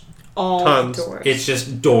doors. All Tons. doors. It's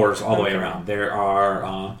just doors all the way Okay. around. There are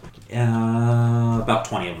about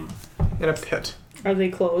 20 of them. In a pit. Are they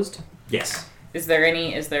closed? Yes. Is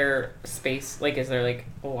there space? Like, is there like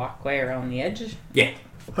a walkway around the edge?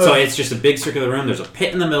 So it's just a big circular room. There's a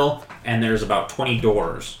pit in the middle, and there's about 20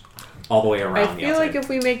 doors all the way around I the feel outside. like if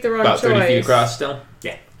we make the wrong About 30 choice, feet across still.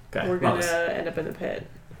 Okay. we're well, gonna end up in the pit.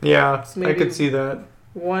 Yeah, So I maybe- could see that.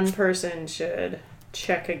 One person should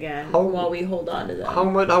check again How- while we hold on to them. How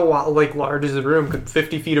much? How like large is the room? Could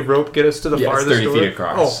 50 feet of rope get us to the Yeah, it's farthest 30 door? feet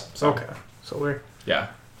across, Oh, so- okay. So we're Yeah.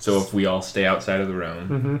 So if we all stay outside of the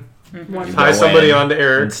room One You tie go somebody in onto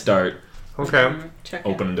Eric. and start Okay. check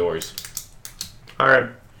in. opening doors. All right.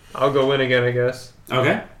 I'll go in again, I guess.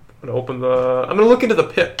 Okay. I'm gonna open the. I'm gonna look into the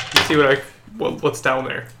pit and see what's down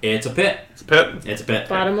there. It's a pit. It's a pit. It's a pit.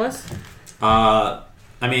 Bottomless. I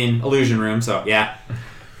mean, illusion room, so yeah.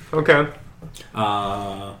 Okay.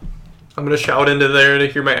 Uh, I'm gonna shout into there to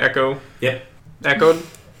hear my echo. Yep. Echoed.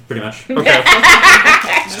 pretty much. Okay.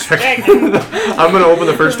 I'm gonna open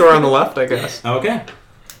the first door on the left, I guess. Okay.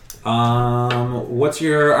 What's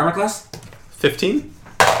your armor class? 15.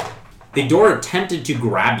 The door attempted to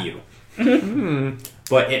grab you, Hmm.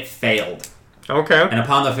 but it failed. Okay. And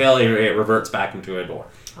upon the failure, it reverts back into a door.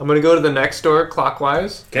 I'm gonna go to the next door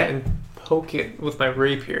clockwise. Okay. And poke it with my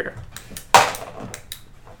rapier.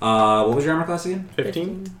 What was your armor class again?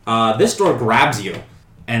 15. This door grabs you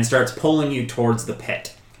and starts pulling you towards the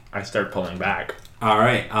pit. I start pulling back. All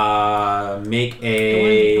right. Make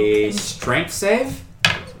a Okay. strength save.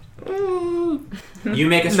 You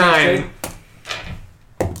make a strength 9. save.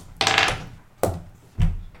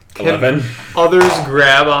 11. Others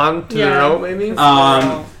grab on to the Yeah. rope, maybe?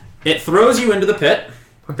 It throws you into the pit,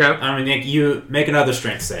 Okay. I'm gonna make you make another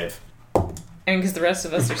strength save. And because the rest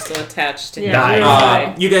of us are still attached to Yeah.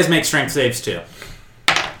 die. You guys make strength saves too.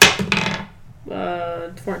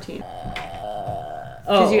 14. Oh,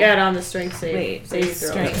 Because you add on the strength save. Wait, save where's throw.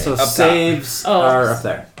 strength? So Up top. saves Oh. are up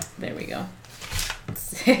there. there we go.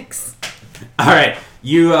 6. All right,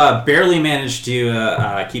 you barely managed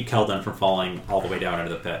to keep Keldon from falling all the way down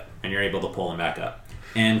into the pit, and you're able to pull him back up.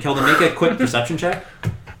 And Keldon, make a quick perception check.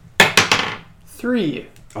 3.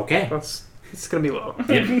 Okay. It's gonna be low.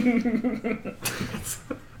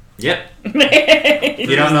 Yep.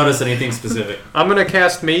 You don't notice anything specific. I'm gonna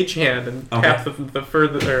cast Mage Hand and Okay. tap the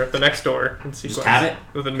further or the next door and see Just tap it?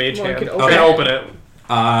 with a Mage Well, you Hand. could I'm open gonna it. open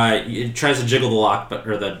it. It tries to jiggle the lock,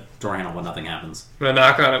 or the door handle, but nothing happens. I'm gonna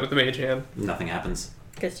knock on it with the Mage Hand. Nothing happens.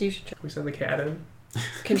 Guess you should try. We send the cat in.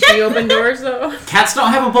 Can she open doors though? Cats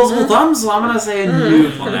don't have opposable thumbs, so I'm gonna say a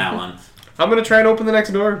noob on that one. I'm gonna try and open the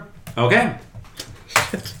next door. Okay.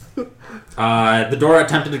 The door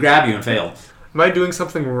attempted to grab you and failed. Am I doing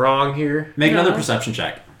something wrong here? Make another No. perception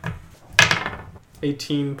check.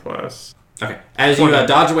 18 plus. Okay. As you 20.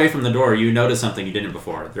 dodge away from the door, you notice something you didn't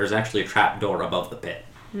before. There's actually a trap door above the pit.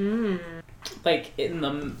 Like in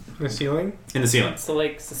the. The ceiling? In the ceiling. So,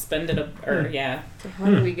 like, suspended up. Or, yeah. How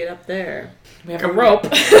do we get up there? We have a rope.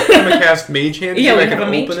 I'm gonna cast Mage Hand. Yeah, so we I can have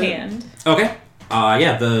a mage open it. hand. Okay.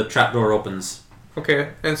 Yeah, the trap door opens. Okay,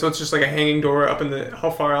 and so it's just like a hanging door up in the. How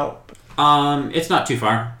far out? It's not too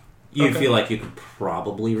far. You Okay. feel like you could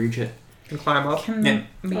probably reach it. And climb up. Can Yeah.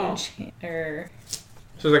 mage hand. Or.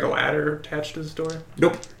 So there's like a ladder attached to this door.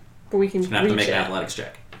 Nope. But we can You're gonna have to reach make an it. athletics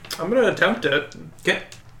check. I'm gonna attempt it. Okay.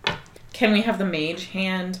 Can we have the mage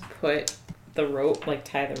hand put the rope, like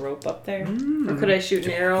tie the rope up there? Or could I shoot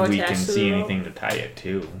an arrow We attached can to see the rope? anything to tie it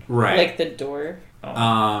to. Right. Like the door? Oh.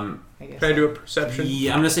 I guess. Can I do a perception?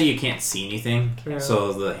 Yeah, I'm gonna say you can't see anything, Yeah.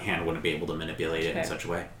 so the hand wouldn't be able to manipulate it in Okay. such a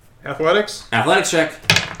way. Athletics? Athletics check.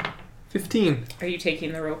 15. Are you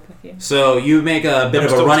taking the rope with you? So you make a bit I'm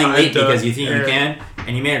of a still running tied leap to because you think you air. can,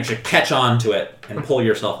 and you manage to catch on to it and pull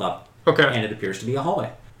yourself up, Okay. and it appears to be a hallway.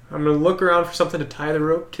 I'm gonna look around for something to tie the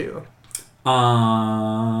rope to.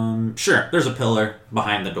 Sure. There's a pillar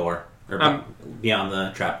behind the door, or beyond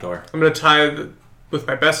the trap door. I'm gonna tie with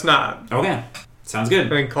my best knot Okay. Sounds good.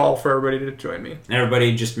 and then call for everybody to join me.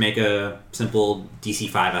 Everybody just make a simple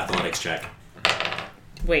DC5 athletics check.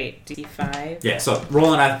 Wait, D5? Yeah, so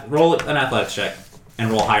roll an athletics check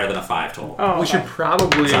and roll higher than a 5 total. Oh, We should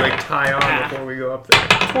probably Sorry. like tie on before we go up there.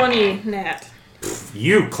 20 nat.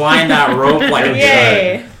 You climb that rope like a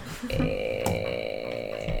good.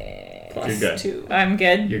 Yay! Plus You're good. 2. I'm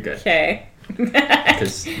good? You're good. Okay.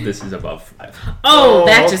 Because this is above 5. Oh, Oh,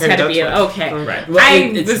 that just okay, had to that's be fine. okay.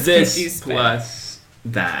 Right. It's was this confused by plus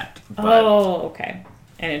that. But Oh, okay.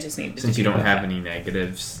 And it just needed since to you be don't have okay. any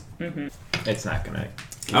negatives, it's not gonna.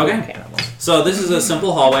 Okay. Okay. So this is a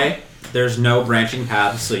simple hallway. There's no branching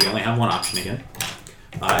paths, so you only have one option again.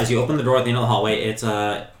 As you open the door at the end of the hallway, it's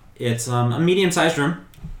a medium-sized room,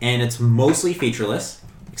 and it's mostly featureless,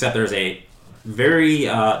 except there's a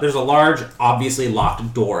there's a large, obviously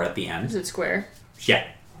locked door at the Is end. it square? Yeah.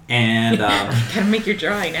 And Gotta make your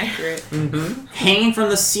drawing accurate. hanging from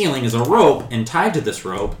the ceiling is a rope, and tied to this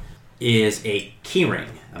rope is a keyring,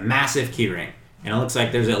 a massive keyring. And it looks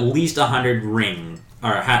like there's at least 100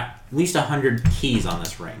 at least 100 keys on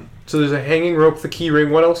this ring. So there's a hanging rope, the key ring.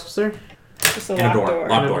 What else was there? Just a And a locked door. door.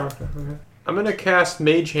 Locked And a door. Okay. I'm gonna cast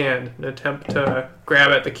Mage Hand and attempt to grab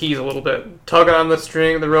at the keys a little bit. Tug on the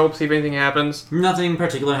string of the rope, see if anything happens. Nothing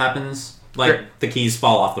particular happens. Like, Great. the keys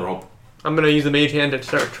fall off the rope. I'm gonna use the Mage Hand to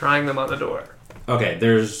start trying them on the door. Okay,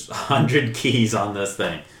 there's 100 keys on this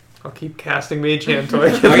thing. I'll keep casting Mage Hand until I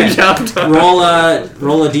get Okay. the job done.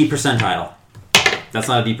 Roll a D percentile. That's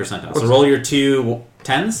not a D percentile. So roll your 2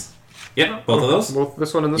 10s. Yep, both of those. Both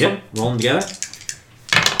this one and this Yep, roll them together.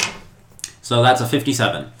 So that's a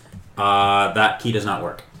 57. That key does not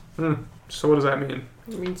work. one. So what does that mean?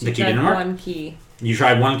 It means The you key tried didn't work? one key. You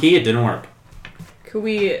tried one key, it didn't work. Could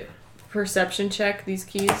we perception check these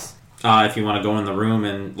keys? If you want to go in the room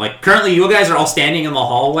and, like, currently you guys are all standing in the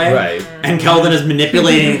hallway. Right. And Keldon is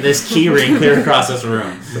manipulating this key ring clear across this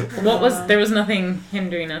room. There was nothing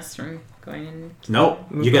hindering us from going in. Nope.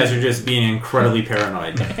 You guys are just being incredibly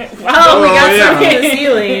paranoid. Well, we got yeah. some from the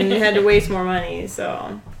ceiling and had to waste more money,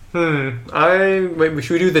 so Wait,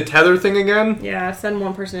 should we do the tether thing again? yeah, send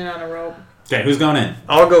one person in on a rope. Okay, who's going in?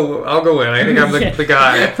 I'll go in. I think I'm the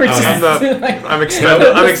guy. We're I'm, just the, like I'm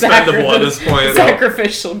expendable at this point.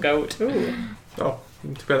 sacrificial goat. Ooh. Oh,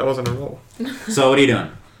 too bad that wasn't a roll. So what are you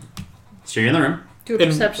doing? So you're in the room. Do a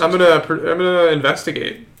And perception I'm gonna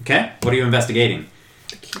investigate. Okay. What are you investigating?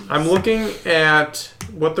 I'm looking at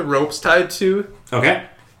what the rope's tied to, Okay.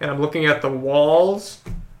 and I'm looking at the walls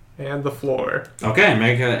and the floor. Okay,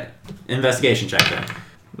 make an investigation check then.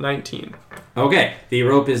 19. Okay, the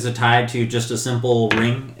rope is tied to just a simple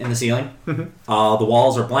ring in the ceiling. Mhm. The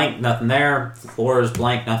walls are blank, nothing there. The floor is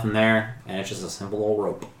blank, nothing there. And it's just a simple old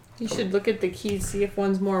rope. You should look at the keys, see if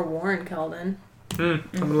one's more worn, Keldon. I'm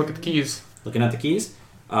gonna look at the keys. Looking at the keys,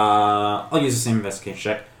 I'll use the same investigation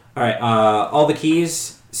check. Alright, all the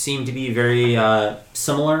keys seem to be very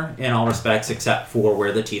similar in all respects except for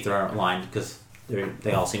where the teeth are aligned because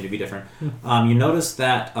they all seem to be different. You notice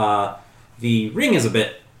that the ring is a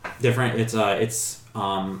bit different. It's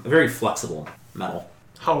a very flexible metal.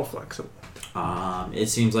 How flexible? It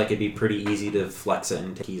seems like it'd be pretty easy to flex it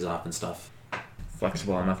and take keys off and stuff.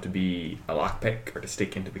 Flexible enough to be a lockpick or to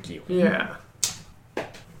stick into the keyhole. Yeah.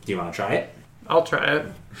 Do you want to try it? I'll try it.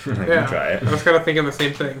 I can Yeah. try it. I was kind of thinking the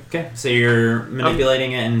same thing. Okay, so you're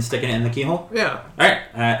manipulating it and sticking it in the keyhole? Yeah. Alright,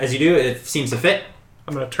 as you do, it seems to fit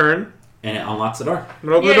I'm gonna turn. and it unlocks the door. I'm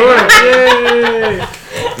gonna open the door.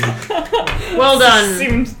 Yay! Well done.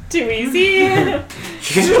 Seemed too easy. You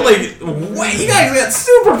guys are like, what? You guys got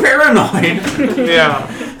super paranoid. Yeah.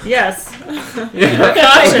 Yes. Yeah.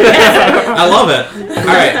 I love it.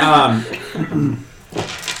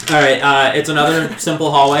 Alright, it's another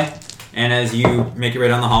simple hallway. And as you make your way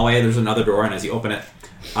down the hallway, there's another door. And as you open it,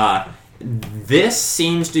 this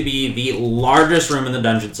seems to be the largest room in the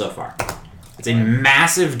dungeon so far. It's a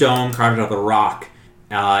massive dome carved out of the rock.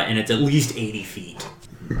 And it's at least 80 feet.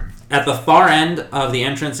 At the far end of the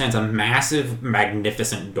entrance stands a massive,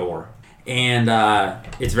 magnificent door. And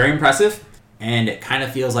it's very impressive. And it kind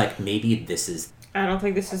of feels like maybe this is... I don't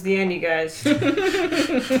think this is the end, you guys. It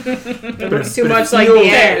But- looks too but much it like feels- the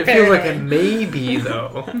end. It feels like it may be,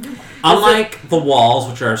 though. Unlike the walls,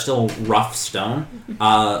 which are still rough stone,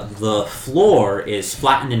 the floor is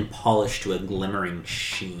flattened and polished to a glimmering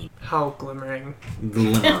sheen. How glimmering.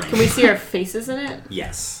 Glimmering. Can we see our faces in it?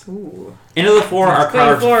 Yes. Ooh. Into the floor are Clean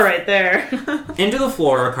carved. floor right there. Into the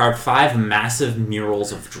floor are carved 5 massive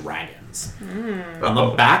murals of dragons. On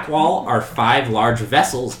the back wall are 5 large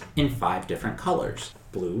vessels in 5 different colors: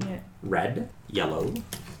 blue, Yeah. red, yellow,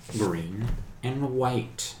 green, and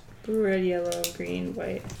white. Blue, red, yellow, green,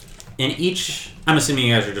 white. In each, I'm assuming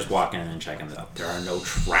you guys are just walking in and checking it out. There are no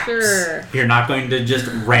traps. Sure. You're not going to just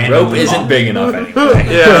randomly. Rope isn't walk. big enough anyway.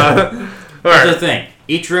 Yeah. That's the Alright. thing.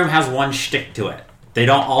 Each room has one shtick to it. They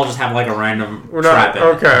don't all just have like a random We're trap not. in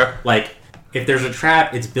it. Okay. Like, if there's a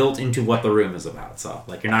trap, it's built into what the room is about. So,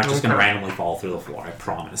 like, you're not just going to Okay. randomly fall through the floor. I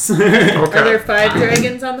promise. Okay. Are there 5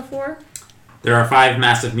 dragons on the floor? There are 5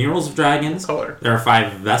 massive murals of dragons. Color. There are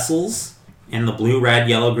 5 vessels in the blue, red,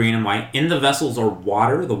 yellow, green, and white. In the vessels are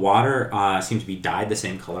water. The water seems to be dyed the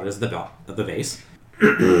same color as the vase.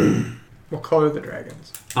 What color are the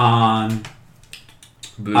dragons?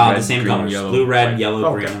 Blue, The same green, colors. yellow, Blue, red, white. yellow,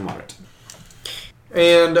 Okay. green, and white.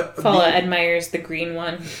 And Paula admires the green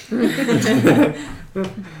one.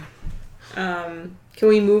 Can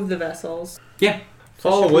we move the vessels?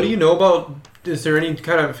 Paula, what do you know about? Is there any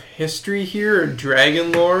kind of history here or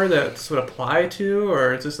dragon lore that would apply to,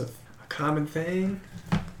 or is this a common thing?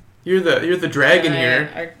 You're the dragon here.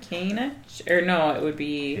 Arcana? Or no, it would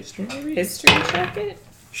be History, maybe? history check it.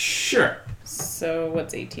 Sure. So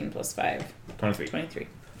what's 18 plus 5? 23. 23.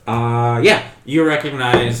 Yeah, you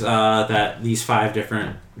recognize that these 5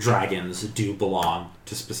 different dragons do belong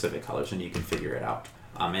to specific colors, and you can figure it out.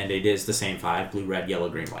 And it is the same 5: blue, red, yellow,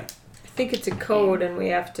 green, white. I think it's a code, and we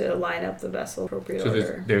have to line up the vessel appropriate So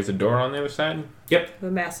order. there's a door on the other side? The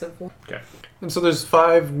massive one. And so there's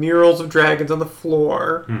 5 murals of dragons on the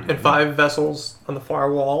floor Mhm. and 5 vessels on the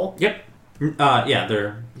far wall. Yeah,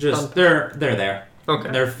 they're just they're there.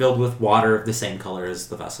 Okay. They're filled with water of the same color as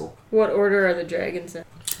the vessel. What order are the dragons in?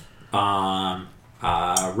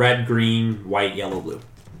 Red, green, white, yellow, blue.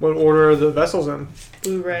 What order are the vessels in?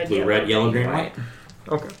 Blue, red, Blue, yellow, red, yellow, green, white.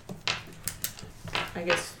 Okay. I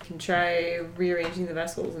guess we can try rearranging the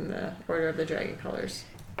vessels in the order of the dragon colors.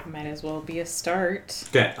 Might as well be a start.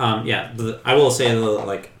 Okay. Yeah. I will say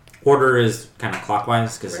the order is kind of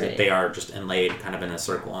clockwise because Right. they are just inlaid kind of in a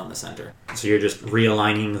circle on the center. So you're just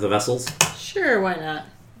realigning the vessels. Sure, why not?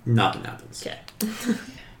 Nothing happens. Okay.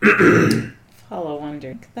 Follow one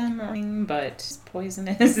drink them, but it's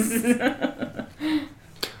poisonous.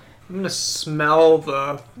 I'm gonna smell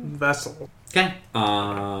the vessel. Okay.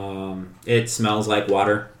 It smells like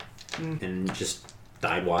water Mm. and just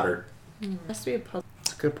dyed water. Has to be a puzzle.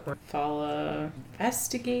 That's a good point. Follow,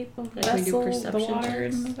 investigate the we do vessel, the perception water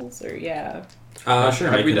checks? in the vessels, or yeah. Sure.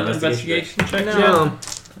 Have make we an done an investigation check? No. Yeah.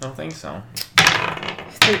 I don't think so.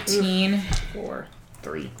 13. 4.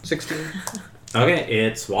 3. 16. Okay,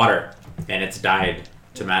 it's water, and it's dyed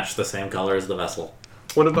to match the same color as the vessel.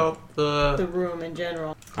 What about The room in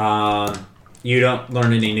general. You don't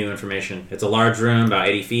learn any new information. It's a large room, about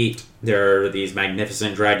 80 feet. There are these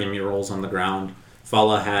magnificent dragon murals on the ground.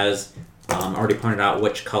 Fala has already pointed out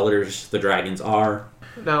which colors the dragons are.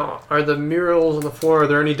 Now, are the murals on the floor, are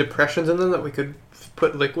there any depressions in them that we could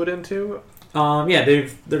put liquid into? Yeah,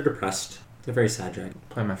 they're depressed. They're very sad dragon.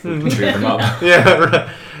 Play my flute to cheer them up. Yeah, right.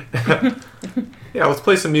 Yeah, let's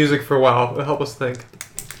play some music for a while. It'll help us think.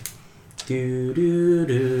 Do, do,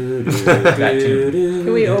 do, do, That too. do,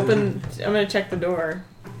 Can we do. open... I'm going to check the door.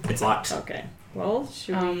 It's locked. Okay. Well,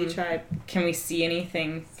 should we try... Can we see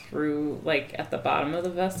anything through, like, at the bottom of the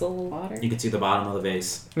vessel water? You can see the bottom of the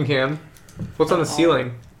vase. You can. What's on the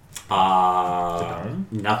ceiling?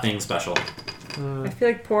 Nothing special. I feel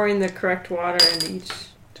like pouring the correct water into each...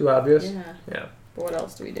 Too obvious? Yeah. Yeah. But what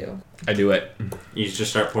else do we do? I do it. You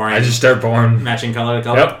just start pouring. I just start pouring. matching color to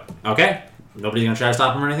color. Yep. Okay. Nobody's gonna try to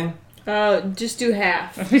stop him or anything. Just do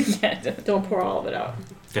half. Yeah. Don't pour all of it out.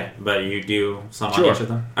 Okay, but you do some Sure. on each of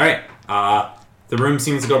them. All right. The room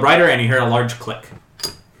seems to go brighter, and you hear a large click.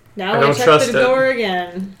 Now I we don't check trust the it. door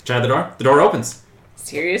again. Try the door. The door opens.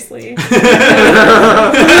 Seriously? So,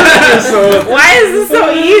 Why is this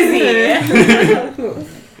so easy?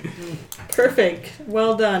 Perfect.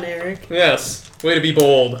 Well done, Eric. yes. Way to be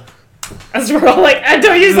bold. As we're all like, I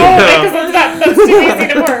don't use all of it because that's too easy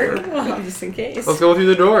to work. Well, just in case. Let's go through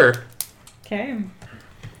the door. Okay.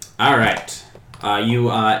 All right. You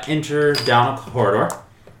enter down a corridor,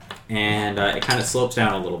 and it kind of slopes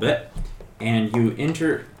down a little bit, and you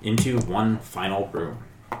enter into one final room.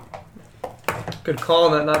 Good call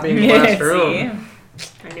on that not being the last room.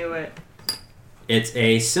 I knew it. It's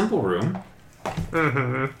a simple room,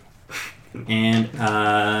 Mm-hmm. and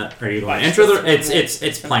are you going to enter the?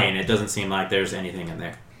 It's plain. It doesn't seem like there's anything in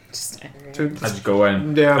there. Just I just go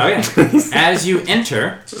in. Yeah. Okay. As you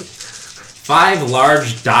enter, 5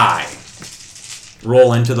 large die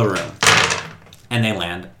roll into the room, and they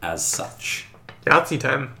land as such. Yahtzee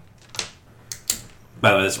time.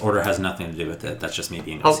 By the way, this order has nothing to do with it. That's just me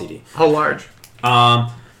being How, OCD. how large?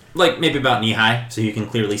 Like maybe about knee high, so you can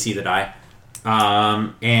clearly see the die.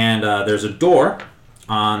 And there's a door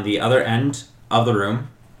on the other end of the room,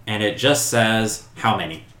 and it just says how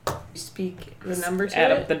many. Speak the number to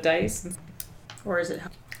add it? up the dice. Or is it...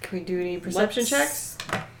 Can we do any perception checks?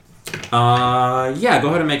 Yeah, go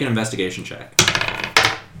ahead and make an investigation check.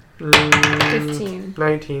 15.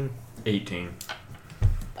 19. 18.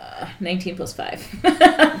 19 plus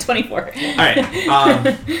 5. 24. All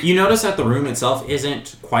right. You notice that the room itself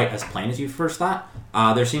isn't quite as plain as you first thought.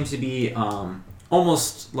 There seems to be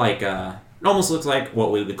almost like it almost looks like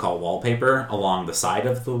what we would call wallpaper along the side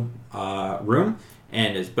of the room,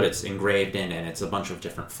 but it's engraved in, and it's a bunch of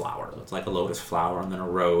different flowers. It's like a lotus flower and then a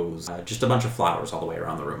rose, just a bunch of flowers all the way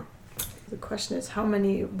around the room. The question is, how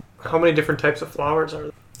many... How many different types of flowers are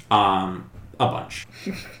there? A bunch.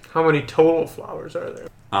 How many total flowers are there?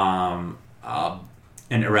 An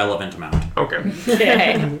irrelevant amount. Okay.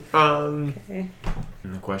 Okay. Okay.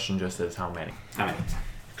 And the question just is how many? How many?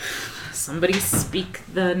 Somebody speak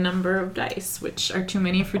the number of dice, which are too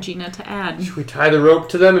many for Gina to add. Should we tie the rope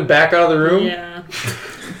to them and back out of the room? Yeah.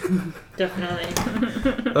 Definitely.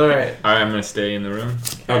 All right. Alright, I'm gonna stay in the room.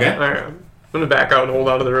 Okay. All right. I'm going to back out and hold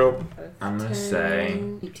onto the rope. I'm gonna say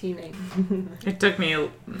 18. It took me a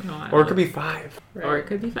Or it could be 5. Or it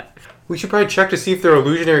could be 5. We should probably check to see if they're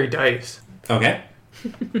illusionary dice. Okay.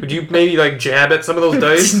 Would you maybe like jab at some of those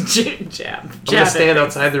dice? Jab. I'm going to stand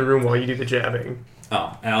outside the room while you do the jabbing.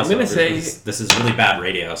 Oh, and also, gonna say- this is really bad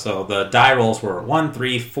radio. So the die rolls were 1,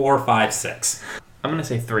 3, 4, 5, 6. I'm gonna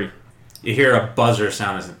say 3. You hear a buzzer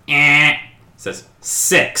sound as it says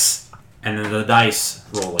 6, and then the dice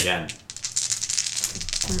roll again.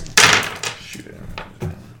 Shoot it.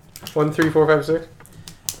 1, 3, 4, 5, 6.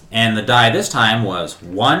 And the die this time was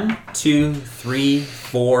 1, 2, 3,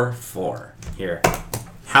 4, 4. Here,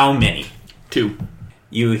 how many? 2.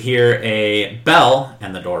 You hear a bell,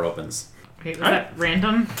 and the door opens. Wait, was that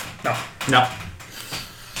random? No.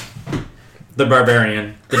 The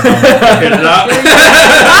barbarian. The gnome hit it up.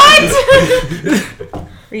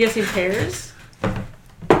 Are you guessing pairs?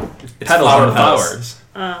 It's Petals flower on petals. flowers.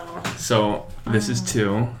 Oh. So this is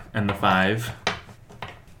 2, and the 5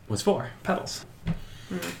 was 4 petals.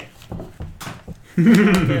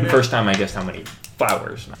 First time I guessed how many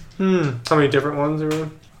flowers. How many different ones are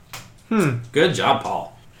in? Good job,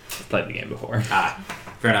 Paul. I've played the game before. Ah,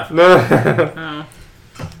 fair enough. No.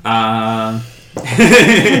 Oh.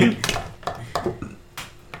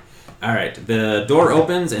 All right. The door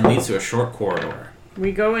opens and leads to a short corridor.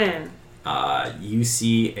 We go in. You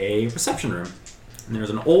see a reception room, and there's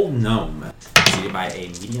an old gnome seated by a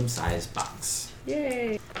medium-sized box.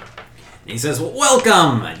 Yay. And he says,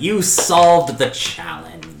 "Welcome! You solved the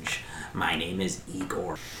challenge. My name is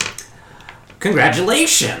Igor.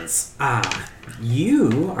 Congratulations!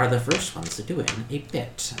 You are the first ones to do it in a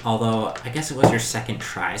bit. Although, I guess it was your second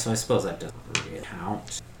try, so I suppose that doesn't really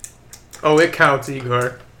count. Oh, it counts,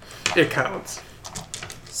 Igor. It counts.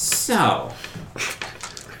 So,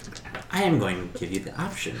 I am going to give you the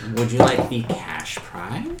option. Would you like the cash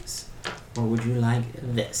prize? Or would you like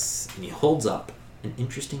this?" And he holds up an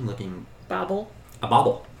interesting looking... Bobble. a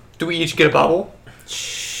bauble. Do we each get a bubble?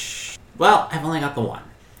 Shh. Well, I've only got the one.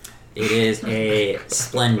 It is a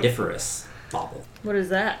splendiferous bauble. What is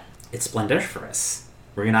that? It's splendiferous.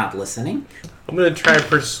 Were you not listening? I'm gonna try and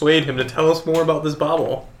persuade him to tell us more about this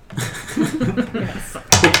bobble. Yes.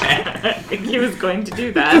 I think he was going to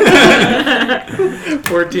do that.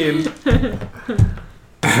 14.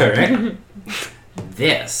 Alright.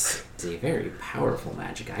 This is a very powerful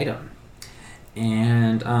magic item.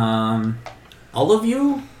 And, all of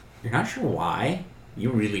you, you're not sure why, you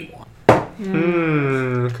really want.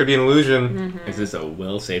 Could be an illusion. Is this a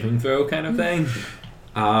will saving throw kind of thing?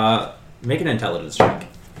 Make an intelligence check.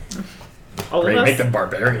 All Great, of make us. the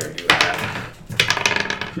barbarian do that.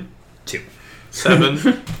 2.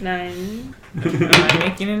 7. 9. I'm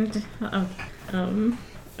making it.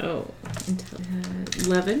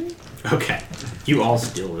 11. Okay. You all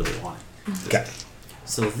still really want it. Okay.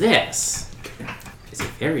 So this is a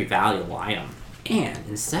very valuable item. And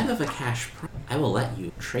instead of a cash prize, I will let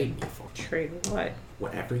you trade me for Trade what?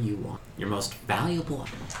 whatever you want. Your most valuable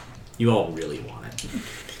item. You all really want it.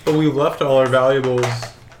 But we left all our valuables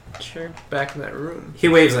Sure. back in that room. He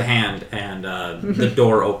waves a hand, and the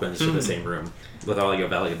door opens to the same room with all your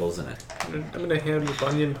valuables in it. I'm gonna hand him the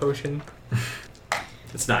Bunyan potion.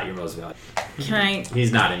 It's not your most valuable. Can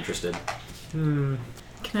He's not interested.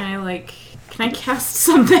 I cast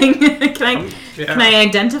something? Can I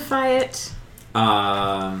identify it?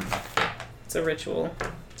 It's a ritual.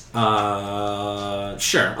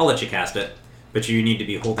 Sure. I'll let you cast it, but you need to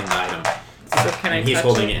be holding the item. So can I And he's touch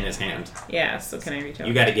holding it? it in his hand. Yeah, so can I reach out?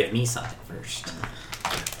 You got to give me something first.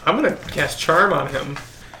 I'm gonna cast charm on him.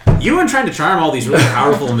 You and trying to charm all these really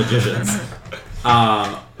powerful magicians.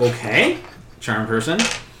 Okay. Charm person.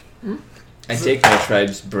 I take my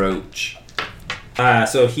tribe's brooch.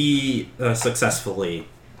 So he successfully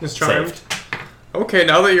Is charmed. saved. Okay,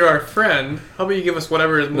 now that you're our friend, how about you give us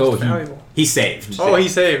whatever is most valuable? He saved. Oh, he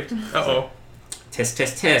saved. Uh-oh. Tisk,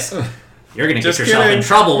 tisk, tisk. You're going to get Just yourself kidding. in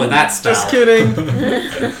trouble with that spell. Just kidding.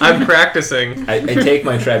 I'm practicing. I take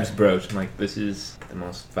my tribe's brooch. I'm like, this is the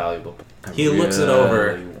most valuable. I He looks it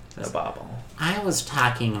over. really want a bauble. I was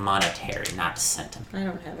talking monetary, not sentiment. I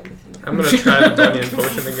don't have anything. I'm gonna try the Bunyan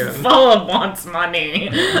potion again. Paula wants money.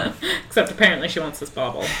 Except apparently she wants this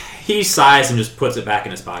bauble. He sighs and just puts it back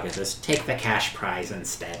in his pocket and says, "Take the cash prize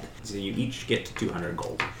instead." So you each get 200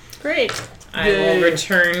 gold. Great. I will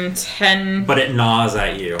return 10. But it gnaws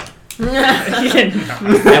at you. No.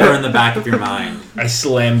 Ever in the back of your mind. I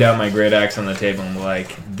slam down my great axe on the table and I'm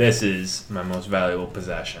like, this is my most valuable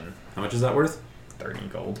possession. How much is that worth? 30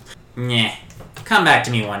 gold. Nyeh. Come back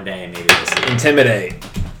to me one day, maybe we'll see. Intimidate.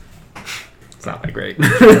 It's not that great.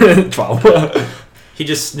 12. He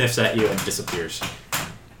just sniffs at you and disappears.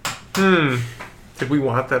 Did we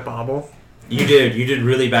want that bauble? You did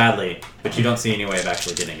really badly, but you don't see any way of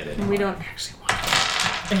actually getting it in. We don't actually want it.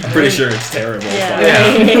 I'm pretty sure it's terrible.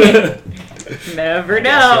 Yeah. Never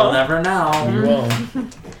Guess you'll know. never know. You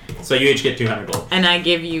won't. So you each get 200 gold. And I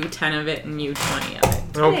give you 10 of it and you 20 of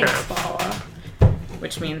it. Okay. Thanks, Paula.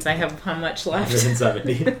 Which means I have how much left?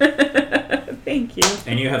 170. Thank you.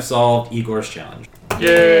 And you have solved Igor's challenge.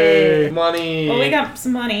 Yay! Money! Well, we got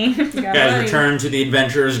some money. Got You guys money. return to the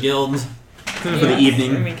Adventurers Guild for the And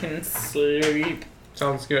evening. we can sleep.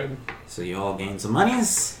 Sounds good. So you all gain some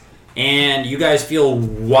monies. And you guys feel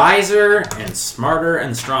wiser and smarter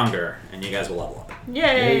and stronger. And you guys will level up. So you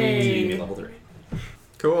Yay! get level 3.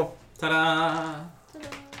 Cool. Ta-da!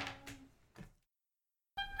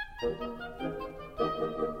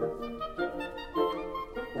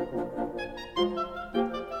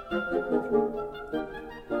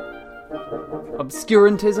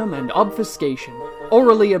 Obscurantism and obfuscation.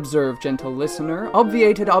 Orally observed, gentle listener,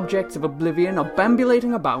 obviated objects of oblivion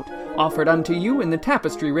obambulating about, offered unto you in the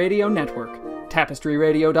Tapestry Radio Network.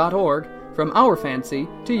 TapestryRadio.org, from our fancy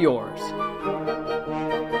to yours.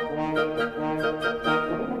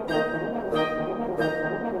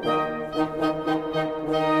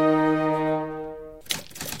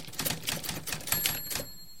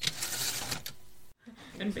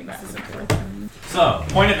 And Binks is important. So,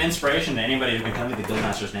 point of inspiration to anybody who can tell me the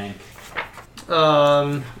Guildmaster's name.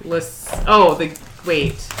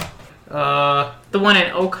 Wait. The one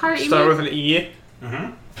in Oakhart, you Start mean? with an E.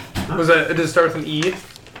 Mm-hmm. Was that? Did it start with an E?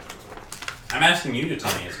 I'm asking you to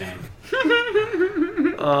tell me his name.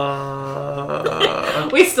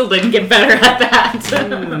 We still didn't get better at that.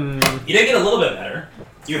 You did get a little bit better.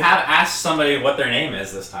 You have asked somebody what their name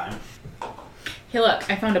is this time. Hey, look,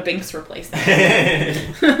 I found a Binks replacement.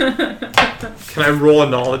 Can I roll a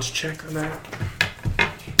knowledge check on that?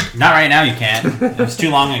 Not right now, you can't. It was too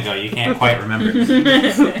long ago. You can't quite remember.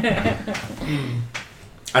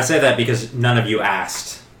 I say that because none of you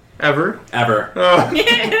asked. Ever? Ever. Oh.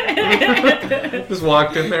 Just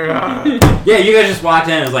walked in there. Yeah, you guys just walked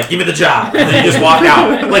in and was like, give me the job. And then you just walked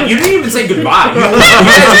out. Like, you didn't even say goodbye. You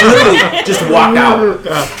guys literally just walked out.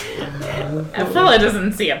 A fella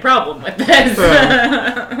doesn't see a problem with this.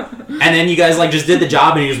 And then you guys, like, just did the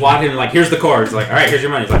job and you just walked in and like, here's the cord. It's like, all right, here's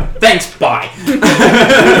your money. It's like, thanks, bye.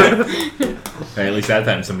 Or at least that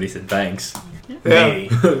time somebody said thanks.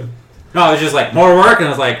 Maybe. No, it was just like, more work, and I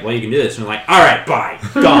was like, well, you can do this. And I'm like, all right, bye.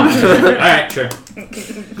 Gone. All right, sure.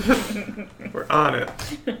 We're on it.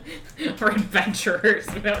 We're adventurers.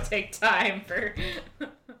 We don't take time for